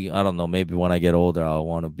 probably I don't know. Maybe when I get older, I'll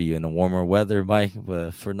want to be in a warmer weather, Mike.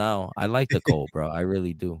 But for now, I like the cold, bro. I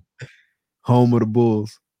really do. Home of the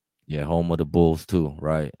Bulls. Yeah, home of the Bulls too,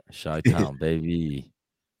 right? Chi Town, baby.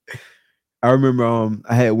 I remember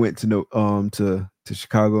I had went to no to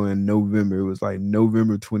Chicago in November. It was like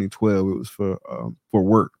November 2012. It was for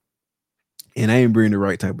work. And I ain't bring the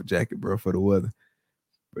right type of jacket, bro, for the weather.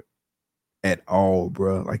 But at all,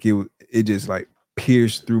 bro. Like it just like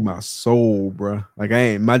pierced through my soul, bro. Like I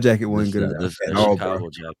ain't my jacket wasn't This good that enough this at that all, bro. Chicago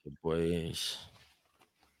jacket, boys.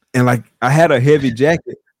 And like I had a heavy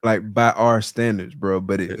jacket, like by our standards, bro,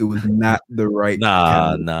 but it was not the right kind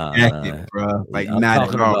Nah, of nah, jacket, nah. bro. Like I'm not at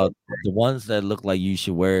talking all. about the ones that look like you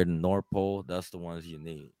should wear it in North Pole. That's the ones you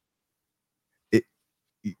need. It,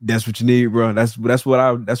 that's what you need, bro. That's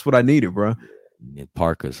what I needed, bro. Yeah, you need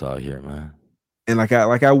Parkers out here, man. And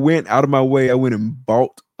like I went out of my way, I went and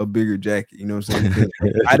bought a bigger jacket, you know what I'm saying? Because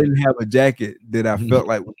I didn't have a jacket that I felt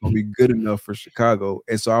like was gonna be good enough for Chicago.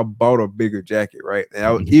 And so I bought a bigger jacket, right?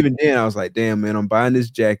 And even then I was like, damn man, I'm buying this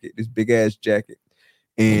jacket, this big ass jacket,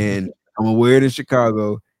 and I'm gonna wear it in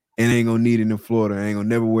Chicago and ain't gonna need it in Florida. I ain't gonna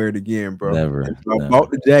never wear it again, bro. And Never, so I never.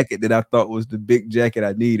 bought the jacket that I thought was the big jacket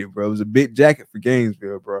I needed, bro. It was a big jacket for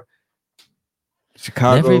Gainesville, bro.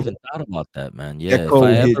 Never Chicago, even thought about that, man. that Yeah, if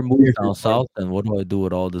I cold hit ever move down different, bro. south, then what do I do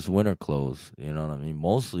with all this winter clothes? You know what I mean?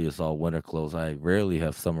 Mostly it's all winter clothes. I rarely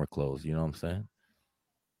have summer clothes. You know what I'm saying?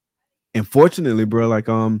 And fortunately, bro, like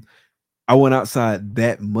I went outside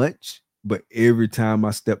that much, but every time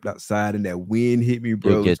I stepped outside and that wind hit me,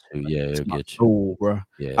 It'll bro, it was get you. Yeah, to it'll my get you. soul, bro.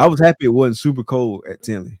 I Yeah, was happy it wasn't super cold at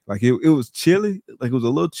Tinley. Like it was chilly, like it was a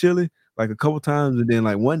little chilly, like a couple times, and then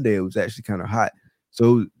like one day it was actually kind of hot.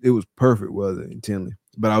 So it was perfect weather in Tinley.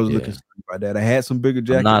 But I was looking yeah. sorry about that. I had some bigger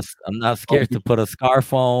I'm jackets. not. I'm not Oh, scared to put a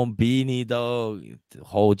scarf on, beanie though, the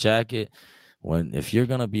whole jacket. When if you're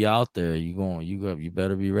gonna be out there, you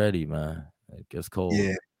better be ready, man. It gets cold.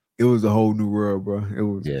 yeah, it was a whole new world, bro.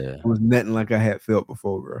 Yeah, It was nothing like I had felt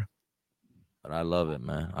before, bro. but I love it,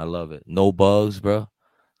 man. I love it. No bugs, bro.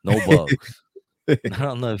 No bugs. I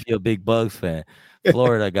don't know if you're a big bugs fan.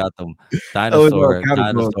 Florida got them Oh, it's all kind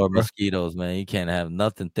of bugs, dinosaur bro. mosquitoes, man. You can't have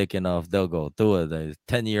nothing thick enough. They'll go through it. There's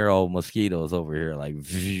 10-year-old mosquitoes over here, like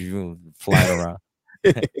flying around.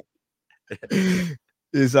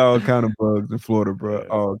 It's all kind of bugs in Florida, bro. Yeah.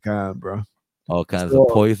 All kind, bro. All kinds of So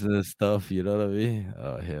poisonous stuff. You know what I mean?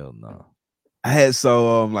 Oh hell no. I had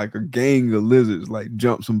saw like a gang of lizards like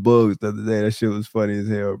jump some bugs the other day. That shit was funny as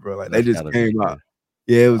hell, bro. Like they That's just gotta be came out. good.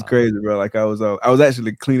 Yeah, it was Wow. crazy, bro. Like I was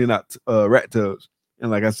actually cleaning out rat tubs,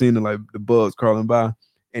 and like I seen the bugs crawling by,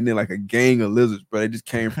 and then like a gang of lizards, bro. They just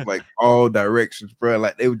came from like all directions, bro.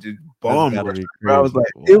 Like they were just That's bomb gotta rushing, be bro. I was crazy.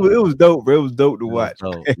 like, Wow. it was dope, bro. It was dope to That's watch.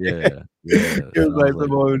 dope. It Yeah. Yeah. was like Sounds like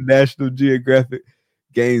some old National Geographic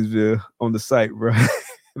Gainesville on the site, bro.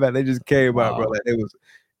 Like they just came out, bro. wow. Like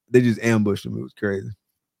they just ambushed them. It was crazy.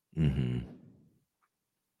 Hmm.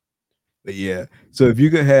 But yeah. So if you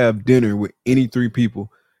could have dinner with any three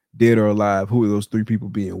people, dead or alive, who would those three people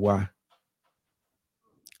be and why?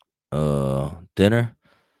 Dinner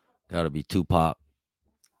gotta be Tupac.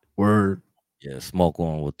 Word. Yeah, smoke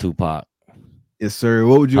one with Tupac. Yes, sir.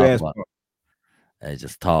 What would you Talk ask about for? Hey,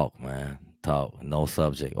 just talk, man. Talk. No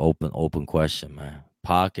subject. Open question, man.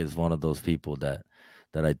 Pac is one of those people that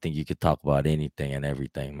I think you could talk about anything and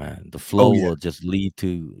everything, man. The Oh flow yeah, will just lead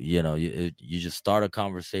to, you just start a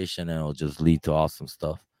conversation and it'll just lead to awesome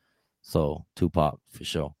stuff. So Tupac for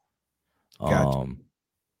sure. gotcha. Um,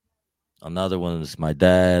 Another one is my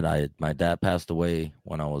dad. My dad passed away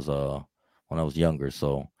when I was younger,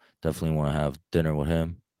 so definitely want to have dinner with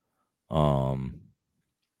him. Um,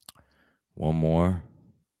 One more,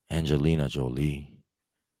 Angelina Jolie.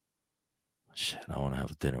 Shit, I want to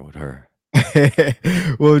have dinner with her.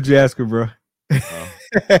 What would you ask her, bro? Huh?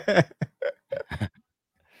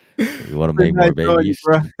 Pretty You want to make nice more knowing you, babies?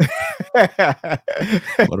 bro.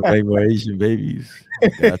 Want to make more Asian babies? I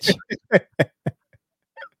got you.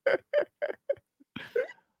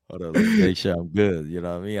 Hold on, let me make sure I'm good. You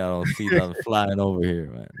know what I mean? I don't see nothing flying over here,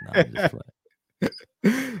 man. No, I'm just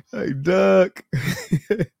playing. Like duck.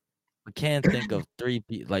 I can't think of three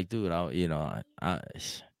people. Like, dude,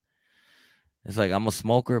 it's like I'm a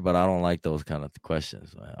smoker, but I don't like those kind of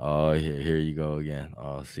questions. Man. Oh, here you go again.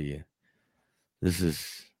 Oh, see you. This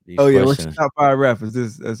is these Oh yeah, what's your questions. top five rappers?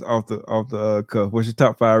 That's off the cuff. What's your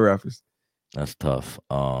top five rappers? That's tough.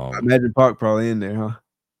 I imagine Park probably in there,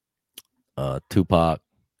 huh? Tupac,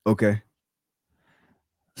 Okay,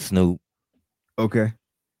 Snoop, okay,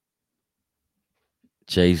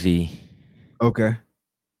 Jay-Z, okay,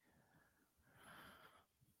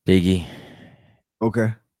 Biggie,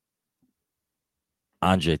 okay.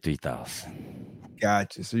 Andre 3000.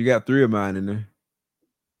 Gotcha. So you got three of mine in there.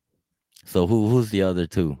 So who's the other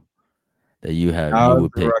two that you Nas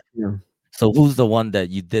would and pick? Rakim. So who's the one that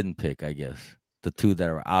you didn't pick? I guess the two that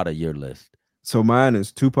are out of your list. So mine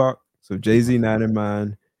is Tupac. So Jay Z Tupac. not in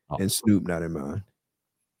mine, Oh, and Snoop not in mine.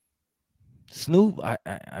 Snoop.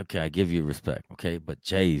 Okay, I give you respect. Okay, but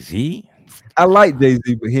Jay Z. I like Jay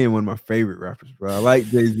Z, but he ain't one of my favorite rappers, bro. I like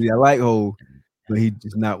Jay Z. I like Ho, but he's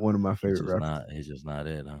just not one of my favorite rappers. He's just not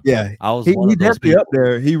it, huh? Yeah, I was one he of those definitely up people.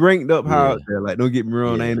 there. He ranked up high Yeah, up there. Like, don't get me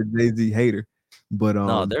wrong, I yeah. ain't a Jay Z hater, but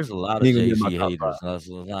No, there's a lot he of ain't gonna be Jay in my Z top haters. five. Let's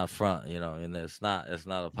not front, and it's not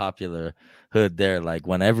a popular hood there. Like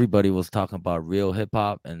when everybody was talking about real hip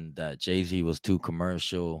hop and that Jay Z was too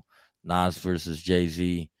commercial, Nas versus Jay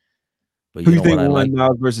Z. But Who you you know what think I won like?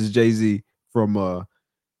 Nas versus Jay Z from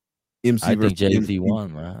MC I versus think Jay-Z MC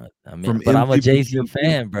won, man. I mean, from but I'm a MC versus Jay-Z MC.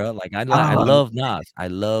 fan, bro. Like I Ah, love Nas. I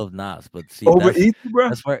love Nas, but see, over Ether, bro.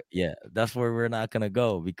 that's where yeah, that's where we're not gonna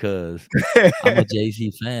go because I'm a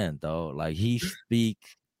Jay-Z fan, though. Like he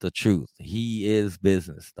speaks the truth. He is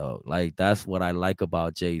business, though. Like that's what I like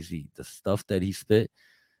about Jay-Z. The stuff that he spit,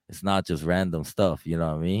 it's not just random stuff. You know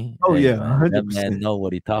what I mean? Oh Hey, yeah, man, that man 100%. know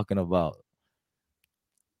what he talking about.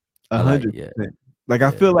 I like, hundred yeah, percent. Like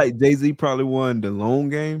I yeah. feel like Jay-Z probably won the long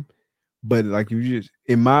game, but like you just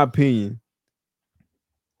in my opinion,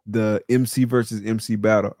 the MC versus MC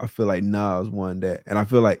battle, I feel like Nas won that. And I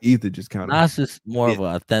feel like Ether just kind of Nas is more of hit.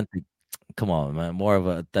 an authentic. Come on, man, more of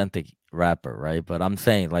an authentic rapper, right? But I'm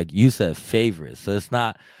saying, like you said, favorite. So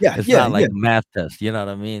Yeah, it's yeah, not yeah, like math test. You know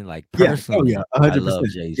what I mean? Like yeah. Oh yeah, personally, I love 100%.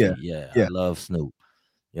 Jay Yeah, Z. Yeah, I yeah, love Snoop.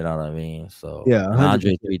 You know what I mean? So yeah, and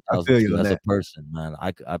Andre 100%. I feel 3000 you too on as a that. person, man.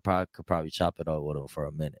 I probably could probably chop it up with him for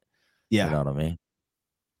a minute. You Yeah, know what I mean?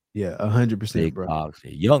 yeah, 100%, Big bro. Box,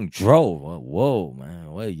 Young Dro. Whoa,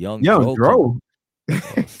 man, where Young Young Dro come? Dro.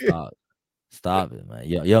 Oh, stop it, man.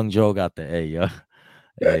 Young Dro got the A. Yo.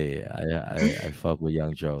 Hey, I fuck with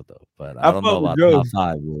Young Joe though, but I I don't fuck know with about Dro. top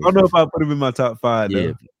five I don't rules. know if I put him in my top five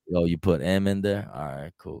Yeah, though. yo, you put M in there. All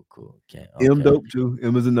right, cool. Can't M okay. dope too.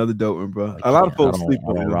 M is another dope one, bro. I A lot of can't. folks sleep I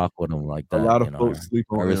on don't M. rock with him like A that. lot of folks sleep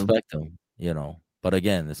I on M. respect him. But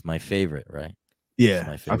again, it's my favorite, right? It's Yeah,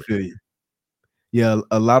 my I favorite feel you. Yeah,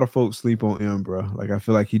 a lot of folks sleep on M, bro. Like I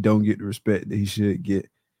feel like he don't get the respect that he should get.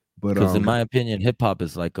 But because, in my opinion, hip hop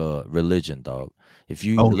is like a religion, dog. If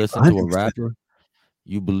you oh, listen to a 100%. rapper,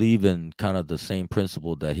 you believe in kind of the same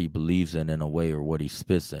principle that he believes in a way, or what he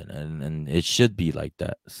spits in, and it should be like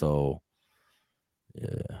that. So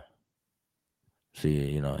yeah.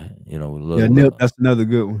 See, Yeah, Nip, that's another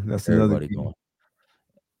good one. That's another everybody good one. going.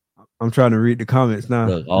 I'm trying to read the comments now.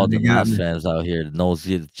 Look, all They the got Nas me. fans out here, no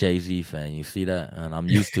Jay Z fan. You see that? And I'm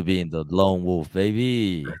used to being the lone wolf,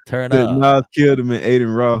 baby. Turn Said Nas up. killed him in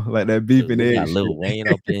Aiden Raw, like that beef Look, and we egg got shit. Lil Wayne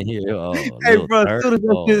up in here. Oh, Hey, Lil bro, as Durk. soon as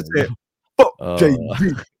that kid Oh, said, fuck uh,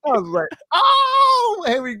 Jay-Z, I was like, oh,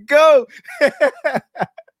 here we go. to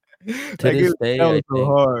Like, this that day, was I so think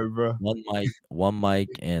hard, bro. One Mic,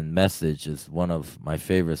 and Message is one of my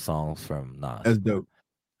favorite songs from Nas, That's man. dope.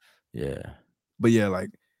 Yeah, But yeah, like,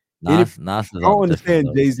 any, Nas is I on don't a different understand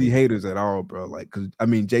level Jay-Z too. haters at all, bro. Like, cause I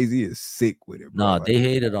mean, Jay-Z is sick with it, bro. Nah, Like, they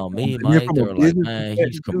hated on me, and then Mike. from They a were like, business "Man,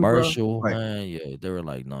 he's perspective too, bro. commercial, Like, man." Yeah, they were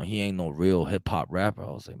like, "No, he ain't no real hip hop rapper."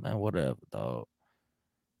 I was like, "Man, whatever, dog."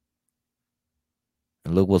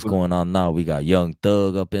 And look what's going on now. We got Young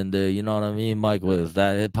Thug up in there. You know what I mean, Mike? What is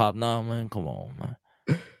that hip hop now, man? Come on, man.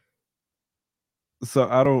 so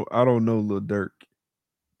I don't know Lil Durk.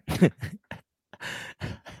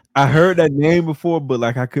 I heard that name before, but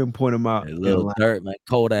like I couldn't point him out A in a little line. dirt, man. In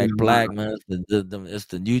Kodak a Black, line. man. It's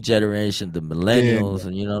the new generation, the Yeah, millennials,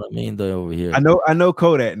 and you know what I mean. They're over here. I know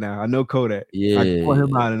Kodak now. I know Kodak. I can point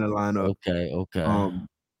him Yeah. out in the lineup. Okay. Um,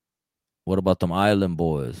 What about them Island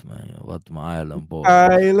boys, man? What about them Island boys?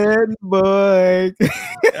 Island boy.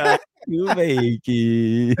 Ah, you make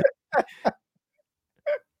it.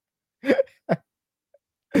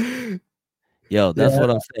 Yo, that's Yeah, what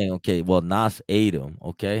I'm saying. Okay, well, Nas ate him,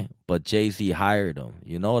 okay, but Jay Z hired him.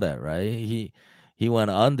 You know that, right? He went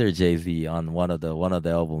under Jay Z on one of the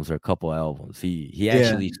albums or a couple albums. He yeah,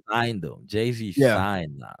 actually signed him. Jay Z yeah.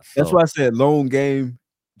 signed Nas. That's why So I said long game.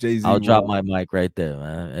 Jay-Z I'll drop won. my mic right there,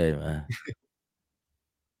 man. Hey, man.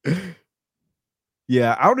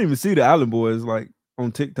 Yeah, I don't even see the Island Boys like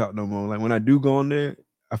on TikTok no more. Like when I do go on there,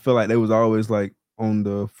 I feel like they was always like on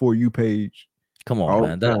the For You page Come on, all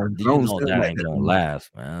man. the That time. I you don't know see them that like ain't that gonna no more.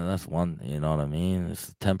 last, man. That's one. You know what I mean? It's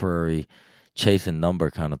a temporary chasing number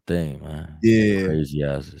kind of thing, man. Yeah, Crazy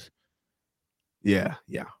asses. yeah.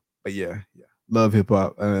 But yeah. Love hip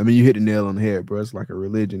hop. I mean, you hit the nail on the head, bro. It's like a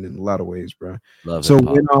religion in a lot of ways, bro. Love So hip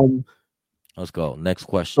when hop. Let's go. Next so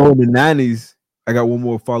question. in the 90s, I got one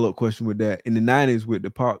more follow-up question with that. In the 90s with the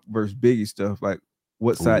Pop versus Biggie stuff, like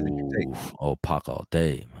what side did you take? Ooh, oh, Pac all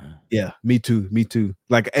day, man. Yeah, me too. Me too.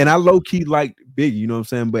 Like, and I low key liked Biggie, you know what I'm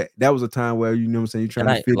saying? But that was a time where you know what I'm saying, you're And trying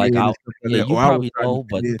to I fit like in I and stuff like yeah, that. you Or I was probably trying to know,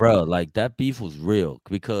 fit but in. bro, like that beef was real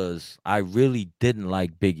because I really didn't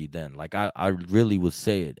like Biggie then. Like I really would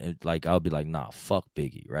say it, and like I'll be like, nah, fuck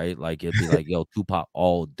Biggie, right? Like it'd be like, yo, Tupac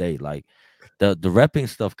all day. Like the repping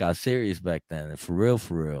stuff got serious back then, and for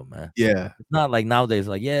real, man. Yeah. It's not like nowadays,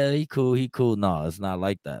 like, yeah, he cool. No, it's not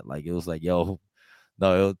like that. Like it was like, yo,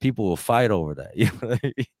 no, people will fight over that. You know?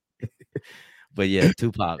 But yeah,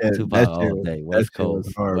 Yeah, Tupac all day. that shit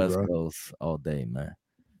was hard, West bro. Coast all day, man.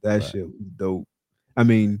 That But shit was dope. I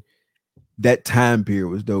mean, that time period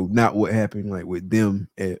was dope. Not what happened like with them,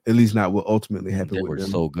 at least not what ultimately happened They with were them.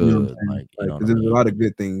 so You know what I'm good, saying? like, you Like, know what 'cause I there's a mean? lot of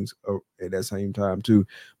good things at that same time too.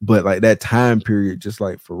 But like that time period, just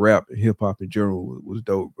like for rap and hip hop in general, was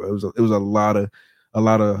dope, bro. It was a lot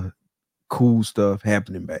of cool stuff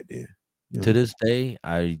happening back then. You To know? this day,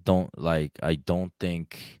 I don't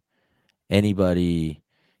think anybody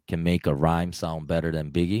can make a rhyme sound better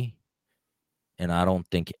than Biggie. And I don't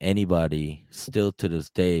think anybody still to this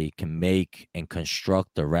day can make and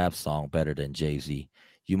construct a rap song better than Jay-Z.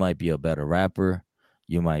 You might be a better rapper,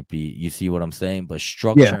 you see what I'm saying? But Yeah,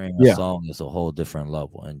 structuring a yeah, song is a whole different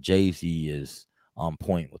level. And Jay-Z is on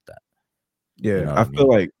point with that. You yeah. know what I I feel mean?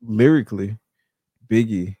 like lyrically,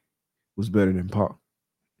 Biggie was better than Pac.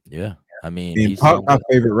 Yeah. I mean, And he Pac sung my it.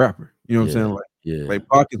 favorite rapper. You know what I'm Yeah. saying? Yeah. Like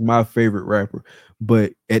Pac is my favorite rapper.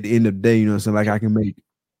 But at the end of the day, you know what I'm saying? Like I can make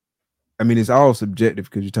I mean, it's all subjective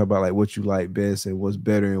because you talk about like what you like best and what's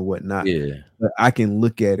better and whatnot. Yeah. But I can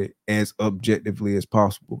look at it as objectively as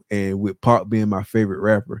possible. And with Pac being my favorite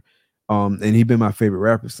rapper, and he been my favorite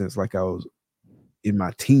rapper since like I was in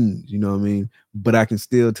my teens, you know what I mean? But I can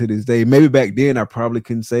still to this day, maybe back then I probably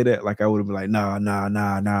couldn't say that. Like I would have been like, nah, nah,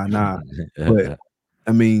 nah, nah, nah. But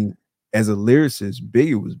I mean, as a lyricist,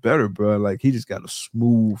 Biggie was better, bro. Like he just got a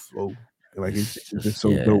smooth flow. Like It's it's just just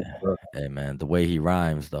so yeah. dope, bro. Hey man, the way he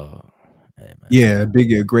rhymes though. Hey Yeah, man.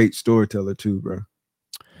 Biggie a great storyteller too, bro.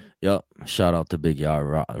 Yep. Shout out to Big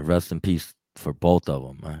Yard. Rest in peace for both of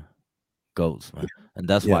them, man. Goats, man. And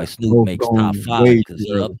that's why Yeah, Snoop both makes top gone five way because too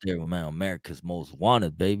he up early. there with man America's Most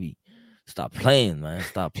Wanted, baby. Stop playing, man.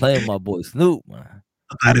 Stop playing my boy Snoop, man.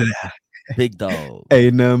 Out of that. Big dog.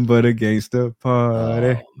 Ain't nothing but a gangster Oh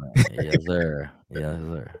party. man, yes sir, yes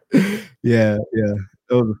sir. Yeah, yeah.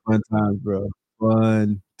 Those are fun times, bro.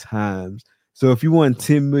 Fun times. So if you won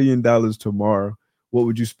 $10 million tomorrow, what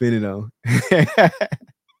would you spend it on? $10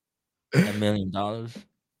 million. What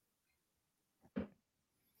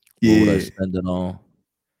would I Yeah, spend it on?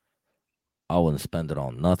 I wouldn't spend it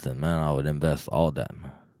on nothing, man. I would invest all that,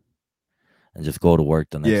 man, and just go to work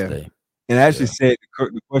the next yeah. day. And I actually Yeah. said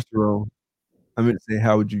the question wrong. I meant to say,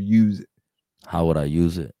 how would you use it? How would I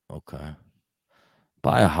use it? Okay.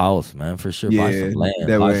 Buy a house, man, for sure. Buy Yeah, some land,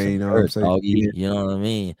 that buy way, some you know what I'm dirt, saying? doggy. Yeah, You know what I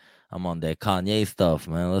mean? I'm on that Kanye stuff,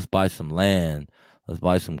 man. Let's buy some land. Let's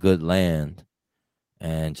buy some good land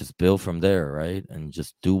and just build from there, right? And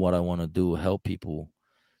just do what I want to do, help people.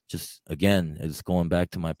 Just again, it's going back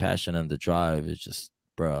to my passion and the drive. It's just,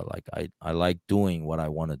 bro, like I like doing what I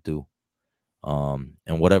want to do.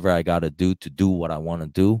 And whatever I got to do what I want to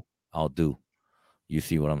do, I'll do. You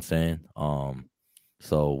see what I'm saying?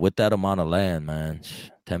 So with that amount of land, man,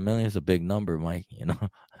 10 million is a big number, Mike, you know?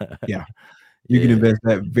 yeah. You can Yeah. invest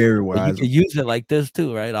that very But you wisely. can use it like this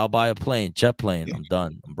too, right? I'll buy a plane, jet plane. I'm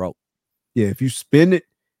done. I'm broke. Yeah, if you spend it,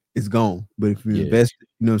 it's gone. But if you Yeah. invest it,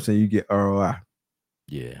 you know what I'm saying, you get ROI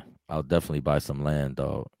Yeah. I'll definitely buy some land,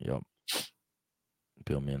 dog. Yep.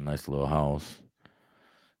 Build me a nice little house,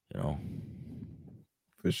 you know.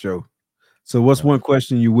 for sure. So what's Yep. one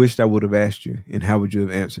question you wished I would have asked you, and how would you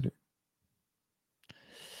have answered it?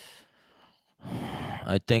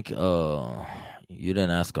 I think you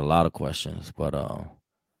didn't ask a lot of questions, but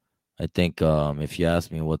I think if you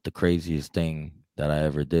asked me what the craziest thing that I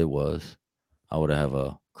ever did was, I would have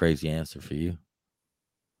a crazy answer for you.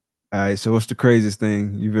 All right, so what's the craziest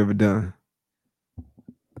thing you've ever done?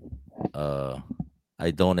 Uh,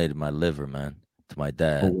 I donated my liver, man, to my Oh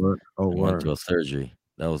dad word. Oh and went to word. a surgery.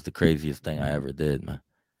 That was the craziest thing I ever did, man.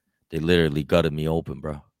 They literally gutted me open,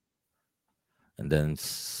 bro, and then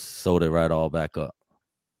sewed it right all back up.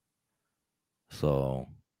 So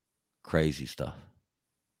crazy stuff.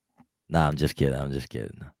 Nah, I'm just kidding. I'm just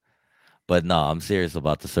kidding. But no, I'm serious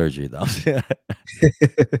about the surgery though.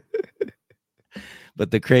 But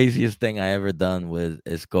the craziest thing I ever done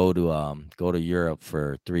is go to Europe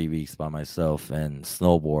for 3 weeks by myself and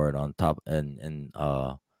snowboard on top and in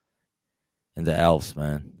the Alps,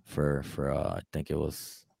 man, for I think it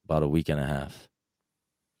was about a week and a half.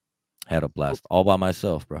 Had a blast all by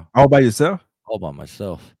myself, bro. All by yourself? All by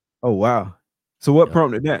myself. Oh wow. So what Yep.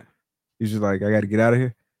 prompted that? You just like, I gotta get out of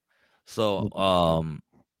here? So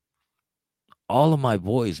all of my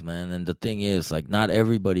boys, man, and the thing is, like, not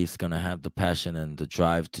everybody's gonna have the passion and the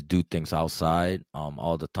drive to do things outside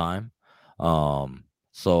all the time.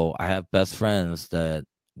 So I have best friends that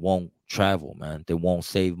won't travel, man. They won't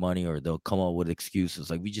save money or they'll come up with excuses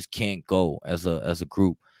like we just can't go as a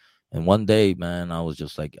group. And one day, man, I was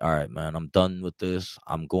just like, all right, man, I'm done with this.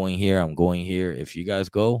 I'm going here. I'm going here. If you guys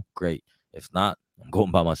go, great. If not, I'm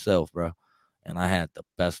going by myself, bro. And I had the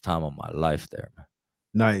best time of my life there, man.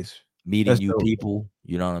 Nice. Meeting That's new dope. people,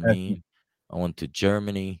 you know what I That's mean? I went to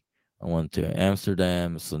Germany. I went to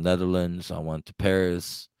Amsterdam, so Netherlands. I went to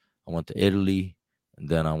Paris. I went to Italy, and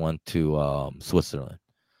then I went to Switzerland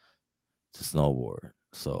to snowboard.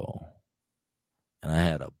 So, and I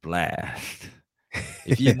had a blast.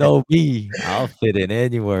 If you know me, I'll fit in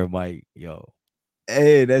anywhere, Mike. Yo,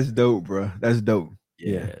 Hey, that's dope, bro. That's dope.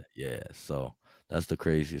 Yeah. yeah, yeah. So that's the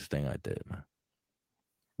craziest thing I did, man.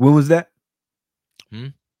 When was that? Hmm?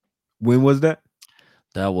 When was that?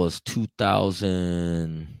 That was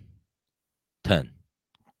 2010.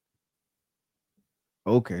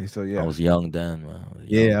 Okay, so I yeah. was young then, man. I was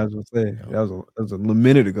Yeah, young. I was gonna say You that know. was a little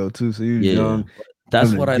minute ago too. So you was Yeah, young, but that's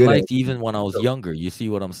having a what I good ass liked even when I was time. younger. You see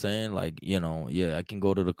what I'm saying? Like, yeah, I can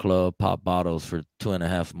go to the club, pop bottles for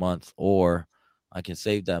 2.5 months, or I can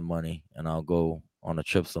save that money and I'll go on a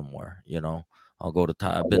trip somewhere. I'll go to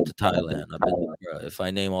I've been to Thailand. Bruh, if I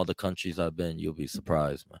name all the countries I've been, you'll be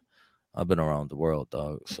surprised, man. I've been around the world,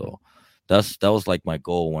 dog. So that was like my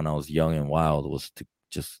goal when I was young and wild, was to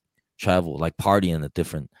just travel, like party in a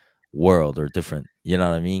different world or different, you know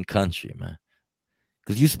what I mean, country, man.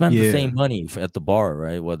 Because you spend the Yeah. same money at the bar,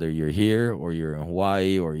 right? Whether you're here or you're in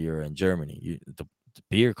Hawaii or you're in Germany, the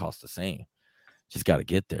beer costs the same. Just got to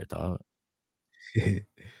get there, dog.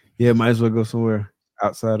 Yeah, might as well go somewhere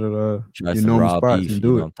outside of Try your some normal raw spots beef. and You do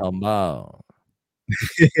know it. what I'm talking about?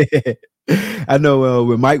 I know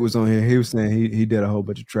when Mike was on here, he was saying he did a whole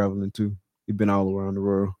bunch of traveling too. He been all around the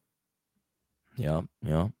world. Yeah,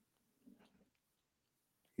 yeah,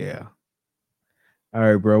 Yeah. All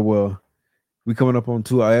right, bro. Well, we coming up on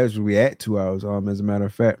 2 hours. We at 2 hours. As a matter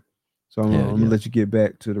of fact. So yeah, I'm gonna yeah, let you get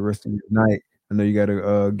back to the rest of your night. I know you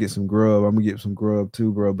gotta get some grub. I'm gonna get some grub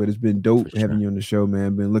too, bro. But it's been for dope having sure, you on the show,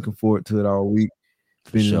 man. Been looking forward to it all week.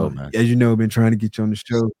 for Been sure, man. as you know, been trying to get you on the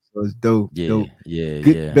show. So it's dope, Yeah, dope. yeah,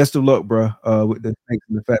 Good yeah. best of luck, bro. With the Thanks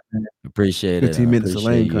and the Fat Man Appreciate it, and 15 I minutes of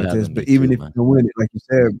appreciate lane you contest. having But me even too, if man. you don't win it, like you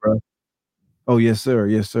said, bro. Oh yes, sir.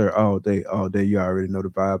 Yes, sir. All day, all day. You already know the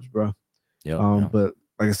vibes, bro. Yep, yep. But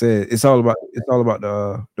like I said, it's all about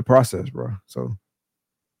the process, bro. So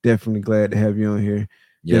definitely glad to have you on here.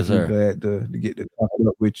 Yes, Definitely sir. glad to get to talk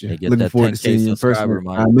up with you. Hey, get Looking that forward to 10K seeing you in person subscriber, next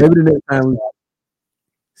Mike. time. Maybe the next time we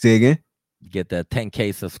say again. Get that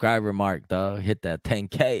 10K subscriber mark, dog. Hit that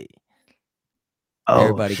 10K. Oh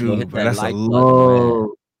Everybody go shoot, hit bro. that That's a like button, man.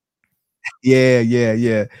 long yeah, yeah,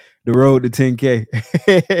 yeah. The road to 10K.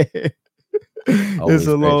 It's Always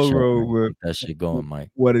a great long show, road, man. but Keep that shit going, Mike.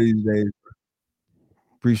 one of these days.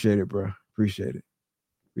 Appreciate it, bro. Appreciate it.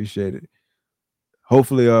 Appreciate it.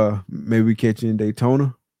 Hopefully, maybe we catch you in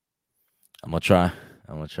Daytona. I'm gonna try.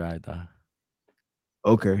 I'm gonna try, dog.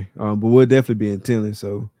 Okay. But we'll definitely be in Tinley.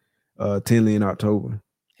 So, Tinley in October.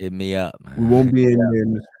 Hit me up, We won't man. be in there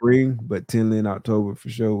in the spring, but Tinley in October for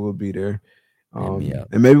sure. We'll be there. Hit me up.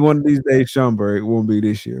 And maybe one of these days, Schaumburg won't be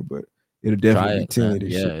this year, but it'll Try definitely be it, Tinley man.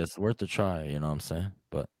 this Yeah, year it's worth a try. You know what I'm saying?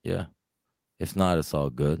 But yeah, if not, it's all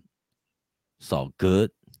good. It's all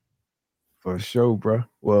good. for sure, bro.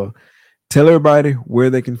 Well, tell everybody where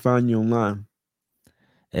they can find you online.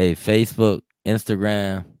 Hey, Facebook,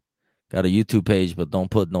 Instagram, got a YouTube page, but don't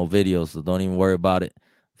put no videos, so don't even worry about it.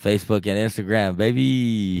 Facebook and Instagram,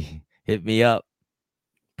 baby. Hit me up.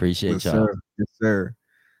 Yes, Appreciate sir. y'all. Yes, sir.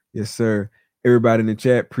 Yes, sir. Everybody in the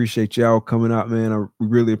chat, appreciate y'all coming out, man. We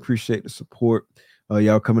really appreciate the support.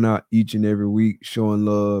 Y'all coming out each and every week, showing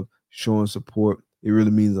love, showing support. It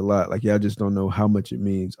really means a lot. Like y'all just don't know how much it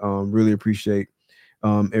means. Really appreciate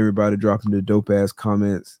everybody dropping the dope ass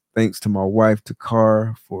comments. Thanks to my wife,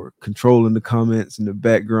 Takar, for controlling the comments in the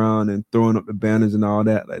background and throwing up the banners and all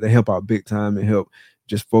that. Like they help out big time and help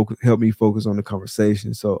me focus on the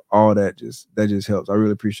conversation. So all that just helps. I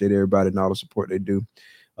really appreciate everybody and all the support they do.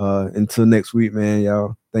 Until next week, man,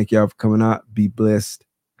 y'all. Thank y'all for coming out. Be blessed.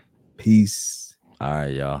 Peace. All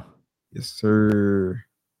right, y'all. Yes, sir.